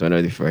 Yeah, it's one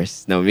of the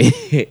first. Not me.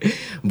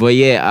 But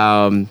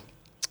yeah,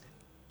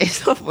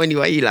 it's not funny.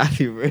 Why you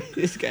laughing, bro?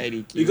 This guy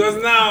didn't kill Because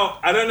me. now,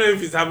 I don't know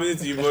if it's happening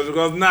to you, but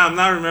because now I'm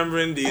not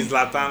remembering the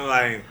Zlatan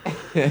line.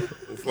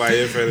 For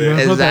Ayefele.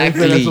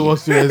 Exactly. So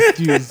what's your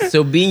excuse?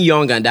 So being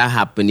young and that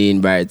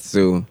happening, right?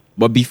 So,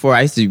 but before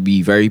I used to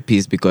be very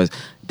pissed because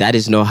that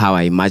is not how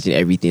I imagine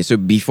everything. So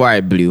before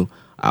I blew,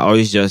 I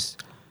always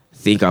just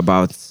think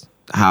about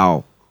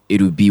how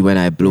it would be when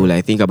I blow.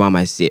 Like, think about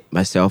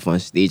myself on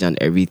stage and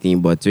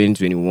everything. But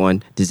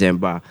 2021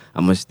 December,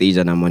 I'm on stage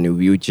and I'm on a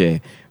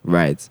wheelchair,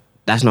 right?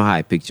 That's not how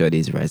I pictured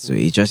it, right? So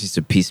it just used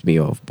to piss me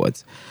off.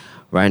 But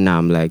right now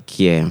I'm like,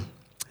 yeah,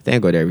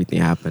 thank God everything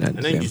happened. And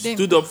then you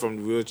stood up from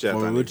the wheelchair.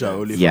 From the wheelchair,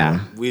 Holy Yeah.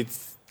 Father.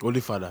 With, Holy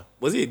Father.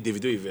 was it a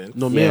Davido event?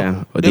 No, Yeah.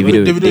 man. Or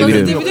Davido. It was a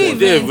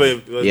Davido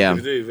event. It was Yeah. a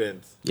Davido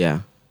event. Yeah.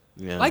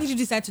 Yeah. Why did you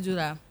decide to do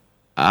that?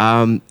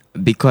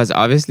 Because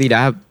obviously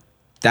that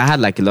had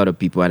like a lot of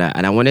people, and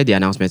I wanted the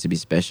announcement to be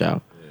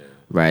special,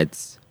 right?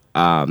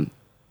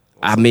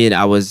 I mean,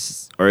 I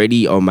was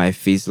already on my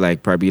face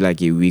like probably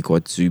like a week or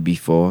two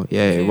before.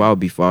 Yeah, a while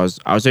before.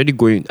 I was already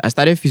going. I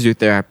started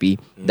physiotherapy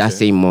that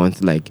same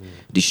month. Like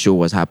the show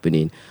was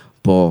happening,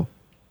 but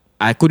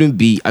I couldn't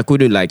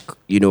like,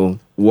 you know,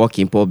 walk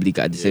in public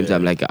at the same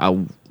time. Like I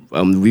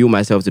wheel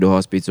myself to the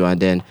hospital,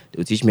 and then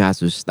they'll teach me how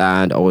to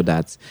stand, all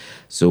that.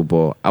 So,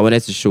 but I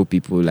wanted to show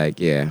people like,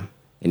 yeah,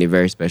 in a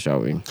very special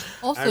way.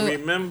 Also, I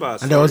remember.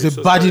 And there was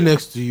a body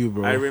next to you,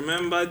 bro. I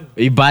remember.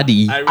 A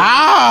body. bro.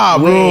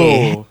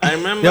 I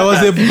remember. There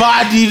was that. a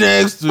body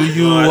next to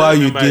you No, I while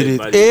don't you remember did the it.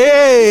 body.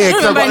 Hey, I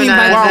don't remember any go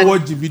body. and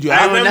watch the video.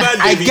 I remember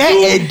I Davido.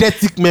 get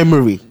eidetic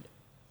memory.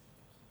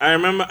 I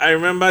remember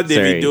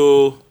Sorry.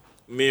 Davido,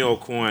 me,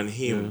 Okun, and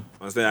him.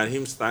 And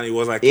him standing. It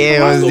was like, Yeah,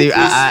 it was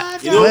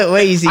the. you know,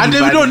 where you see And the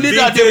they body? don't need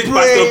that to vintage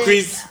Pastor pray.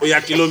 Chris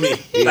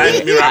Oyakilomi,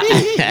 like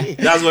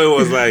miracle. That's what it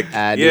was like.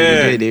 There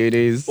Yeah. it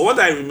is. But what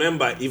I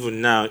remember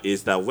even now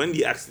is that when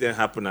the accident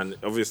happened and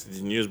obviously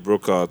the news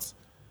broke out,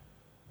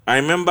 I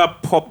remember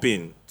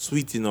popping,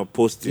 tweeting or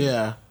posting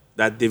Yeah.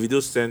 that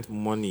Davido sent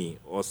money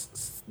or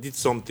did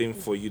something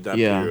for you that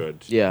Yeah.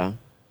 period. Yeah.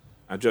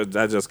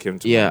 That just came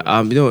to Yeah.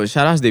 mind. You know,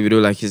 shout out to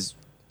Davido, like he's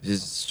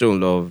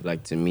shown love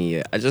like to me.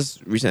 Yeah. I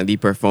just recently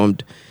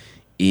performed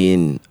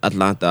in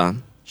Atlanta.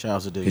 Shout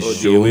out to David. His Oh,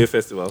 show. the Away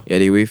Festival. Yeah,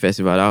 the Wave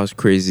Festival. That was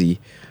crazy.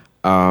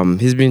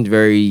 He's been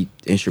very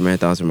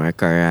instrumental to my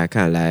career. I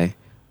can't lie.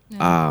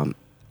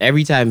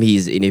 Every time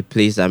he's in a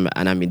place and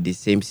I'm in the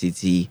same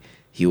city,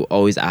 he will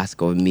always ask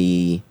of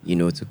me, you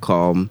know, to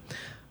come.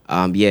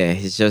 Yeah,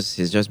 he's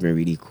just been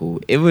really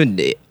cool. Even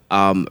the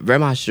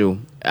Rema show,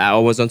 I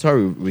was on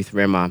tour with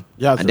Rema.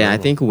 Yeah, and then I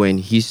Rema. think when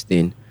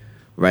Houston,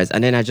 right?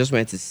 And then I just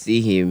went to see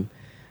him,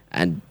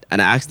 and I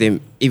asked him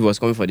if he was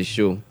coming for the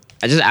show.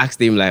 I just asked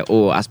him like,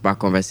 oh, as per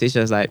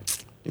conversations, like,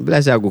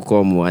 bless you, I go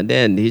come, and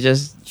then he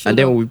just Showed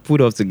up. we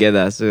put off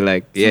together. So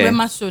like, yeah,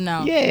 Rema's show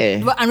now.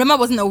 Yeah. And Rema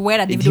wasn't aware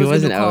that Davido he was going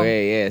wasn't to come.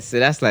 aware. Yeah, so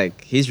that's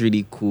like, he's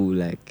really cool.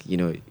 Like, you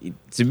know,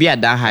 to be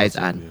at that height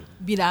and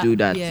Be that. do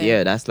that.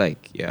 Yeah, that's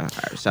like, yeah.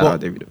 Shout out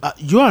David.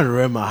 You and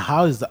Rema,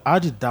 how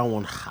did that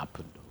one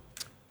happen?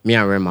 Though? Me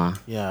and Rema.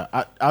 Yeah.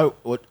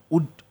 What,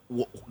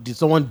 did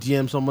someone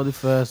DM somebody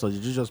first, or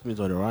did you just meet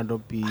on a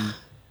random P?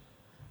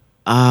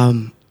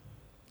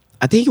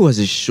 I think it was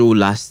a show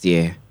last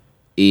year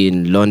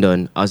in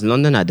London. I was in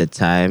London at the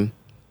time,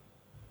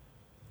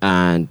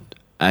 and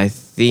I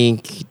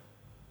think,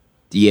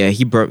 yeah,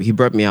 he brought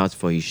me out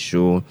for his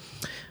show.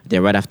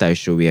 Then right after his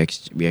show, we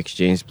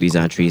exchanged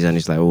pleasantries, and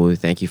it's like, oh,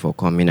 thank you for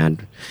coming.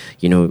 And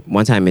you know,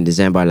 one time in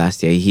December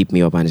last year, he hit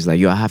me up and it's like,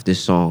 yo, I have this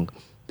song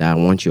that I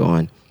want you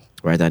on.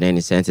 Right, and then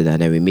he sent it, and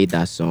then we made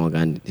that song,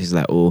 and he's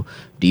like, "Oh,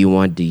 do you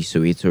want the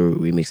Soweto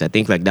remix?" I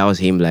think like that was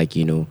him, like,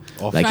 you know,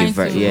 like Trying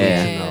to,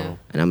 yeah. yeah.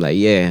 And I'm like,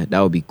 yeah, that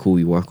would be cool.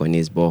 We work on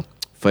this, but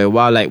for a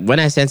while, like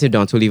when I sent him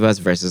Don Toliver's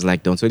verses,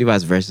 like Don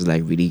Toliver's verse is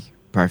like really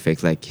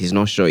perfect. Like he's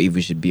not sure if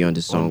we should be on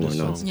the song or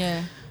not.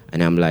 Yeah.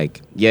 And I'm like,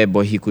 yeah,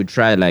 but he could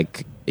try.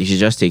 Like he should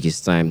just take his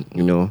time,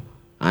 you know.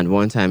 And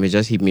one time he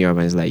just hit me up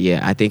and he's like, yeah,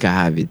 I think I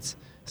have it.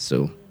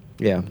 So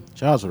yeah,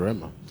 Shout out to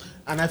Rema.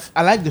 And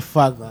I like the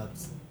fact that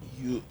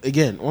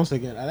once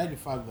again, I like the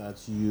fact that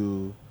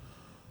you,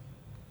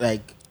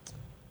 like,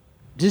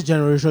 this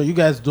generation, you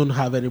guys don't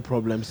have any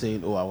problem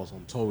saying, oh, I was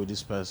on tour with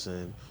this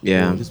person.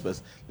 Yeah. Or with this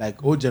person.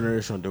 Like, old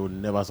generation, they would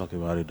never talk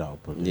about it that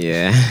openly.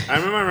 yeah. I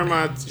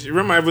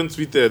remember even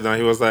tweeted and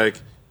he was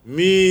like,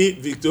 me,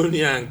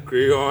 Victony, and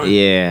Crayon.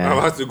 Yeah.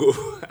 I have to go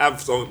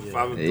have some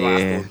family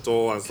class on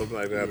tour and something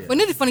like that. But you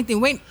know the funny thing,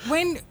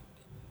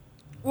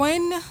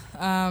 when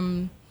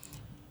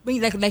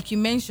like you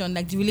mentioned,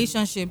 like the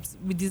relationships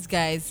with these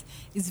guys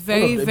is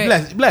very, It'd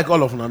very be like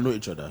all of them know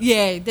each other.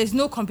 yeah. There's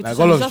no competition.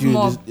 Like all it's of just you,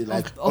 more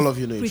all of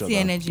you know each pretty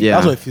other. energy. Yeah.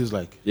 That's what it feels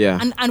like. Yeah.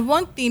 And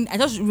one thing I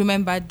just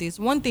remembered this.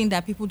 One thing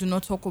that people do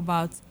not talk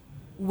about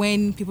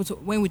when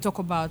when we talk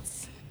about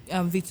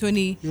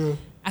Victony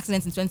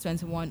accidents in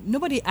 2021,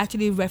 nobody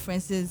actually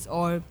references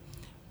or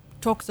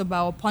talks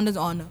about or ponders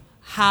on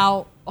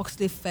how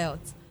Oxley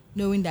felt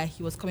knowing that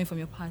he was coming from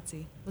your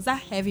party. Was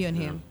that heavy on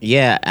him?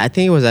 Yeah, I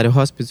think it was at the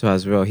hospital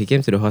as well. He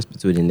came to the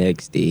hospital the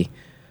next day.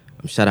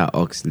 Shout out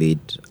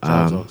Oxlade.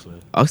 Shout out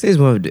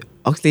Oxlade.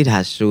 Oxlade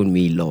has shown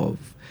me love,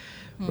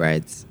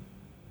 right?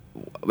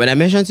 When I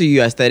mentioned to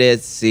you, I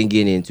started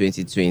singing in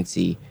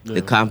 2020.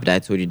 The camp that I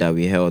told you that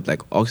we held, like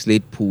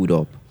Oxlade pulled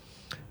up,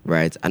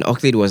 right? And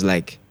Oxlade was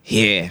like,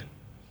 here,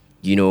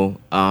 you know.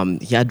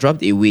 He had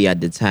dropped away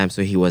at the time,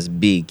 so he was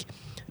big.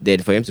 Then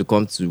for him to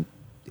come to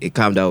a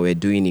camp that we're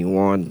doing in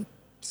one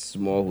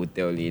small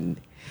hotel in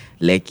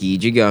Lekki,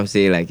 do you get what I'm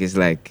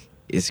saying?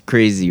 It's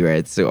crazy,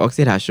 right? So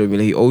Oxlade has shown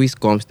me he always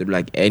comes to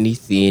like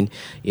anything,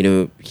 you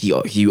know.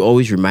 He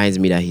always reminds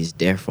me that he's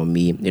there for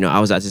me. You know, I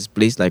was at his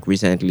place like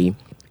recently,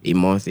 a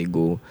month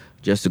ago,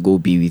 just to go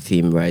be with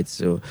him, right?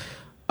 So,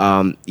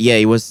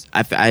 it was.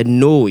 I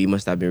know it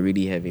must have been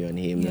really heavy on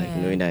him, like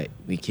knowing that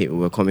we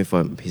were coming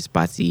from his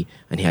party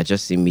and he had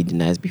just seen me the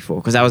night before.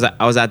 Because I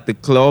was at the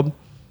club,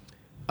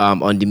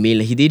 on the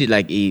mainland. He did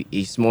like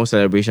a small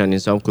celebration in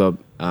some club,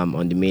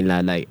 on the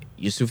mainland. Like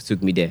Yusuf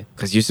took me there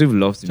because Yusuf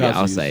loves to be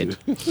outside.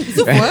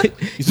 Yusuf Right? what?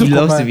 He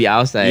loves to be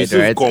outside, Yusuf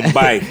right?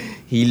 combine.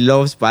 He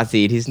loves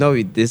partying. He's not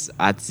with this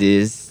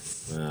artist.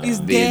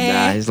 He's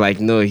there. He's like,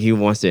 no, he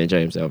wants to enjoy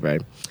himself,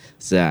 right?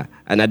 So,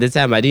 and at the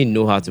time, I didn't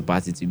know how to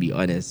party, to be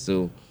honest.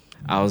 So,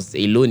 I was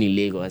alone in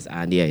Lagos,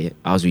 and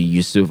I was with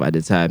Yusuf at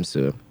the time.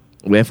 So,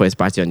 we went for his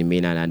party on the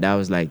mainland, and that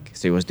was like,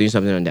 so he was doing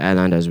something on the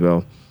island as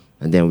well.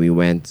 And then we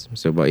went.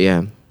 So, but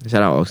yeah,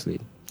 shout out Oxley.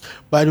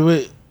 By the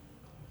way,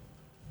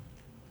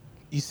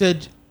 you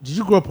said, did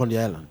you grow up on the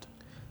island?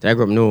 Did I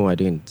grow up? No, I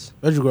didn't.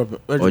 Where'd you grow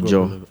up?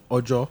 Ojo.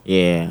 Ojo?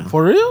 Yeah.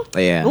 For real?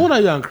 Yeah. No wonder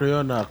you and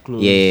Crayon are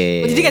close.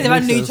 Yeah. But did you guys ever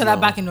makes know sense each other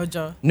now. back in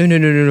Ojo?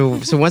 No.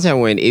 So one time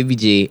when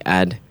ABJ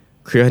and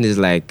Creon is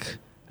like,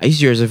 I used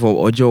to hear from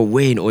Ojo,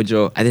 where in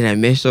Ojo? And then I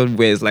mentioned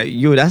where it's like,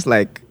 yo, that's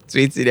like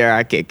 20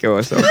 naira keke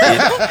or something.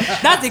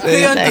 That's the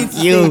crayon thing to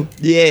Yo, say.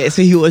 yeah.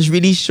 So he was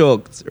really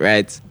shocked,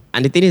 right?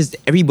 And the thing is,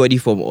 everybody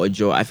from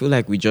Ojo, I feel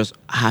like we just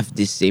have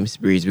the same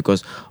spirit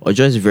because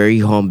Ojo is very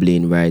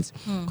humbling, right?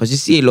 Because you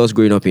see a lot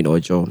growing up in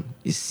Ojo.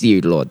 You see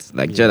a lot.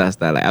 Like, do you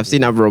understand? Like, I've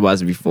seen armed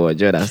robbers before.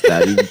 Do you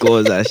understand? It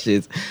goes and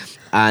shit.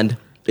 And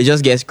it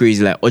just gets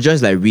crazy. Like, Ojo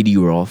is like really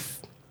rough,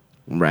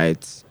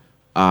 right?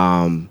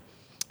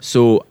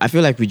 So I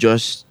feel like we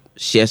just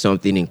share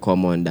something in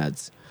common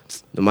that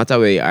no matter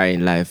where you are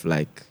in life,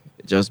 like,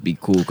 just be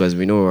cool because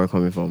we know where we're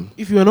coming from.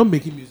 If you are not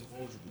making music,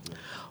 what would you be doing?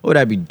 What would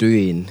I be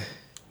doing?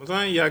 But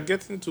then you are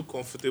getting too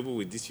comfortable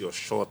with this your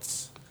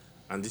shorts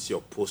and this your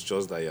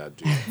postures that you are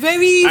doing.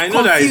 Very I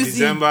know that it's confusing.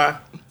 December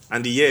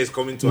and the year is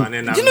coming to an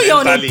end. Do you know you're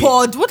on a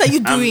pod? What are you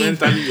And doing?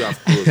 mentally you have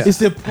closed.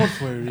 It's a pod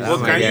for a reason. But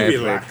my can guy you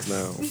flex relax?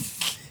 now?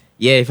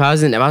 Yeah, if I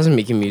wasn't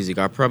making music,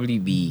 I'd probably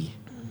be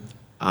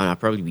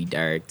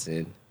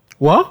directing.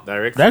 What?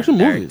 Directing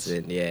movies.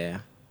 Directing, yeah.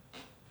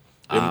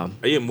 Are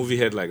you a movie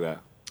head like that?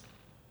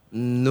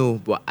 No,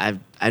 but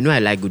I know I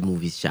like good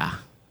movies, Sha.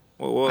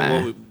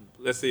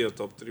 Let's say your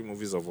top 3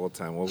 movies of all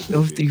time. What would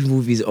Top they be? 3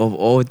 movies of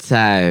all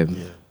time.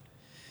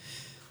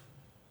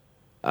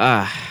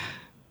 Yeah.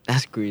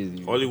 That's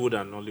crazy. Hollywood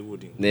and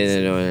Nollywood. No.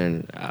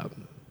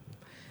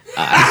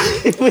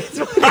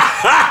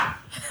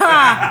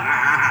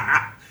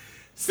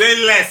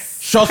 Say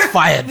less. Shots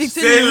fired.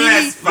 Victory, Say really,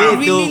 less, fam.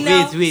 really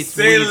now.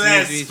 Say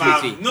less,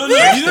 fam. No,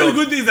 you know the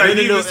good things that you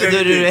didn't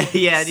even say.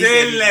 Yeah,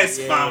 Say less,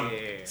 fam.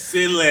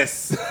 Say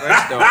less.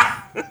 First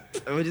off,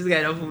 this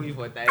guy don't put me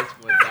for tight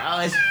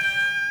spot.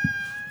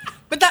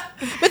 Better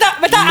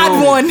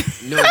add one.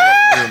 No.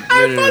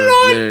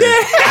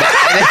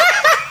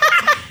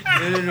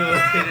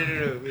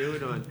 Wait,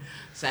 hold on.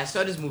 So I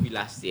saw this movie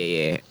last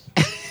year,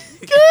 yeah.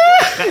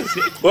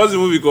 What's the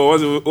movie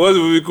called? What's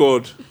the movie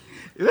called?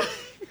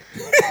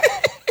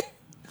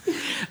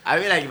 I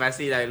feel like if I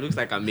say that, it looks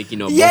like I'm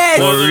making up. Yes.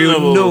 But for real,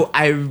 No. no,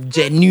 I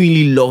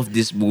genuinely love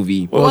this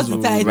movie. What's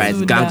the title?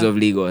 Right, Gangs of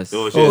Lagos.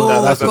 Oh, shit.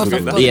 Oh, that's of course, okay.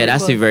 of course. Yeah,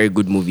 that's a very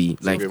good movie.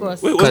 Like, Of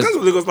course. Wait, was Gangs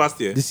of Lagos last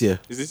year? This year.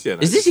 Is this year?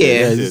 is this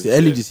year? Yeah, this year.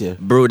 Early this year.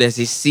 Bro, there's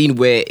a scene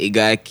where a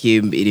guy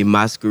came in a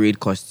masquerade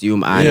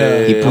costume and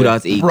Yeah, he yeah, pulled yeah.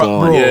 out a Bro.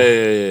 gun.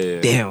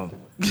 Yeah. Damn.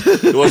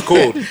 It was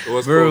cold. It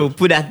was Bro, cold.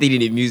 put that thing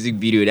in a music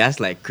video. That's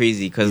like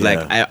crazy. Because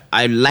Yeah. like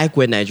I like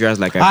when Nigerians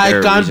like are I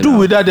very can original. do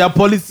without their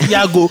policy.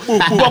 I go.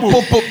 Pop,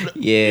 pop, pop.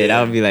 Yeah,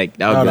 that would be like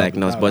That'd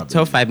nuts. be But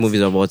top 5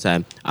 movies of all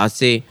time, I'd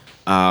say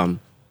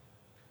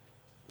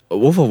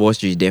Wolf of Wall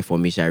Street is there for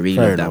me. So I really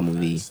Fair love that enough.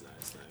 movie.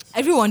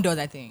 Everyone does,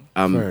 I think.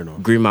 Fair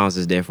enough. Green Mouse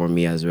is there for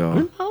me as well.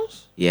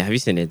 Greenhouse? Yeah, have you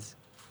seen it?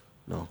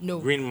 No.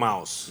 Green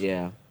Mouse.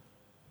 Yeah.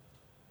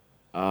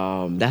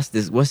 That's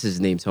this. What's his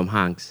name? Tom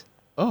Hanks.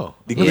 Oh.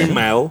 The Yeah. Green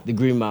Mile. The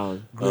Green Mouse.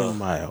 Green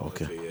Mile.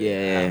 Okay.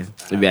 Yeah.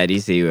 Maybe I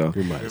didn't say it well.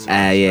 Green Mile. Yeah, That's a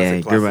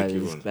Green classic Mile is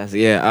even. classic.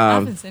 Yeah. I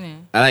haven't seen it.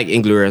 I like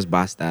Inglourious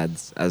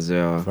Bastards as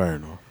well. Fair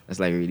enough. That's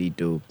like really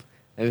dope.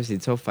 Let me see,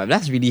 top 5.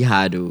 That's really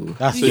hard, though.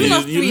 That's You So it.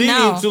 know- you lean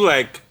now. into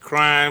like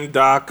crime,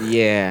 dark.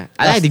 Yeah,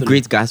 I That's like the the-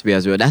 Great Gatsby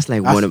as well. That's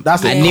like That's- one of.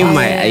 that's I a named classic-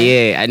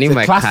 my I named It's a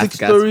my classic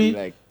cat story. Gatsby.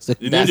 Like,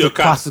 You That's need your a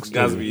cat, classic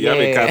story. Gatsby. You have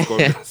a cat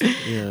called Gatsby.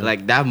 Yeah.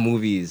 like that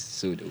movie is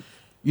so dope.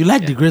 You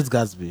like The Great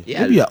Gatsby?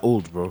 Yeah. Maybe you're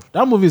old, bro.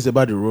 That movie is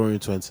about the Roaring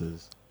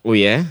Twenties. Oh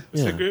yeah,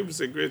 It's Yeah. a great. It's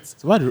a great.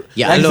 It's about the,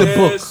 Yeah, like I it's love- a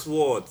book. Guess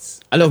what?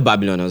 I love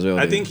Babylon as well.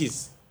 I man. think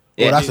he's.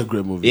 Oh, Yeah. that's a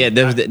great movie. Yeah,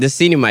 the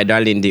scene in My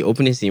Darling, the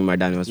opening scene in My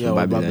Darling was Yeah, from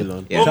with Babylon.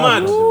 Babylon. Yeah. Oh,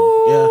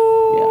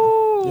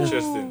 man. Yeah.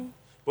 Interesting.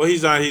 But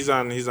he's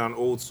an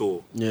old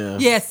soul. Yeah.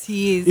 Yes,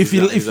 he is. If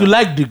He's you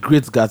like The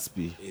Great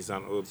Gatsby, He's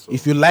an old soul.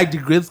 if you like The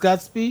Great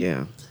Gatsby,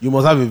 Yeah. you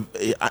must have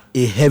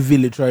a heavy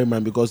literary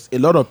mind because a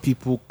lot of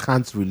people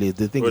can't relate.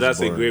 They think Bro, it's that's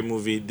a boring. great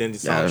movie. Then the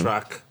Yeah.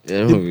 soundtrack. Yeah,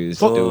 that movie is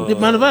Fuck, dope. the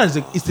Man is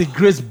it's a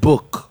great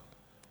book.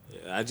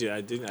 Yeah,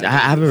 I didn't. I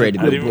haven't read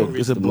I didn't book. even read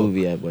It's a the book.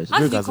 movie I watched. How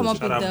did you Great come up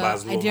Gatsby. with Shout out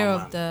Baz the idea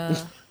Luhrmann, of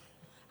the?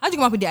 How did you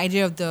come up with the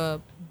idea of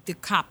the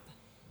cap,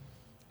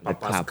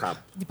 Papa's Cap. Cap.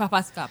 the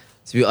papa's cap?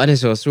 To be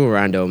honest, it was so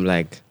random.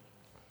 Like,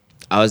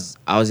 I was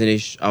in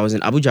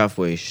Abuja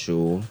for a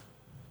show,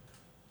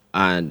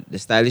 and the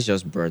stylist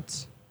just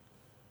brought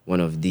one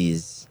of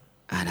these,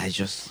 and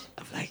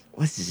I'm like,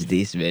 what is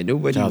this, man?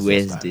 Nobody Just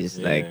wears stylist. this.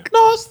 Yeah. Like,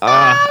 No,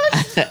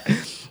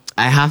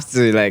 I have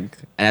to like,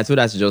 and I told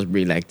her to just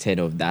bring like 10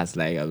 of that.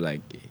 Like, I'm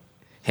like,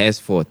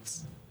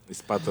 henceforth.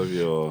 It's part of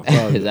your.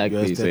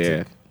 Exactly. your So yeah.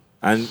 aesthetic.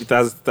 And it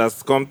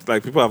has come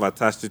like people have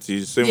attached it to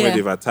you. Same way Yeah.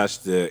 they've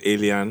attached the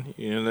alien.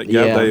 You know, like, you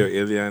Yeah. have that your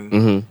alien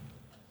Mhm.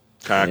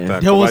 character. Yeah.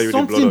 There cover was you with the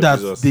something blood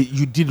that of Jesus.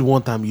 you did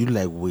one time. You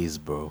like Waze,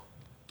 bro.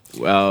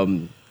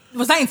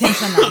 Was that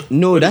intentional?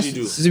 No, What did that's you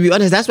do? to be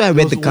honest. That's why I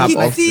wear the cap He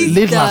off. did.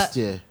 Late the- last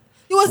year.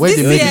 It was Where this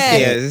did year. you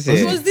Yeah, this It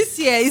year. was this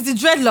year. It's the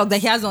dreadlock that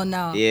he has on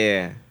now.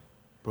 Yeah.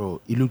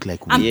 Bro, it looked like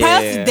And Waze.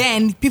 prior Yeah. to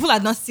then, people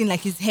had not seen like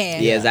his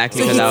hair. Yeah,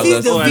 exactly. So he because I sees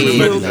was the just I remember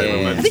video. this, I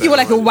remember I this, think he wore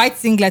like a remember white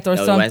singlet or That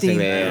was white something.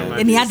 singlet, yeah.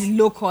 Then he had the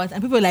low cut,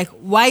 and people were like,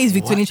 "Why is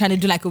Victony trying to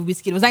do like a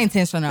whiskey? Was that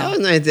intentional?" That was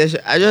not intention.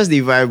 I just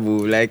the vibe,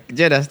 boo. Like, do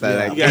you understand?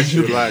 Yeah. You Like, guys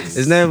should relax.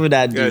 it's not even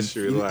that You guys deep.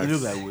 should It relax.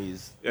 looked like Waze. You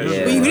guys Yeah. should But he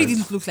relax. really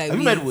didn't look like. Have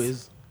you Wiz. met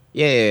Waze?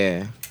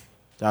 Yeah.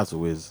 That's a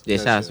Waze. Yeah,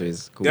 shout out to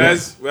his cool.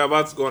 Guys, we're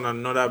about to go on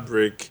another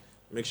break.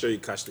 Make sure you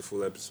catch the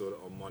full episode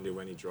on Monday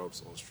when it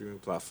drops on streaming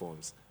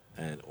platforms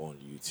and on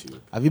YouTube.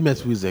 Have you met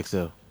Waze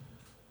Excel?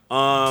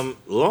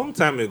 Long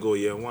time ago,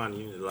 year one,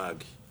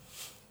 Unilag,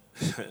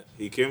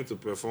 he came to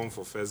perform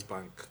for First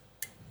Bank.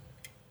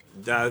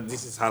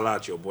 This is Holla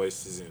at Your Boy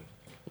season.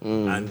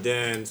 And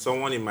then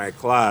someone in my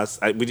class,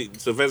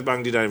 so First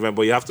Bank did an event,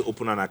 but you have to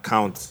open an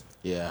account.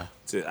 Yeah.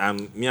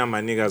 And me and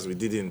my niggas, we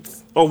didn't.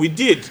 Oh, we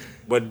did,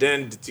 but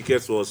then the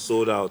tickets were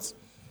sold out.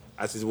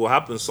 As it will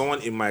happen,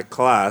 someone in my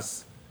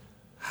class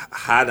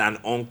had an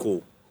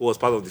uncle who was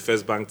part of the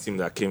First Bank team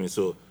that came in.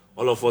 So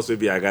all of us will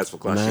be our guys for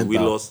class.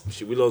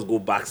 She will us go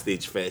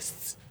backstage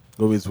first.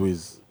 Go with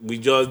Waze. We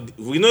don't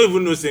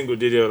even know single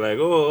day. They were like,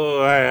 oh,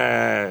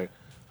 hi.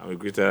 And we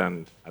greeted,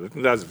 and I don't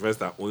think that's the first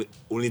time,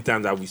 only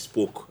time that we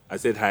spoke. I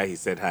said hi, he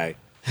said hi.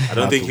 I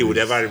don't think he would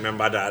ever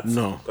remember that.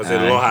 No. Because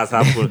a lot has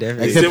happened. The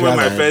Definitely. same way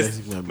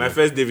Except my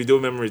first Davido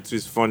memory too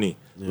is funny.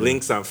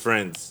 Links and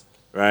Friends,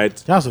 right?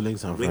 Just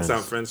links and Links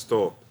friends. and Friends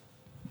tour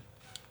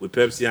with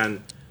Pepsi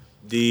and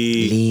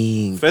the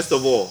Links. first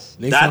of all Links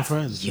and that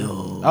friends.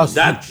 Yo.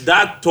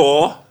 that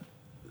tour.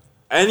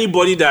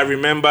 Anybody that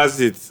remembers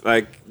it,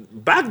 like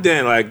back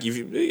then, like if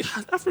you,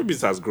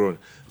 Afrobeats has grown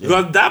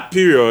because that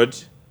period,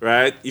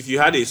 right? If you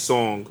had a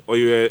song or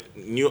you were a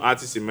new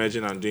artist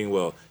emerging and doing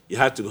well, you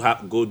had to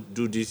go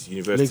do this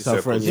university Links and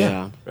circle, Friends,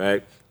 Yeah.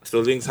 right? So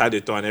Links had a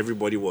tour and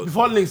everybody was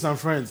Before Links and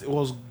Friends, it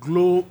was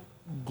Glow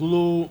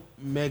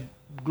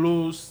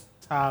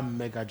Star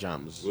Mega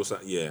Jams.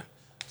 yeah.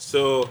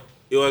 So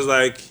it was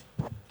like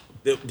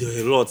there were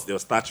a lot. There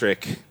was Star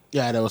Trek.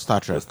 Yeah, there was Star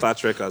There Trek. was Star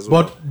Trek as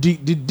well. But the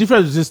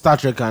difference between Star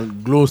Trek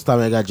and Glow Star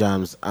Mega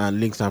Jams and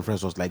Links and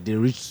Friends was like they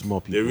reached small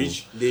people. they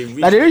reached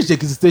Like they reached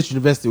the State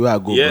University where I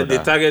go. yeah,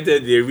 brother.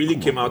 they really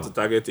came out to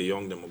target a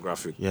young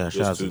demographic. Yeah,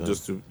 shout out to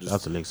them. Shout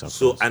out to Links and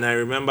So, Friends. and I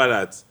remember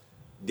that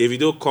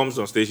Davido comes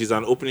on stage. He's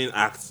an opening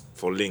act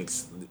for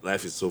Links.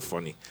 Life is so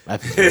funny.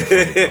 Life is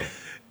very funny, bro.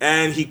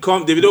 And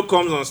Davido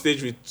comes on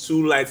stage with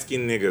two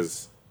light-skinned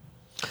niggas.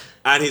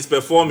 And he's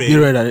performing. Be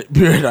Red and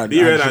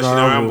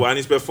Shina Rambo. And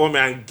he's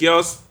performing. And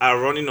girls are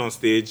running on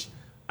stage.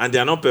 And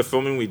they're not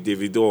performing with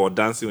Davido or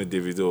dancing with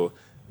Davido.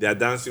 They are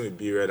dancing with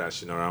B Red and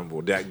Shina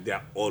Rambo.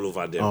 They're all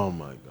over them. Oh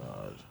my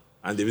god.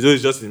 And Davido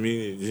is just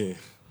immediately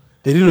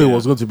They didn't know he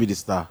was going to be the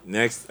star.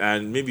 next.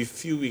 And maybe a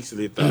few weeks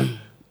later,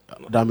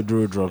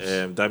 Damiduro drops.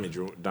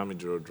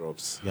 Damiduro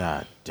drops.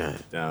 Yeah, damn.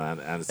 Yeah,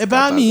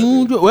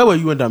 and Where were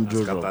you when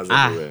Damiduro dropped? scatters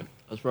Ah. everywhere.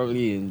 I was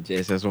probably in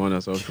JSS1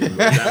 or something.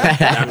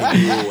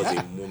 Damiduro was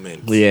a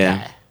moment.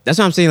 Yeah. That's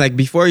what I'm saying. Like,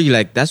 before you,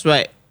 like, that's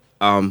why,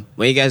 when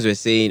you guys were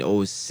saying,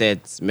 oh,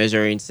 sets,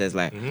 measuring sets,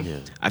 like, Yeah.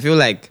 I feel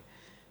like,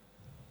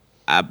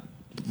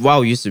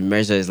 what we used to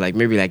measure is like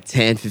maybe like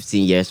 10,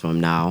 15 years from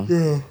now.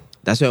 Yeah.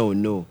 That's when we'll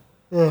know.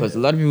 Because a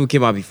lot of people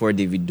came out before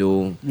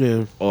Davido,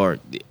 Yeah. or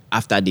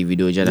after the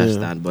video, do you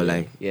understand? But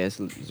like, it's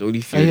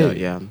only fade out.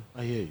 Yeah.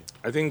 I hear you.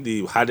 I think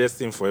the hardest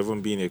thing for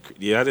even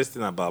the hardest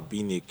thing about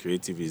being a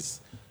creative is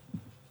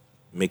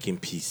making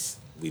peace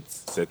with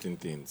certain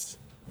things.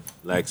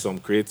 Like some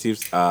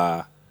creatives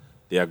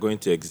they are going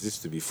to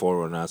exist to be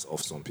forerunners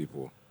of some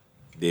people.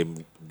 They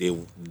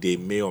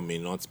may or may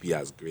not be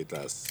as great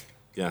as,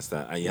 you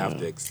understand? And you have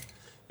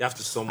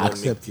to somehow make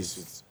Accept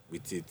peace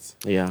with it.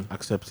 Yeah.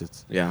 Accept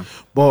it. Yeah.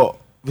 But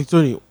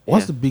Victony,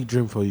 what's Yeah. the big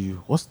dream for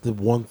you? What's the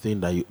one thing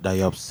that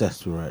you're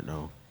obsessed with right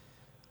now?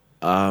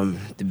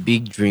 The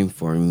big dream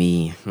for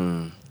me,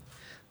 to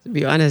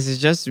be honest, is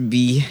just to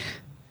be,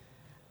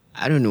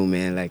 I don't know,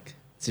 man, like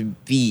to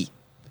be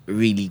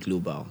really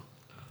global.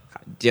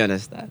 Do you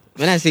understand?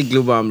 When I say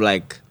global, I'm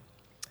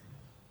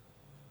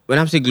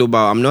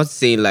not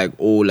saying like,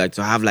 oh, like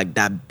to have like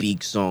that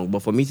big song,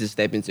 but for me to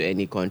step into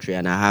any country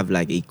and I have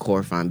like a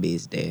core fan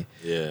base there.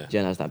 Yeah. Do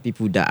you understand?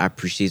 People that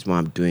appreciate what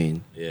I'm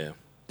doing. Yeah.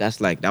 That's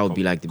like, that would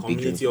be like the big dream.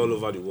 Community all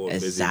over the world,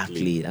 Exactly.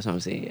 basically. That's what I'm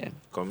saying, yeah.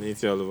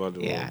 Community all over the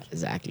world. Yeah,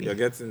 exactly. You're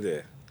getting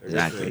there.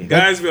 Exactly.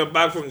 Guys, we are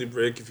back from the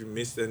break. If you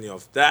missed any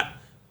of that,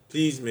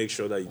 please make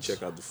sure that you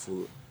check out the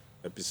full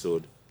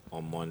episode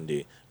on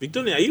Monday.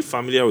 Victony, are you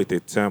familiar with a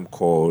term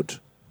called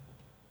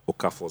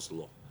Okafor's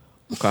Law?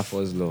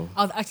 Okafor's Law.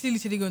 I was actually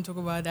literally going to talk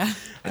about that.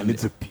 I need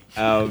to pee.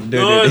 No.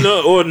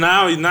 Oh,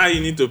 now you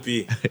need to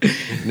pee.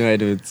 No, I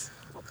don't.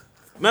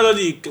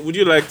 Melody, would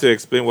you like to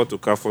explain what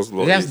Okafor's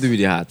Law It has is? to do with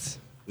the heart.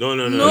 No.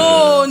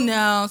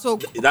 No. So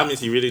That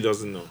means he really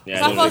doesn't know.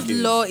 Yeah, Okafor's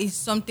law is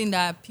something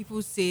that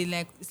people say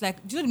like it's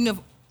like, do you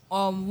know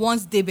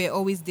once debe,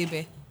 always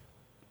debe?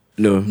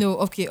 No. No,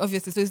 okay,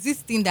 obviously. So it's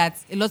this thing that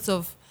a lot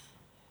of,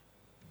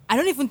 I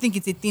don't even think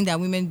it's a thing that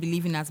women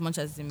believe in as much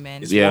as the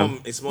men. It's Yeah.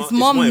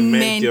 more a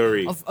men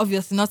theory.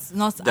 Obviously, not. I'm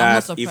not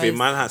That surprised. if a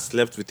man has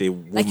slept with a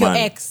woman, like your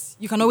ex,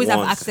 you can always have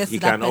once, access he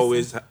to that can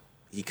person.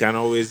 he can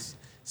always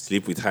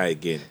sleep with her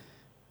again.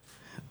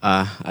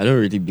 I don't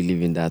really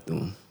believe in that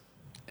though.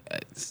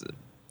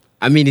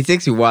 I mean, it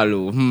takes a while.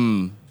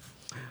 Though.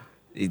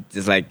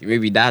 It's like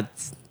maybe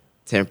that's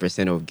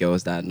 10% of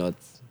girls that are not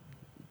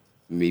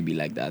maybe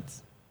like that.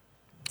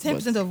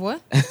 10% of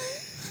what?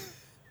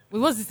 Wait,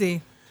 what's it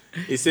say?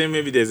 He's saying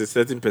maybe there's a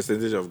certain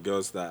percentage of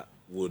girls that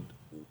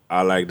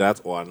are like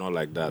that or are not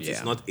like that. Yeah.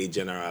 It's not a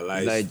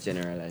generalized. Not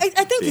generalized.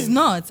 I think it's thing.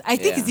 not. I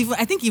think Yeah. it's even.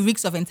 I think it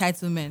reeks of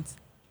entitlement.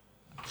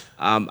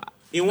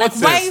 In what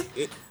Like, why-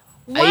 sense?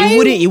 Why?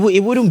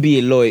 It wouldn't be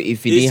a law if it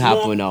It's didn't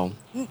happen more- now.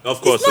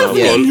 Of course. It's not of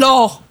even course. a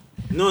law.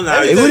 No,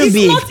 no. It wouldn't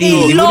be a not thing. a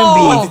It wouldn't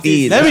law. be a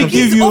thing. Let me It's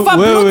give you. Wait,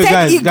 overbloated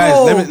guys.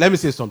 ego. Let me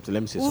say something.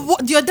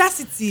 What, the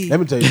audacity. Let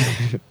me tell you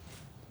something.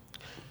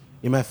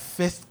 In my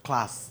first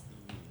class,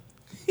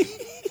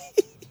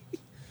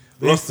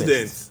 Law first,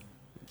 students.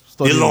 The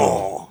studying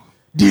law.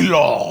 The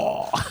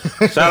law.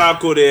 Shout out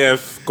Code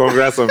AF.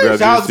 Congrats on Shout out to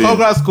graduating.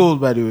 Congrats School,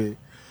 by the way.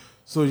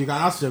 So you can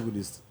ask check with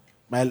this.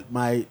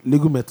 My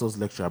legal methods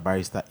lecturer,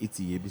 barrister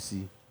E.T.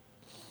 ABC,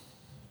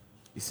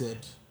 he said,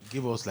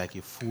 give us like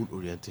a full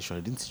orientation.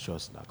 He didn't teach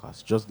us in that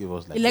class. He just give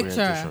us like A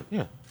lecturer? orientation.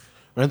 Yeah.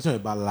 Orientation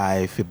about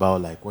life,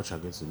 about like what you're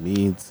going to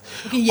meet,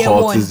 Okay, year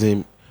one.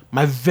 autism.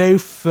 My very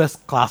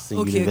first class in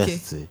Okay.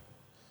 university.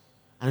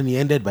 And he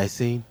ended by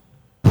saying,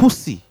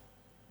 pussy,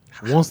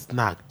 once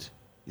snagged,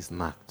 is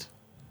snagged.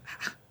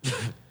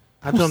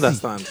 I don't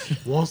understand.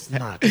 Once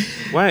snagged,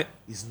 Why?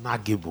 is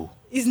naggable.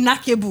 It's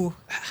knackable.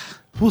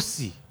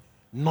 Pussy,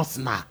 not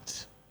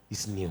snagged,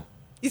 is new.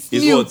 It's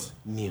Is new. what?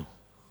 New.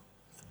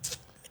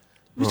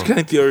 Which kind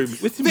of theory?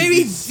 What's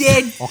Very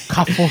dead. Or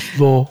Okafor's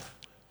law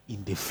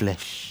in the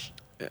flesh.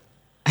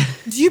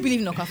 Do you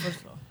believe in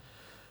Okafor's law?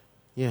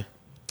 Yeah.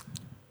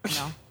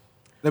 No.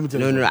 Let me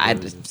tell you. No.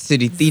 something. So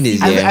the thing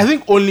is, I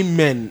think only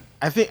men.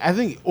 I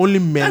think only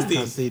men That's the-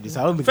 can say this.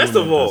 I don't think First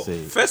women of all,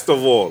 can say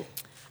it.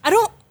 I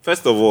don't.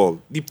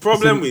 the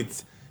problem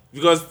with,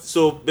 because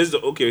so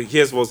basically, okay,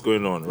 here's what's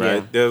going on, right?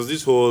 Yeah. There's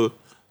this whole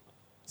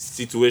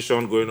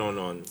situation going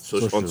on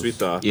Socials. on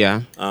Twitter.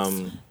 yeah.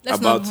 Let's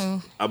About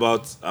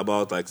not-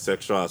 about like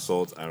sexual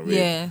assault and rape.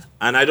 Yeah.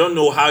 And I don't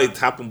know how it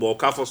happened, but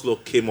Okafor's law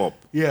came up,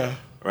 Yeah.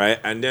 right?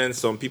 And then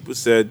some people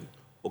said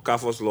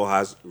Okafor's law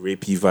has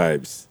rapey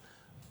vibes,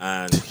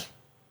 and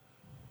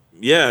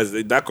yes,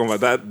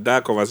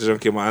 that conversation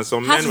came out, and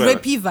some Has men were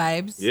rapey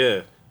vibes.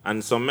 yeah,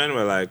 and some men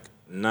were like,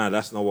 nah,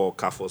 that's not what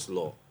Okafor's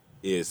law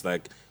is.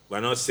 Like, we're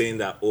not saying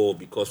that, oh,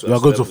 because We are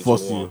going to slept with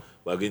force someone, you.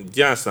 we're going, do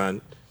you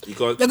understand?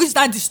 Because You're going to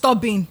start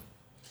disturbing.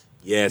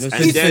 yes, No,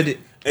 and so- then so the-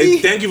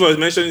 and thank you for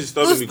mentioning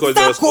disturbing, Those because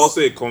there was start co-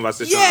 also a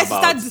conversation Yes,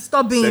 about start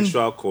disturbing.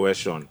 sexual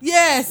coercion.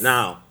 Yes.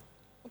 Now,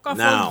 Okafor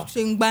now.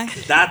 saying bye.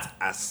 that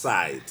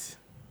aside,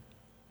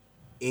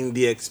 in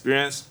the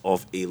experience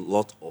of a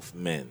lot of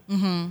men,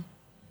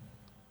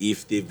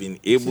 if they've been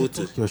able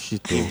to, Your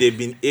shit, if they've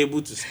been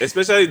able to,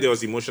 especially if there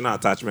was emotional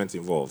attachment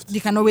involved,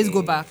 You can always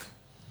go back.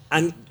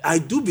 and I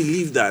do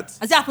believe that.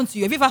 Has it happened to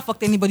you? Have you ever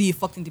fucked anybody you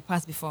fucked in the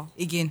past before?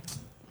 Again.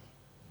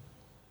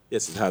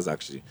 Yes, it has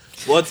actually.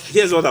 But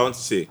here's what I want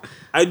to say.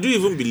 I do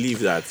even believe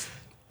that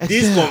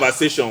this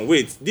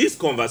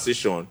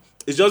conversation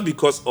it's just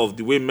because of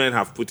the way men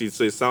have put it,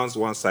 so it sounds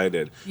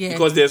one-sided. Yeah.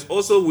 Because there's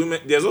also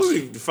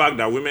the fact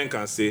that women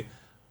can say,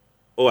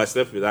 "Oh, I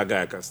slept with that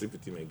guy, I can sleep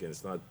with him again."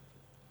 It's not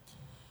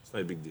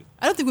a big deal.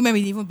 I don't think women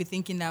will even be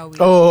thinking that way.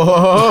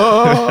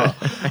 Oh,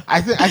 I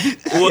think.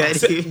 Well,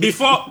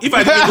 before, if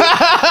I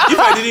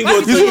didn't go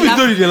You to should be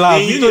doing the laugh.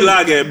 in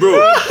Unilag, bro,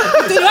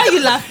 Dude, why are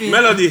you laughing?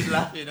 Melody, in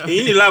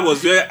Unilag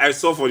was where I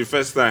saw for the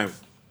first time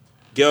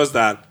girls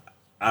that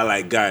are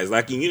like guys.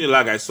 Like in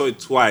Unilag, I saw it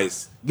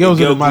twice. Girls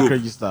A in the girl mark group-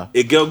 register.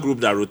 A girl group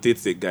that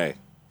rotates a guy.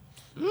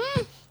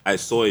 I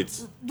saw it.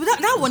 But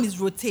that one is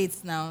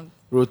rotates now.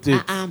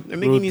 Rotate. You're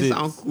making me rotate.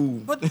 sound cool.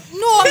 But no,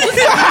 I'm just He's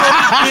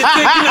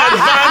taking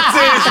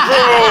advantage,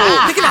 bro.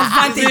 taking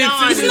advantage.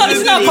 It's not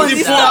He's consensual.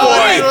 the poor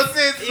boy.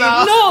 Rotate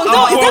now. No,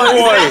 it's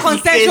not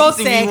consensual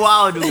sex.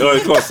 Wow, dude. Oh,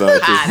 of course,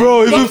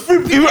 Bro, if you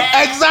flip,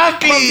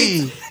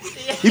 exactly.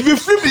 If you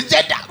flip the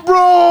gender, what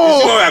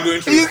bro. we are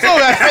going through. It's so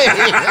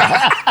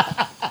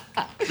right.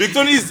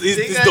 Victony is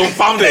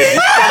dumbfounded. He's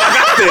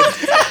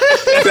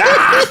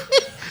flabbergasted.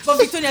 But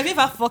Victoria, have you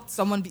ever fucked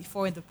someone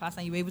before in the past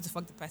and you were able to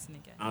fuck the person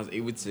again? I was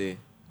able to.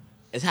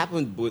 It's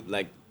happened both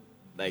like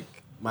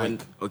when,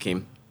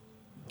 okay.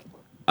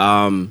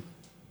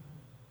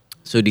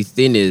 So the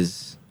thing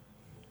is,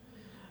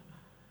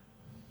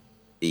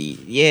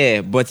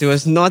 yeah, but it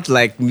was not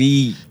like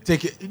me.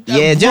 Take it.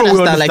 Yeah, do you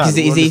understand? Like it's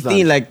a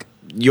thing like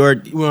We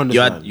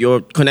understand.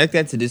 you're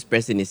connected to this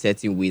person in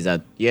certain ways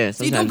that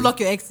So you don't block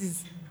your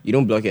exes. You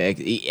don't block your ex,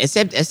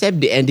 except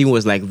the ending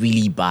was like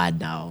really bad.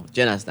 Now,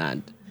 do you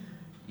understand?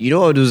 You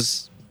know all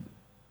those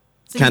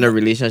So kind you- of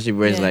relationship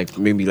where it's Yeah. like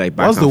maybe like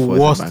back What's the and forth,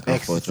 worst back and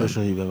ex forth.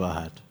 situation you've ever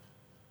had?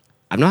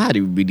 I've not had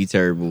a really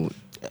terrible.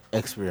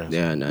 Experience.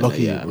 Yeah, no,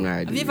 Lucky yeah, you, I've bro. not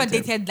had. Have you ever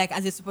dated like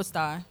as a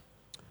superstar?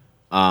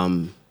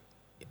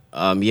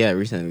 Yeah,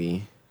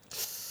 recently.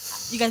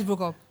 You guys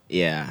broke up.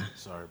 Yeah.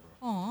 Sorry,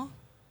 bro. Aww.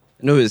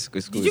 No, it's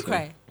cool. Did you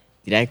cry?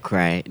 Did I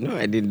cry? No,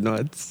 I did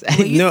not.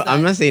 Were you No, sad?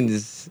 I'm not saying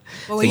this.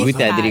 But were So you good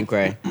that I sad? didn't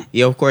cry.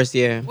 Yeah, of course,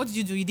 yeah. What did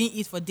you do? You didn't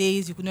eat for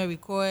days. You could not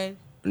record.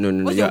 No.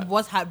 What's Yeah. your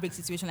worst heartbreak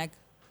situation like?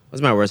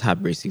 What's my worst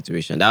heartbreak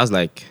situation? That was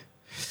like,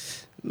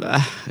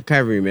 I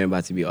can't even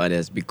remember, to be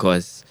honest,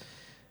 because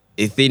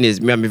the thing is,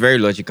 me, I'm a very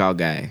logical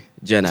guy.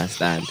 Do you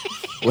understand?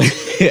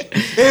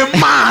 Hey,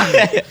 man.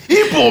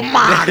 Igbo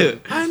man.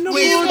 I know.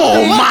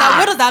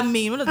 What does that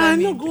mean? What does that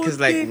mean? Because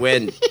like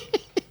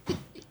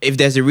if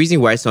there's a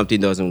reason why something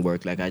doesn't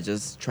work, like I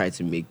just try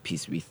to make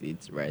peace with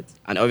it, right?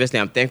 And obviously,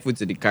 I'm thankful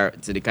to the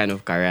kind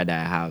of career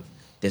that I have.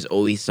 There's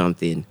always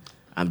something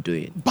I'm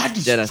doing. Bad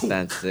is Do you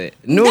understand? So,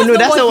 no,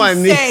 that's not what I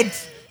he mean. said.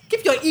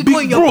 Keep your ego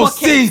Big in your bro, pocket.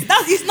 say it.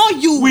 It's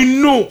not you. We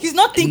know. He's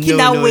not thinking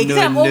that way. He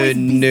said, I'm always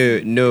busy.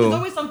 There's No.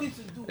 always something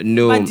to do.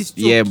 No, Bad is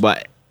yeah, joke.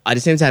 but at the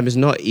same time, it's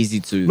not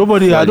easy to. It's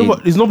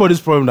nobody's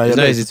problem that It's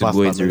you're not easy to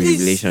go into Please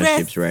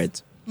relationships, rest.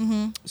 right?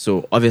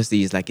 So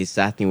obviously, it's like a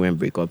sad thing when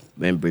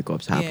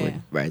breakups happen, Yeah.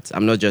 right?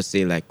 I'm not just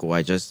saying like, oh,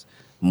 I just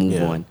move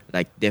Yeah. on.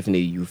 Like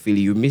definitely,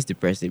 you miss the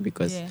person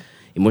because Yeah.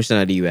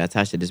 emotionally you were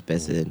attached to this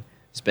person.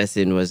 This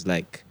person was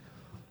like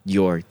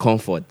your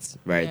comfort,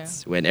 right? Yeah.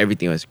 When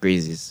everything was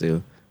crazy.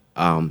 So,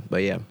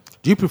 but yeah.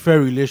 Do you prefer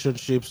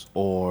relationships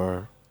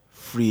or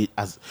free?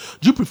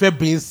 Do you prefer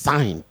being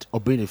signed or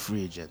being a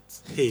free agent?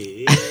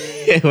 Hey.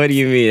 What do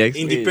you mean?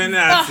 Explain.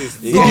 Independent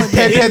artist.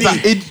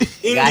 Independent.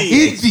 Guys,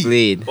 Indie.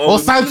 explain. Or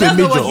signed to a That's not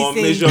major. what Or he's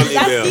saying. major He's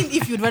label.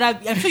 asking if you'd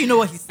rather. I'm sure you know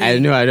what he's I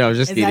saying. know. I was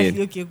just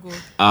Exactly. kidding. Okay,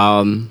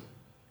 go.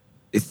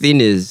 The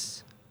thing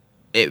is,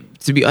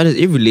 to be honest,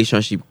 if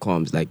relationship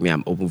comes, like me,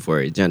 I'm open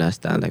for it. Do you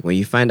understand? Like when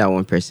you find out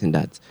one person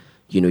that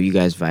you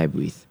guys vibe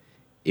with,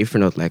 if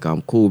not, like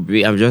I'm cool,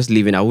 I'm just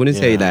leaving. I wouldn't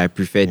say Yeah. that I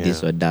prefer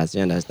this Yeah. or that. Do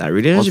you understand?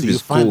 Relationship Until you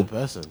is find cool. the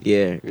person.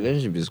 Yeah,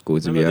 relationship is cool.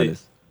 To be Remember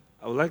honest.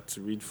 I would like to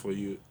read for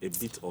you a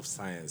bit of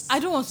science. I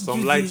don't want to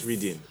Some do light this.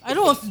 reading. I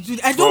don't want to do.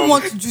 I don't From-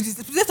 want to do this.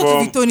 Let's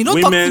talk to Victony. Don't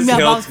talk to me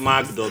about.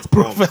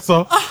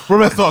 womenshealthmag.com.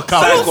 Professor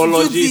Cal. I don't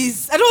want to do Psychologist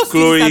this. I don't want to do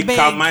Chloe this. I beg.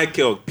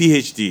 Carmichael,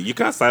 PhD. You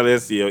can't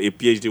silence a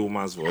PhD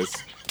woman's voice.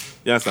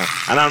 You understand?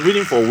 And I'm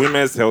reading for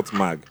Women's Health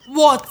Mag.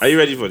 What? Are you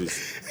ready for this?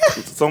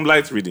 Some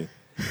light reading.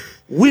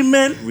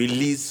 Women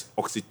release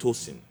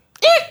oxytocin,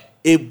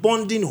 a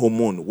bonding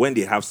hormone when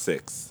they have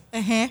sex.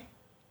 Uh-huh.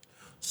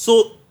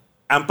 So,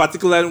 and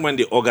particularly when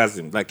they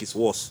orgasm, like it's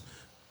worse.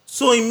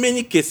 So, in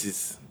many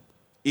cases,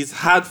 it's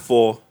hard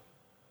for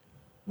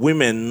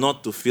women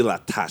not to feel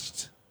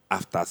attached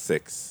after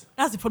sex.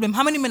 That's the problem.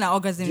 How many men are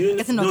orgasming?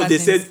 Getting No, orgasms. they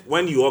said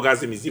when you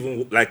orgasm, it's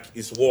even like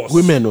it's worse.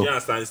 Women, no. You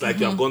understand? It's like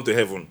you have gone to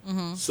heaven.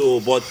 So,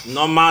 but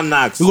normal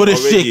nags You gotta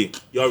already,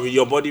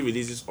 your body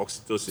releases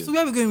oxytocin. So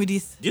where are we going with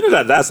this? Do you know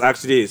that that's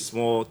actually a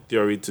small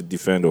theory to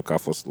defend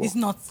Okafor's law? It's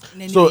not.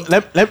 In any So way.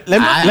 let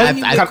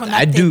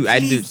I do.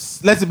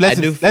 let's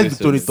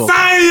Victony talk.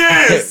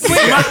 Science!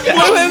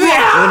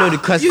 No,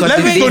 because Let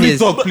the me thing Tony is,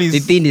 talk, please. the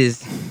thing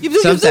is, You do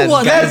sometimes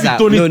what? guys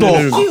Let are Victony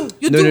talk.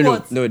 You do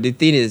what? No. The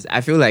thing is,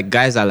 I feel like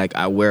guys are like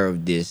aware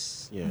of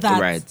this,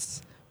 That.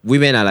 right?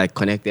 Women are like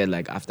connected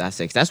like after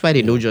sex. That's why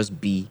they don't just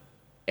be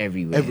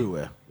everywhere.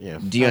 Everywhere. Yeah.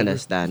 Do you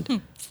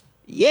understand?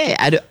 Yeah,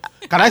 I do.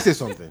 Can I say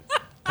something?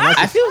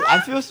 I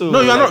feel so.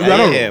 No, you're not. like, You're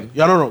not I wrong.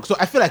 You're not wrong. So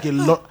I feel like a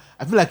lot.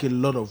 I feel like a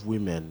lot of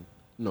women.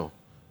 No,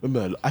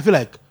 I feel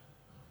like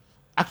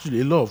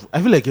actually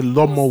I feel like a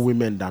lot more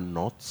women than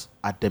not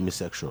are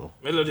demisexual.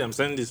 Melody, I'm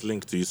sending this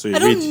link to you so you I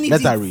don't read need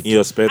Let it. her read. in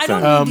your spare I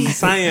time. don't need it.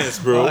 Science,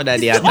 bro. Oh, that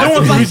they It's are the I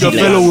don't want to read your Like-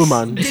 fellow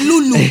woman. The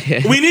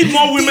Lulu. We need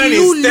more women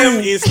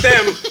in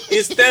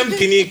STEM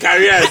kidney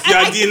careers. You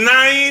are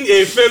denying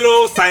a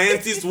fellow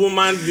scientist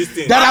woman this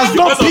thing. That has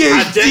because got of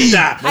PhD.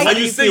 agenda. And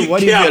you say you What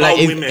do you care feel about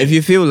like women. if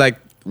you feel like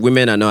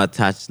women are not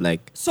attached,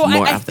 like So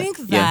more I after, think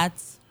yeah. that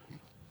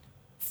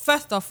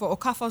first off, for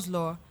Okafor's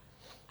law,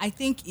 I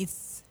think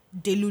it's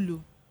delulu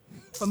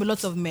from a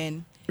lot of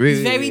men. Really?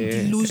 It's very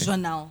Yeah.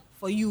 delusional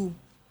for you,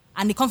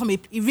 and it comes from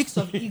it reeks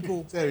of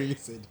ego. Terry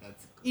said that.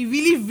 It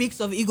really reeks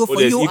of ego for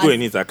there's you. ego and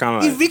in it. I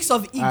can't It lie. reeks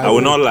of ego. I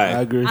will not lie.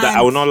 I agree.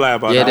 I will not lie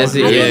about Yeah, that. that's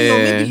one. it. I Yeah, don't know.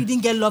 yeah, Maybe yeah. you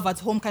didn't get love at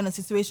home, kind of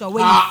situation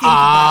where you think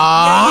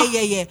that.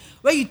 Yeah.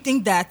 Where you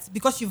think that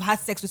because you've had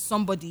sex with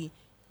somebody,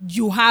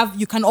 you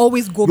can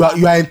always go back.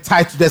 You are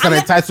entitled. There's an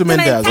entitlement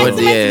there as well.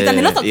 And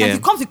a lot of Yeah, times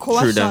it comes with true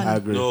coercion. that. I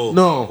agree.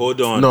 No,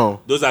 hold on. No.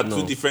 Those are No.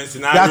 two different There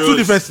scenarios. are two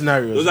different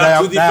scenarios. Those They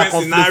are two they are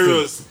different conflicting.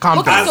 scenarios. Calm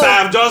Okay, down. As I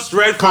have just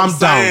read Calm from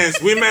down.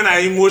 science, women are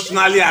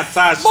emotionally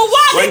attached. But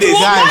why when is they it guys,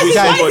 why is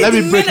guys, it let me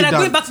the break men it that are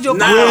going down. back to your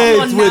Now. comfort Wait,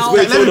 now? let me hold on.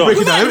 break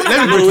it down. Let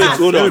me break it down.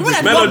 Hold Let me on. break it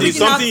down. Melody,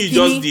 Breaking out something you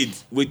skinny. just did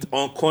with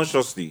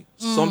unconsciously,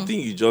 something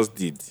you just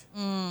did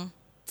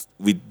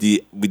with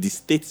the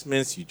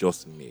statements you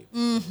just made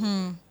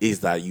is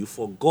that you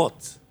forgot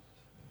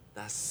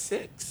that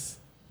sex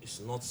is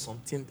not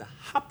something that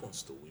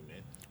happens to women.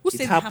 Who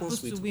said it happens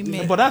to with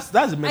women? But that's the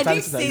I didn't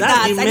mentality. say that-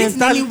 that. That's the I didn't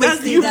in any way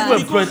mentality. say You that. were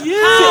Because- bred.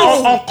 yeah.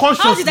 See,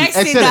 unconsciously. How did I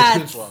say Excel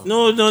that? explains why.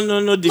 No. The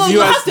No, viewers, you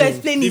have to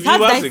explain the it. How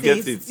did I viewers say will get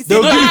it? it. It's They'll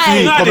a give it to lie. you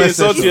in Not comment they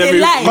insult section. you It's a every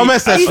lie.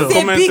 Comment section. It's a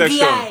Comment big section.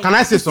 lie. Can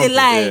I say It's something? a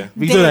lie. Yeah.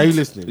 Victor, are you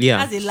listening? Yeah.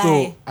 That's a lie.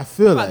 So I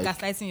feel You are like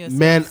gaslighting yourself.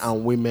 men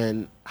and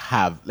women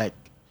have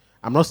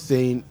I'm not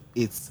saying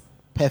it's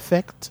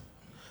perfect.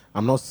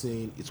 I'm not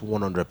saying it's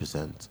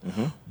 100%.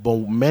 But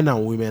men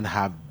and women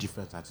have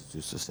different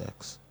attitudes to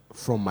sex,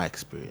 from my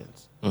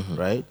experience,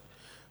 right?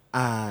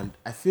 And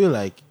I feel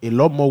like a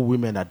lot more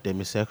women are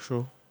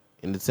demisexual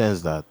in the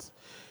sense that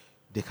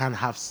they can't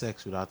have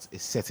sex without a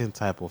certain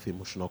type of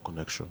emotional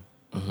connection,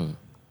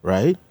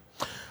 right?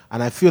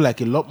 And I feel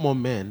like a lot more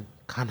men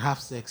can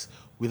have sex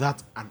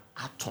without an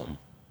atom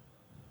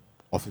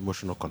of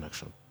emotional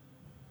connection,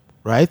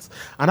 right?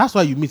 And that's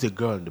why you meet a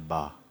girl in the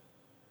bar.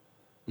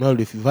 Well,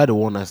 if you've had a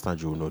one-night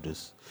stand, you will know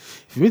this.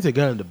 If you meet a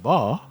girl in the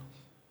bar,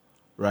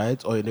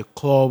 right, or in a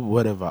club,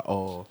 whatever,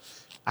 or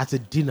at a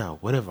dinner,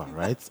 whatever,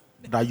 right,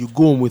 that you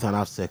go home with and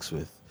have sex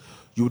with,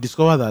 you will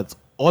discover that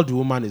all the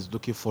woman is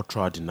looking for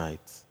throughout the night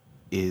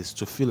is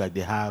to feel like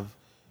they have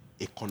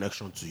a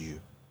connection to you,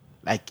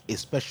 like a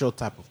special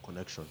type of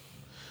connection.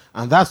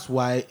 And that's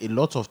why a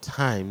lot of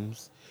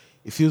times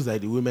it feels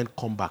like the women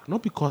come back.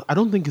 Not because, I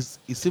don't think it's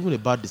even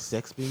about the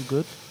sex being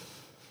good.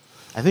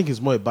 I think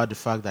it's more about the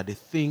fact that they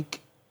think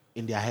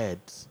in their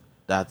heads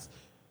that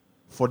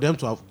for them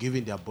to have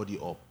given their body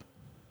up,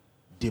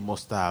 they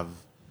must have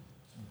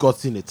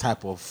gotten a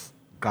type of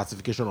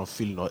gratification or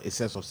feeling or a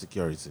sense of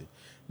security.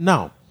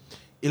 Now,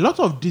 a lot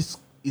of this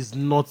is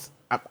not,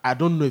 I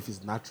don't know if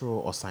it's natural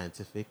or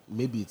scientific.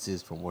 Maybe it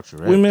is from what you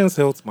read. Women's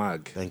Health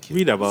Mag. Thank you.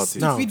 Read about it.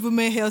 Now- Feed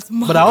women health.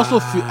 But I also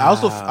feel, I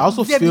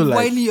also They be feel like,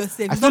 boiling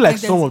yourself. I It's feel not like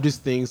like some there's- of these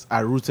things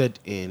are rooted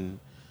in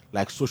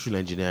like social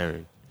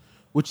engineering,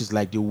 which is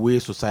like the way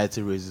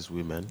society raises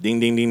women.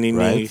 Ding, ding, ding, ding,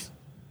 Right? ding.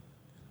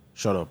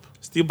 Shut up.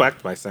 Still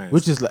backed by science.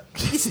 Which is like,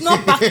 It's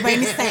not backed by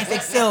any science.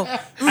 Excel.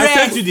 I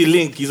sent you the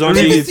link. It's on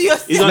Read the it to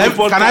yourself. it's on the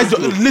can I podcast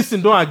group.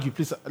 listen? Don't argue,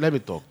 please. Let me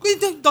talk.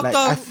 Doctor. Like,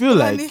 I feel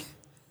like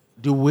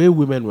the way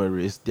women were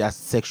raised, their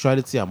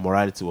sexuality and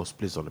morality was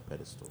placed on a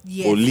pedestal.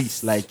 yes. Or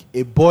least. Like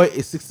a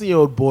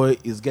 16-year-old boy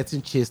is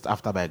getting chased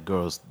after by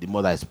girls, the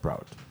mother is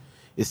proud.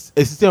 It's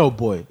a 16-year-old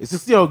boy, a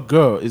 16-year-old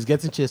girl is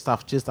getting chased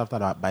after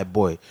by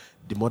boy,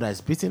 the mother is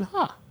beating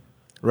her.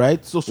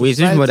 Right? So Wait, which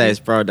society- mother is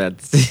proud that No,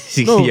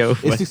 60-year-old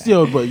a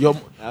 16-year-old boy. Your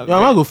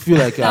mama go feel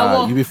like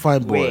you be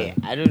fine, boy. Wait,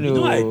 I don't know. You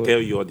know, I tell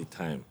you all the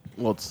time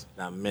What?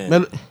 that men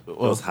Mel-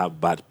 just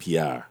have bad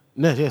PR.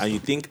 No, yes. And you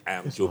think I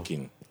am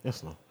joking.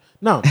 Yes, no.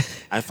 Now,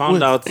 I found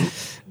Wait. out the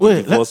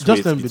Wait, divorce just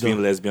rate let me be between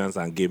done. lesbians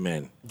and gay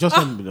men. just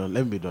let me be done.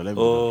 Let me be done. Let me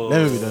be Oh.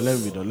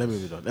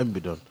 done. Let me be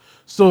done.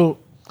 So,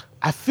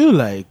 I feel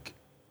like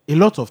a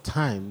lot of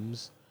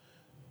times,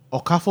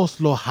 Okafor's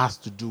law has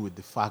to do with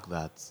the fact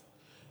that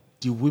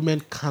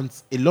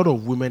a lot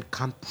of women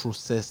can't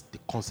process the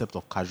concept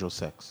of casual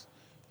sex.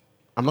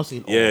 I'm not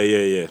saying all,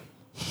 Yeah.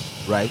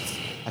 right?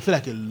 I feel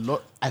like a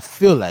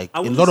I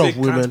wouldn't lot say of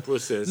women can't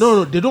process.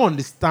 No, they don't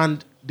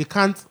understand. They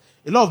can't.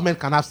 A lot of men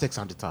can have sex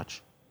and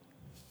detach.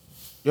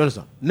 You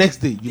understand? Next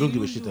day, you don't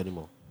give a shit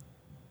anymore,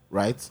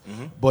 right?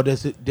 But I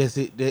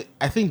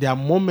think there are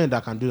more men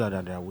that can do that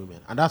than there are women,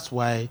 and that's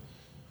why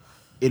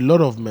a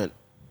lot of men.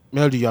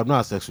 Melody, you have not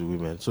had sex with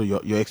women, so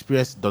your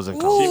experience doesn't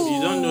count. Chief,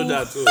 you don't know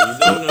that too. You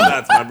don't know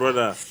that, my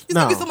brother. You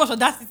Now- took so much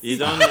audacity. You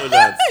don't know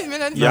that. Men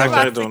You don't actually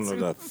have don't sex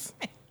know with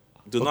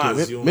that. Do not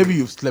assume. Maybe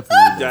you've slept with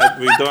women. that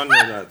we don't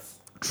know that.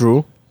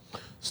 True.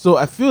 So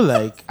I feel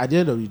like at the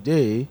end of the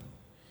day,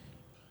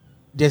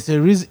 there's a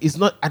reason. It's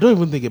not. I don't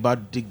even think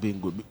about dick being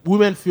good.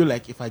 Women feel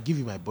like if I give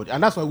you my body,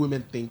 and that's why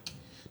women think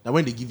that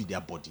when they give you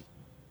their body,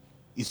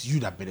 it's you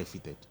that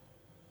benefited.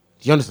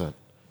 Do you understand?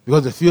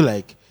 Because they feel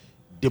like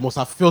they must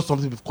have felt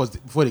something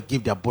before they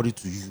gave their body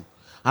to you.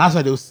 And that's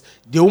why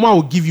the woman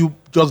will give you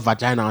just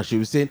vagina and she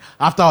will say,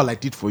 after all I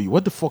did for you,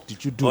 what the fuck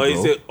did you do, Or bro?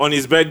 he said on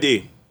his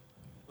birthday,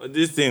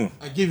 this thing.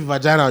 I gave you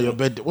vagina on your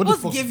bed. What the Who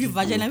fuck gave did you do?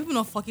 vagina? People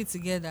not fucking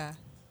together.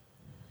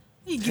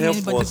 How you giving Help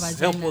anybody us.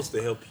 vagina? Help us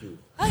to help you.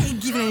 How you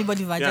giving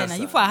anybody vagina? sir.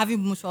 You people are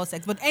having mutual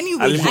sex. But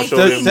anyway, Ali I Moshow think,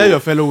 Rainbow. Tell your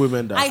fellow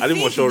women that. I Ali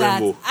think Moshow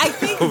that Rainbow.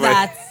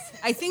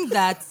 I think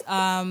that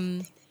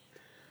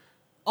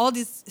all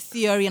this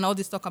theory and all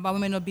this talk about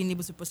women not being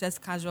able to process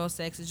casual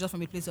sex is just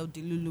from a place of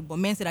delulu. But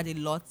men say that a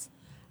lot.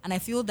 And I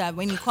feel that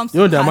when it comes You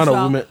know to the amount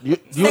casual of women.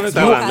 sex Let workers,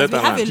 her we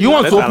have land. a Do you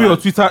want lot to Let open her your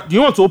land. Twitter? Do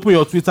you want to open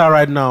your Twitter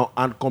right now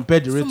and compare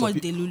the rate much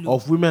delulu.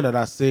 of women that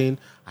are saying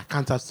I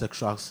can't have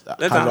sexual Let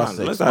her casual land.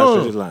 sex? Let her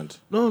actually land.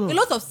 No. a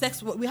lot of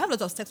sex. We have a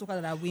lot of sex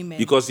workers that are women.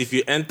 Because if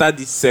you enter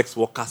the sex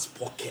worker's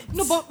pocket,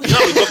 No, but now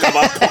we talk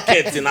about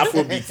pockets in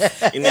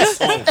Afrobeat in a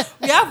song.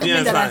 we have Do you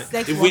women that are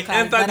understand? sex If workers we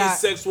enter that the are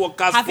sex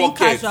worker's having pocket,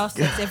 casual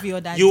sex every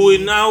other you day.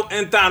 will now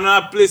enter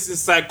another place in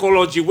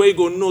psychology where you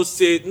go no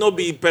say no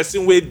be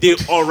person where they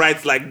all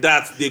right like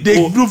that. They They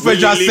go do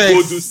visual willingly sex.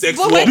 go do sex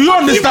But work. we're Do you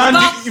talking understand?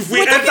 about- If we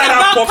we're enter talking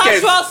that about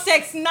pocket- casual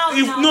sex now.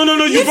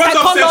 No, you Use brought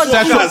up sex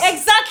psychology. workers.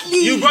 Exactly.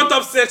 You brought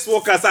up sex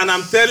workers, and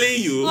I'm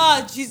telling you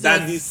Oh, Jesus.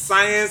 that the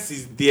science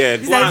is there.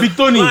 Go like and,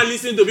 Victony. go and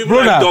listen to people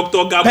Brother, like Dr.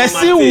 Gabo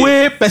person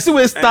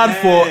way stand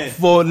for It's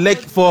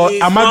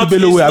Amadu not-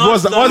 Bello it's way. not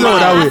What's the normal.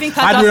 other way? Having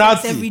casual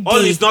sex every Admiralty. day. All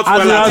is not well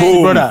at Admiralty,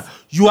 home. brother.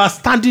 You are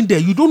standing there.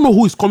 You don't know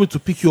who is coming to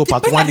pick you up The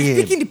at person 1 that is a.m.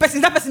 speaking, the person,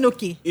 is that person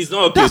okay? It's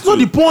not okay. That's not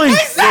too. the point. No.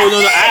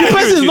 I The agree person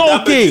with is you. not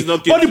That person okay. is not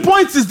okay But too.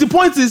 the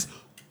point is,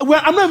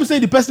 well, I'm not even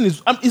saying the person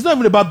is. It's not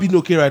even about being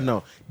okay right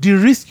now. The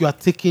risk you are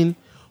taking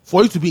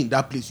for you to be in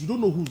that place, you don't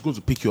know who's going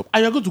to pick you up,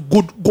 and you're going to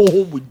go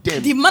home with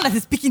them. The man that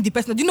is picking the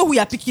person, do you know who you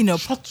are picking up?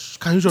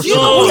 Can you just? Do you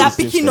shut know up who you and are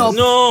listen picking first? up?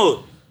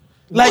 No.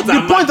 Like What the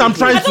am point I I'm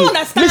trying I to don't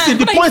understand. listen.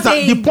 The What are point. you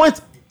saying? The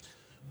point.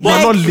 You are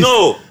But not listening.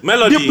 no,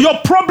 Melody. Your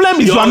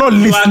problem is you are not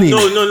listening.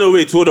 No,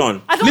 wait, hold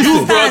on. I don't Listen.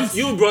 understand.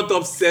 You brought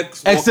up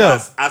sex Excel.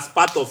 workers as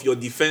part of your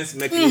defense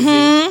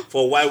mechanism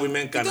for why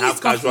women can Victony have is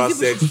casual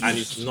confusing. sex and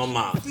it's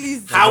normal.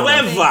 Please.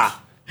 However,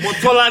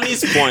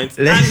 Motolani's point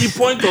and the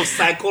point of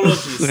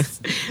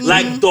psychologists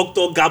like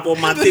Dr. Gabo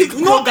Mate,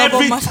 not Gabo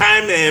every Mate.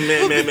 time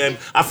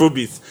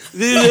Afrobeat.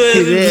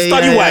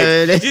 Study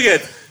wide. Do you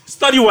get?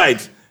 Study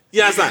wide.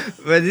 You understand?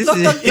 But this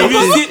Doctor- is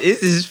If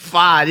this is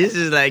far. This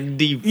is like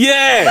deep.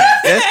 Yeah.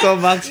 Let's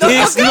come back to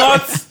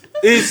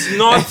It's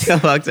not. Let's come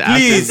back to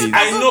Please,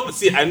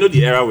 Afrobeat. I know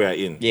the era we are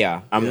in.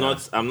 Yeah. I'm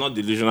not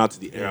delusional to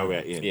the era we are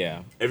in.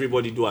 Yeah.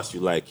 Everybody do as you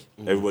like.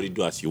 Everybody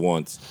do as you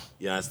want.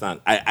 You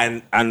understand?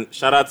 And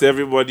shout out to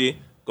everybody.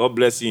 God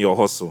bless you in your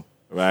hustle,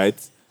 right?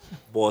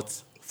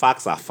 But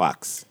facts are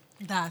facts.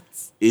 That.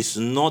 It's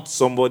not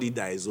somebody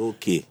that is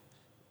okay.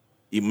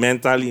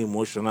 Mentally,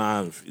 emotional,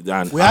 and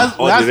We asked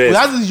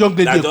this young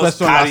lady that a just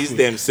question carries last week.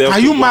 themselves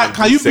Can to you go and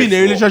can do you be in sex a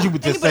work. relationship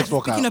with a Anybody sex who's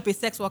picking worker? up a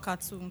sex worker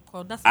too.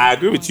 Call, that's I my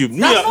agree with point. you.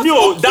 That's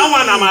not okay. That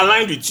one I'm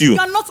aligned with you. You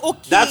are not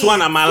okay. That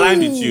one I'm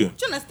aligned with you. Do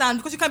you understand?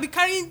 Because you can be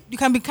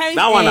carrying.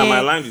 That one I'm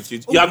aligned with you.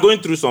 You are going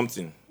through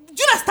something. Do you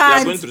You are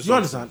understand? going through You something.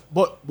 understand?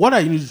 But what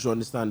I need you to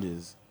understand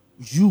is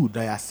you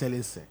that are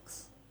selling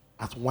sex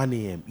at 1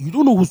 a.m. You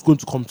don't know who's going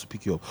to come to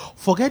pick you up.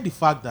 Forget the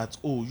fact that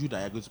you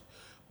that are going to,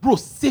 bro,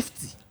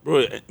 safety.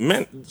 Bro,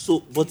 men. So,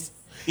 but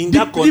in The,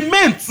 that the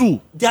men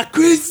too. they are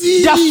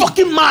crazy. They are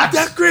fucking mad. They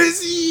are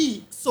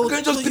crazy. So- you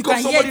can just so pick you up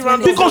can somebody hear it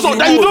random. when Because they of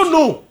that, you don't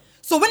know.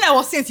 So when I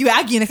was saying you were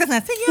arguing, except I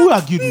said, Who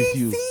argued with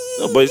you?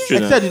 No, but it's true.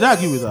 Except did I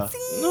argue with her?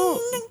 No.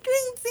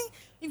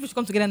 You should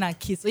come together and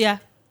kiss. So yeah,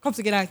 come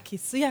together and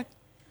kiss. So yeah,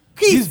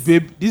 kiss.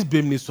 This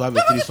babe needs to have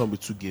a threesome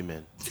with 2 gay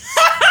men.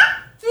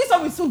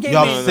 Threesome with 2 gay You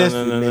are men. obsessed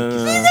no, with no, men.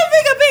 no, kissing.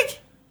 Big.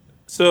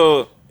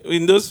 So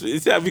in those, you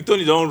see,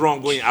 Victony don't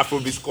run going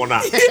Afrobeat corner.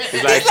 It's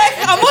It's like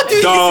I'm not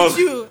doing dog, this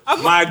with you.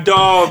 my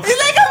dog.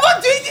 It's like I'm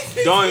not doing this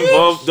with Don't you.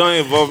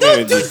 involve me Don't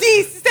with do this.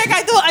 this. It's like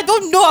I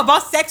don't know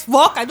about sex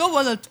work. I don't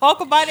want to talk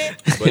about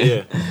it. But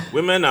yeah,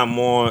 women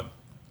are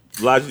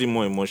largely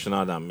more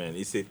emotional than men.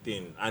 It's a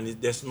thing, and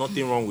there's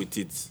nothing wrong with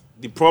it.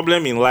 The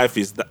problem in life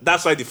is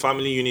that's why the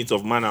family unit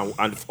of man and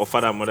of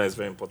father and mother is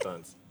very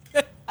important.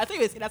 I thought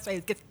you were saying that's why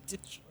it's getting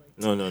destroyed.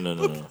 No.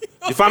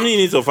 The family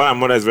unit of father and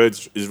mother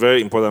is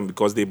very important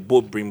because they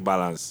both bring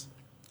balance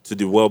to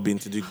the well-being,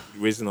 to the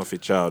raising of a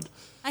child.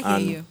 I hear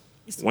And you.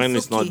 when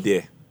it's not okay.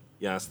 there,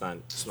 you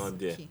understand? It's not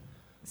there. Okay.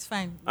 It's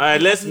fine. All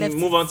right, let's Left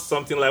move it. on to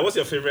something like, what's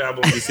your favorite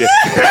album this year?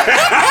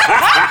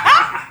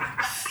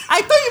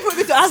 I thought you were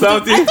going to ask.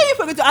 Something? I thought you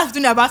were going to ask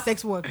Victony about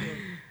sex work.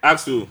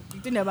 Ask who?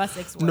 Victony about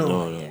sex work.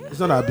 No, No. it's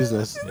not our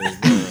business.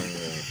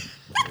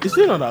 It's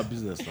still not our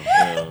business now.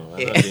 No,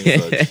 I'm not doing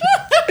such.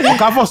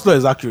 Okafor's law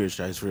is accurate,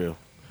 right? It's real.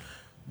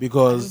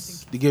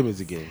 Because the game is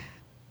the game.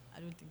 I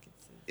don't think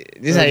it's.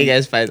 This is how you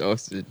guys fight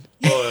often.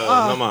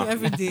 Normal.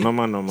 every day.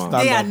 Normal.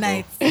 Day up, and bro.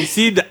 night. You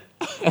see that?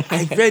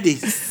 I read a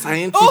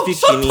scientific Oh,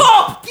 shut thing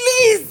up,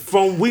 please.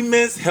 from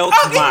Women's Health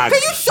Can Mag. you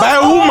shut By a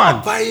up?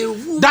 woman. By a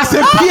woman. That's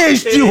a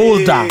PhD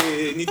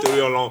holder. Need to read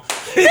along.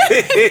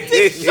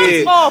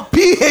 Shut up.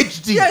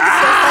 PhD.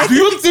 Yes, Do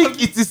you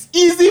think it is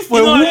easy for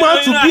a woman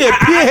to be a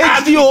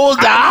I PhD holder?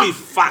 I give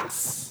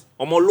facts.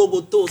 I'm a logo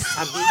to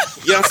sabi.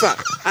 You understand?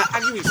 I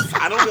give you facts.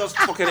 I don't just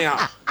fucking it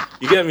out.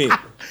 You get me?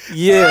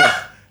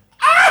 Yeah.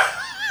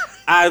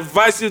 I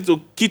advise you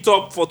to keep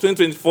up for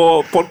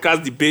 2024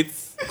 podcast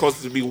debates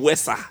because it'll be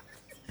Wessa.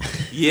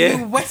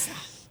 Yeah.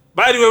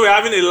 By the way, we're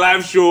having a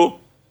live show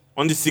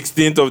on the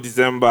 16th of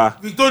December.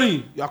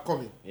 Victony, you are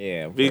coming.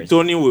 Yeah, of course.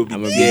 Victony will be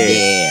I'm gonna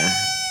there.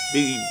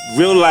 be there.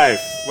 Real life.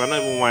 We're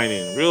not even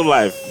whining. Real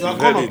life. You're You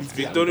gonna heard it.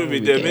 be there. Victony will be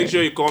be there. there. Make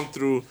sure you come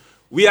through.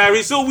 We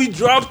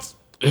dropped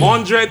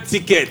 100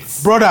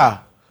 tickets. Brother,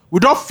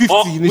 we dropped 50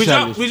 Oh,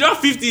 initially. we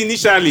dropped 50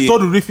 initially. So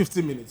to read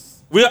 15 minutes.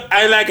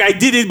 I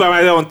did it by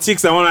myself on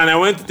Tix and I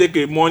went to take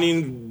a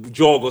morning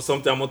jog or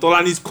something.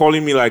 Motolani's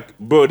calling me like,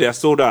 bro, they're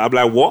sold out. I'm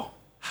like, what?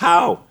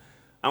 How?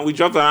 And we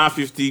dropped another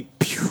 50.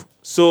 Pew.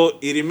 So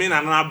it remained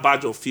another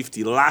batch of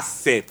 50. Last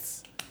set.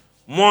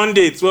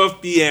 Monday,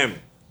 12 p.m.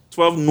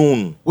 12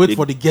 noon. Wait They-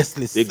 for the guest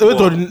list. they Wait go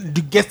for up.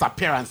 the guest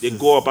appearance. They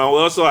go up. And we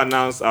also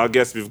announced our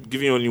guest. We've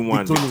given you only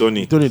one,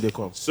 Victony. Victony, they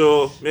come.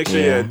 So make sure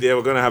Yeah. you're there.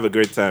 We're going to have a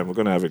great time.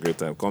 Come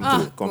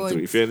through. Come God.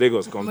 through. If you're in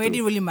Lagos, I'm come already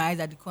through. rolling my eyes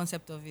at the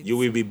concept of it. You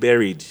will be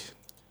buried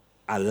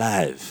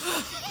alive.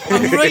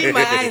 I'm rolling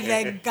my eyes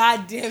like,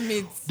 God damn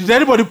it. Did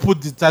anybody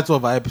put the title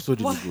of our episode in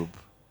the What? group?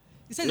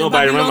 You said No, the but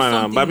I Babylon remember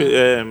now.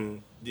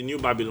 something. The new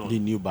Babylon. The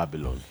New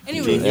Babylon.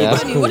 Anyway, Yeah.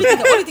 Tony, what do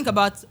you think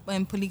about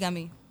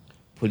polygamy?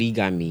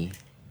 Polygamy.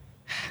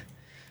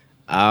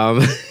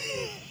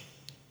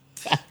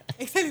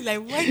 Exactly, like,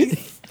 why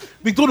this?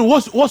 Victony,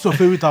 what's your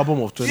favorite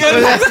album of 20?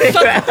 Tony, what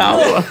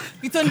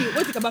do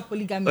you think about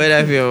polygamy? What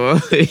I feel?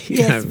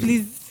 Yes,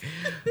 please.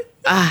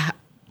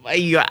 Why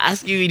you are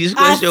asking me this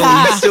question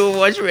Answer. with so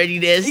much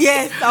readiness?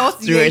 Yes, I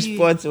was To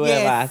respond to whatever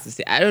I Yes. have to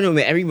say. I don't know,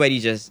 man. Everybody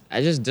just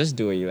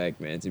do what you like,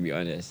 man. To be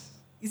honest,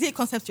 Is it a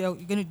concept you're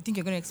gonna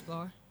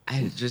explore?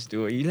 I just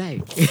do what you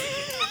like.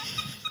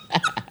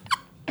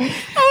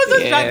 I was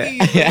just dragging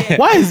you. Yeah.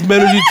 Why is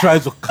Melody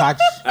trying to catch?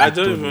 I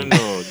don't even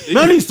know.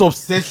 Melody is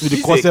obsessed with the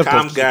He's concept a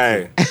calm of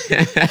guy.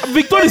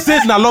 Victony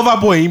said na lover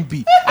boy him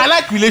be. I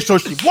like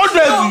relationship. What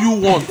else do you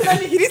want?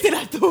 He didn't say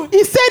that though.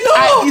 He said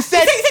no. He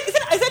said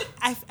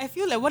I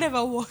feel like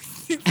whatever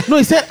works. no.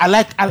 He said I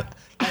like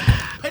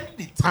pending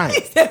the time.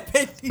 He said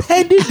petty.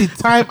 Pending the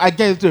time I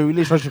get into a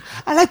relationship,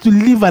 I like to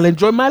live and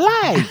enjoy my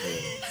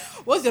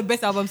life. What's your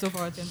best album so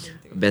far?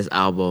 2023? Best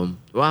album.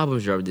 What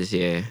albums dropped this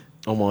year?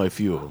 I'm on a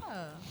few.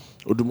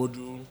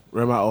 Odumodu,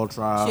 Rema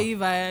Ultra, Shey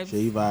Vibes.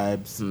 Shey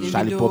Vibes, Davido,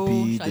 Charlie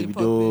Poppy, Charlie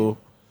Davido.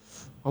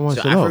 I'm on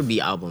So a lot. Afrobeat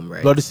album,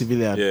 right? Bloody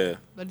Civilian, Yeah.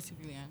 Bloody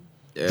Civilian.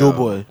 Yeah. Joe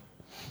Boy,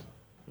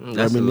 That's a lot,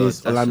 Reminisce,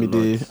 that's a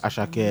Olamide, lot.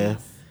 Ashake, A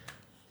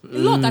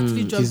lot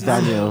actually dropped. Kiss this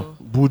Daniel,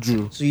 year.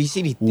 Buju. So you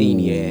see the thing,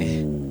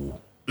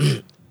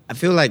 yeah. I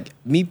feel like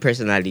me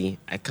personally,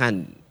 I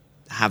can't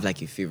have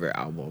like a favorite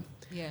album.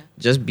 Yeah.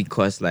 Just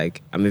because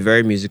like I'm a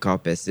very musical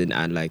person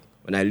and like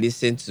when I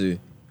listen to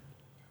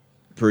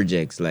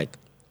projects, like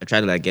I try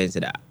to like get into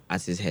the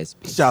artist's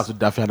headspace. Shout out to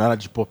Daffy and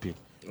Allergy Poppy.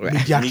 Right.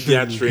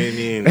 Media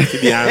training. See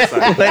the answer.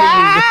 The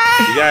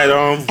guy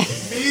don't.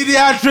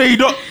 Media training.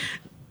 Don't.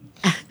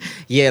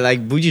 Yeah,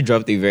 like Buju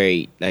dropped a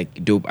very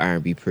like dope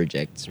R&B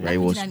project, right? It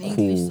was An English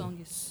cool, song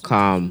is so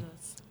calm.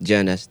 ridiculous. Do you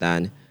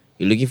understand?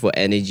 You're looking for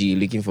energy, you're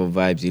looking for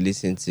vibes, you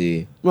listen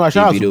to No,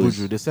 shout out to Davido's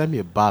Buju. They sent me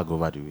a bag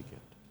over the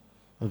weekend.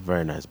 A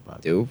very nice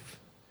bag. dope.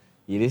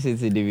 You listen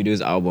to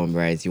Davido's album,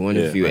 right? You want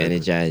to Yeah, feel very good.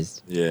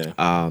 energized.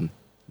 Yeah.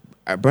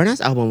 Burna's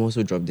album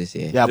also dropped this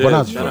year. Yeah, Yeah,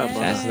 Bonner's shout out fine.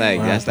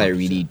 Bonner. That's like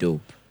really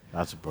dope.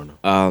 That's a burner.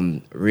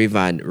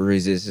 Raven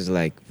Roses is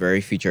like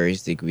very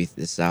futuristic with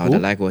the sound. Who? I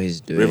like what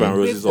he's doing. Raven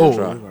Roses Oh,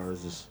 Ultra. River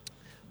Roses.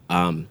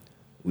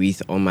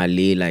 With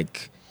Omale,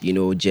 like, you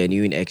know,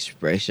 genuine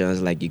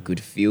expressions, like you could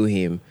feel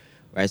him,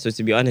 right? So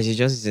to be honest, you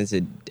just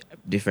listen to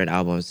different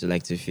albums to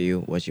like to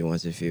feel what you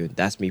want to feel.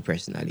 That's me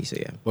personally. So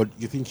yeah, But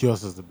you think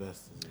yours is the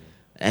best?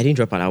 I didn't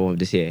drop an album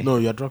this year. No,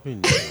 you're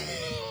dropping.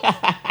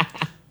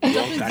 You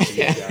won't catch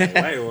this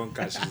guy. Why you won't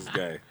catch this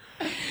guy?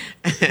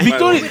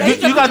 Victony,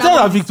 you can tell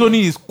that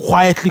Victony is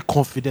quietly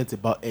confident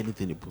about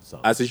anything he puts out.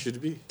 As it should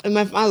be. And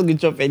my fans can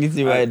drop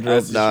anything when I drop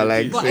As it now. should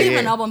Like, be. But so, I have yeah.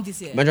 an album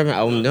this year. Am I dropping an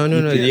album? No. EP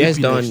The year's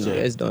next done. year. The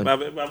year's done.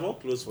 But all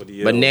close for the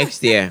year. But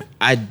next year,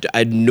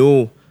 I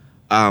know.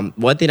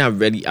 One thing I'm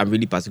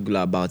really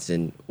particular about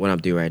in what I'm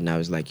doing right now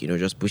is like, you know,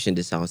 just pushing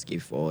the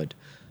soundscape forward.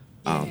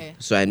 Yeah.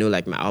 So I know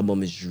like my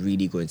album is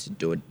really going to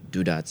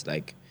do that.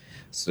 Like,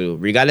 so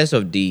regardless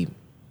of the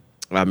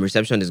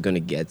reception is going to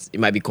get, it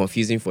might be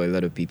confusing for a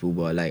lot of people,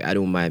 but like I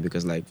don't mind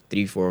because like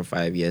 3, 4, or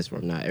 5 years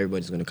from now,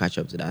 everybody's going to catch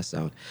up to that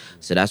sound.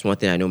 So that's one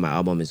thing I know my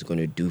album is going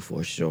to do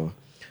for sure.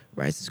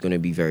 Right, it's going to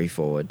be very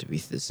forward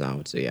with the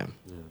sound. So yeah.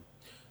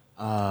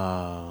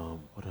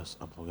 What else?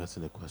 I'm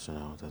forgetting the question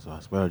I wanted to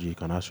ask. Melody, you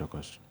can ask your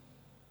question.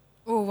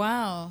 Oh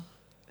wow.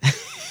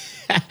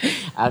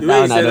 I'm The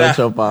way he down, I said don't that-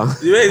 chop am.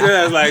 The way he said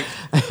that was like,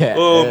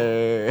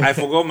 oh, I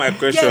forgot my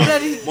question. Yeah,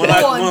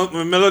 bloody-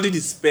 My melody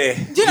despair.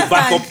 Do you The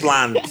backup understand?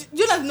 plan.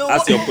 Do you not know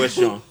That's your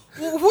question.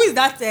 Who is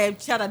that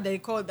chat that they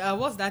called?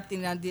 What's that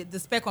thing? And the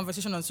spare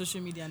conversation on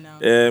social media now.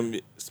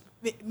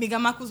 Meghan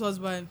Markle's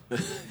husband.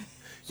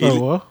 So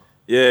what?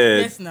 Yeah.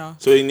 Yes, now.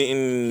 So His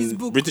in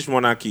book. British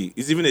monarchy,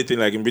 it's even a thing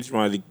like in British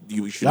monarchy,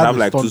 you should That have is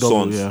like 2 stun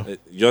double, sons, yeah.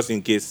 just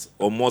in case,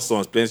 or more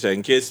sons, plenty,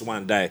 in case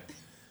one die,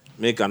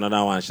 make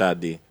another one shot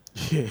day.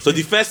 So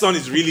the first son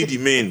is really the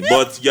main,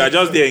 but you are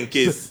just there in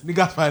case.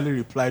 Nigga finally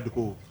replied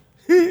home.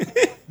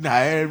 Nah,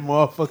 I ain't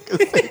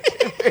motherfuckers.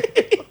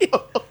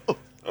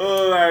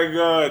 Oh my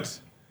god.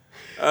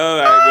 Oh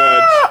my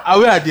god. Are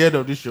we at the end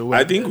of this show?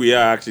 I think we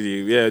are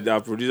actually. Yeah,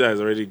 our producer has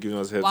already given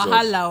us heads up.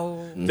 Wahala.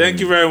 Oh. Thank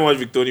you very much,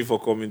 Victony, for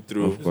coming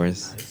through. Of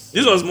course.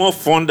 This was more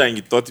fun than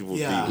you thought it would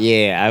Yeah. be.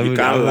 Yeah, I You would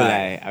can't lie.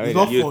 lie. I would It's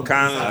not lie. You fun.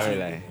 can't. I would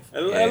lie.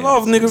 A lot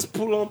of niggas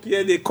pull up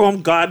here, they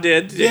come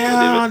guarded. Yeah,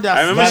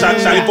 I remember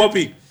that's- Charlie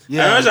Poppy.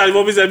 Yeah. I remember Charlie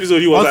Poppy's episode.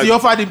 He was Also, you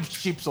like, offered him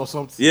chips or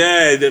something.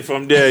 yeah,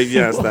 from there, you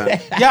understand.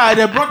 Yeah,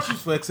 they brought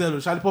chips for Excel.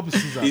 Charlie Poppy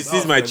sees He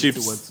sees my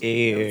chips.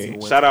 Yeah.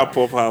 Shout out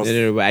Pop House.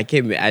 No, but I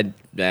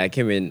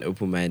came in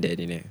open-minded,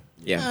 you know.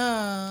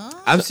 Yeah.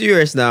 I'm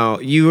serious now.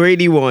 You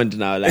already won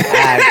now. Like,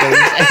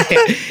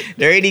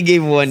 they already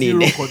gave one in.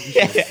 Zero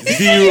conditions.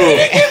 Zero.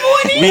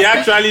 We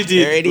actually They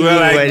did. already We gave were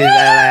like, one in.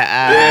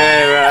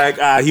 yeah,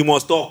 we're like, he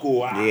must talk.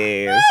 Oh, ah.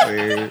 Yeah,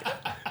 so,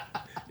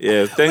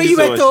 Yeah, thank When you you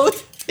so were much.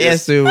 told. yeah,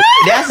 so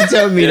they have to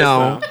tell me Yes,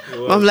 now.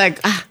 ma'am. I'm like,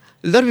 a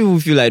lot of people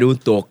feel I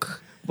don't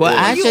talk. But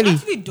I You actually,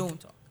 actually don't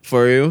talk.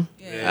 for real,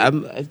 Yeah.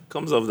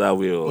 Comes off that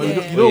way. oh. But you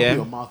don't, Yeah. you don't Yeah. open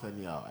your mouth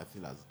anyhow. I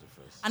feel that's the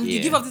difference. And you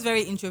Yeah. give off this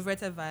very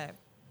introverted vibe.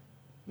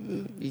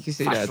 you can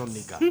say that. Fashion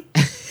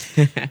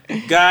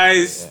nigga.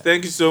 Guys,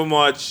 thank you so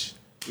much.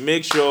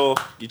 Make sure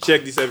you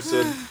check this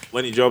episode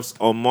when it drops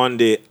on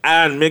Monday.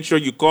 And make sure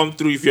you come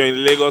through if you're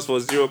in Lagos for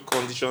Zero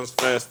Conditions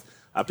First,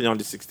 happening on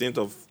the 16th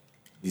of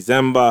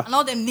December. And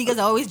all them niggas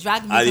are always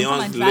drag me. At the Come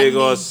and Ons drag me in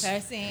Lagos.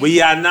 person.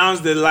 We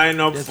announced the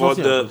lineup There's for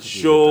nothing the I'm going to do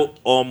show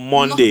on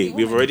Monday. Nothing.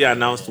 We've already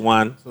announced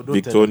one, So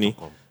don't tell them Victony. to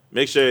come.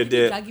 Make sure you're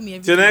there. dragging me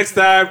every Till day. next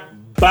time,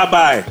 bye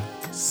bye.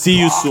 See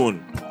you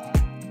soon.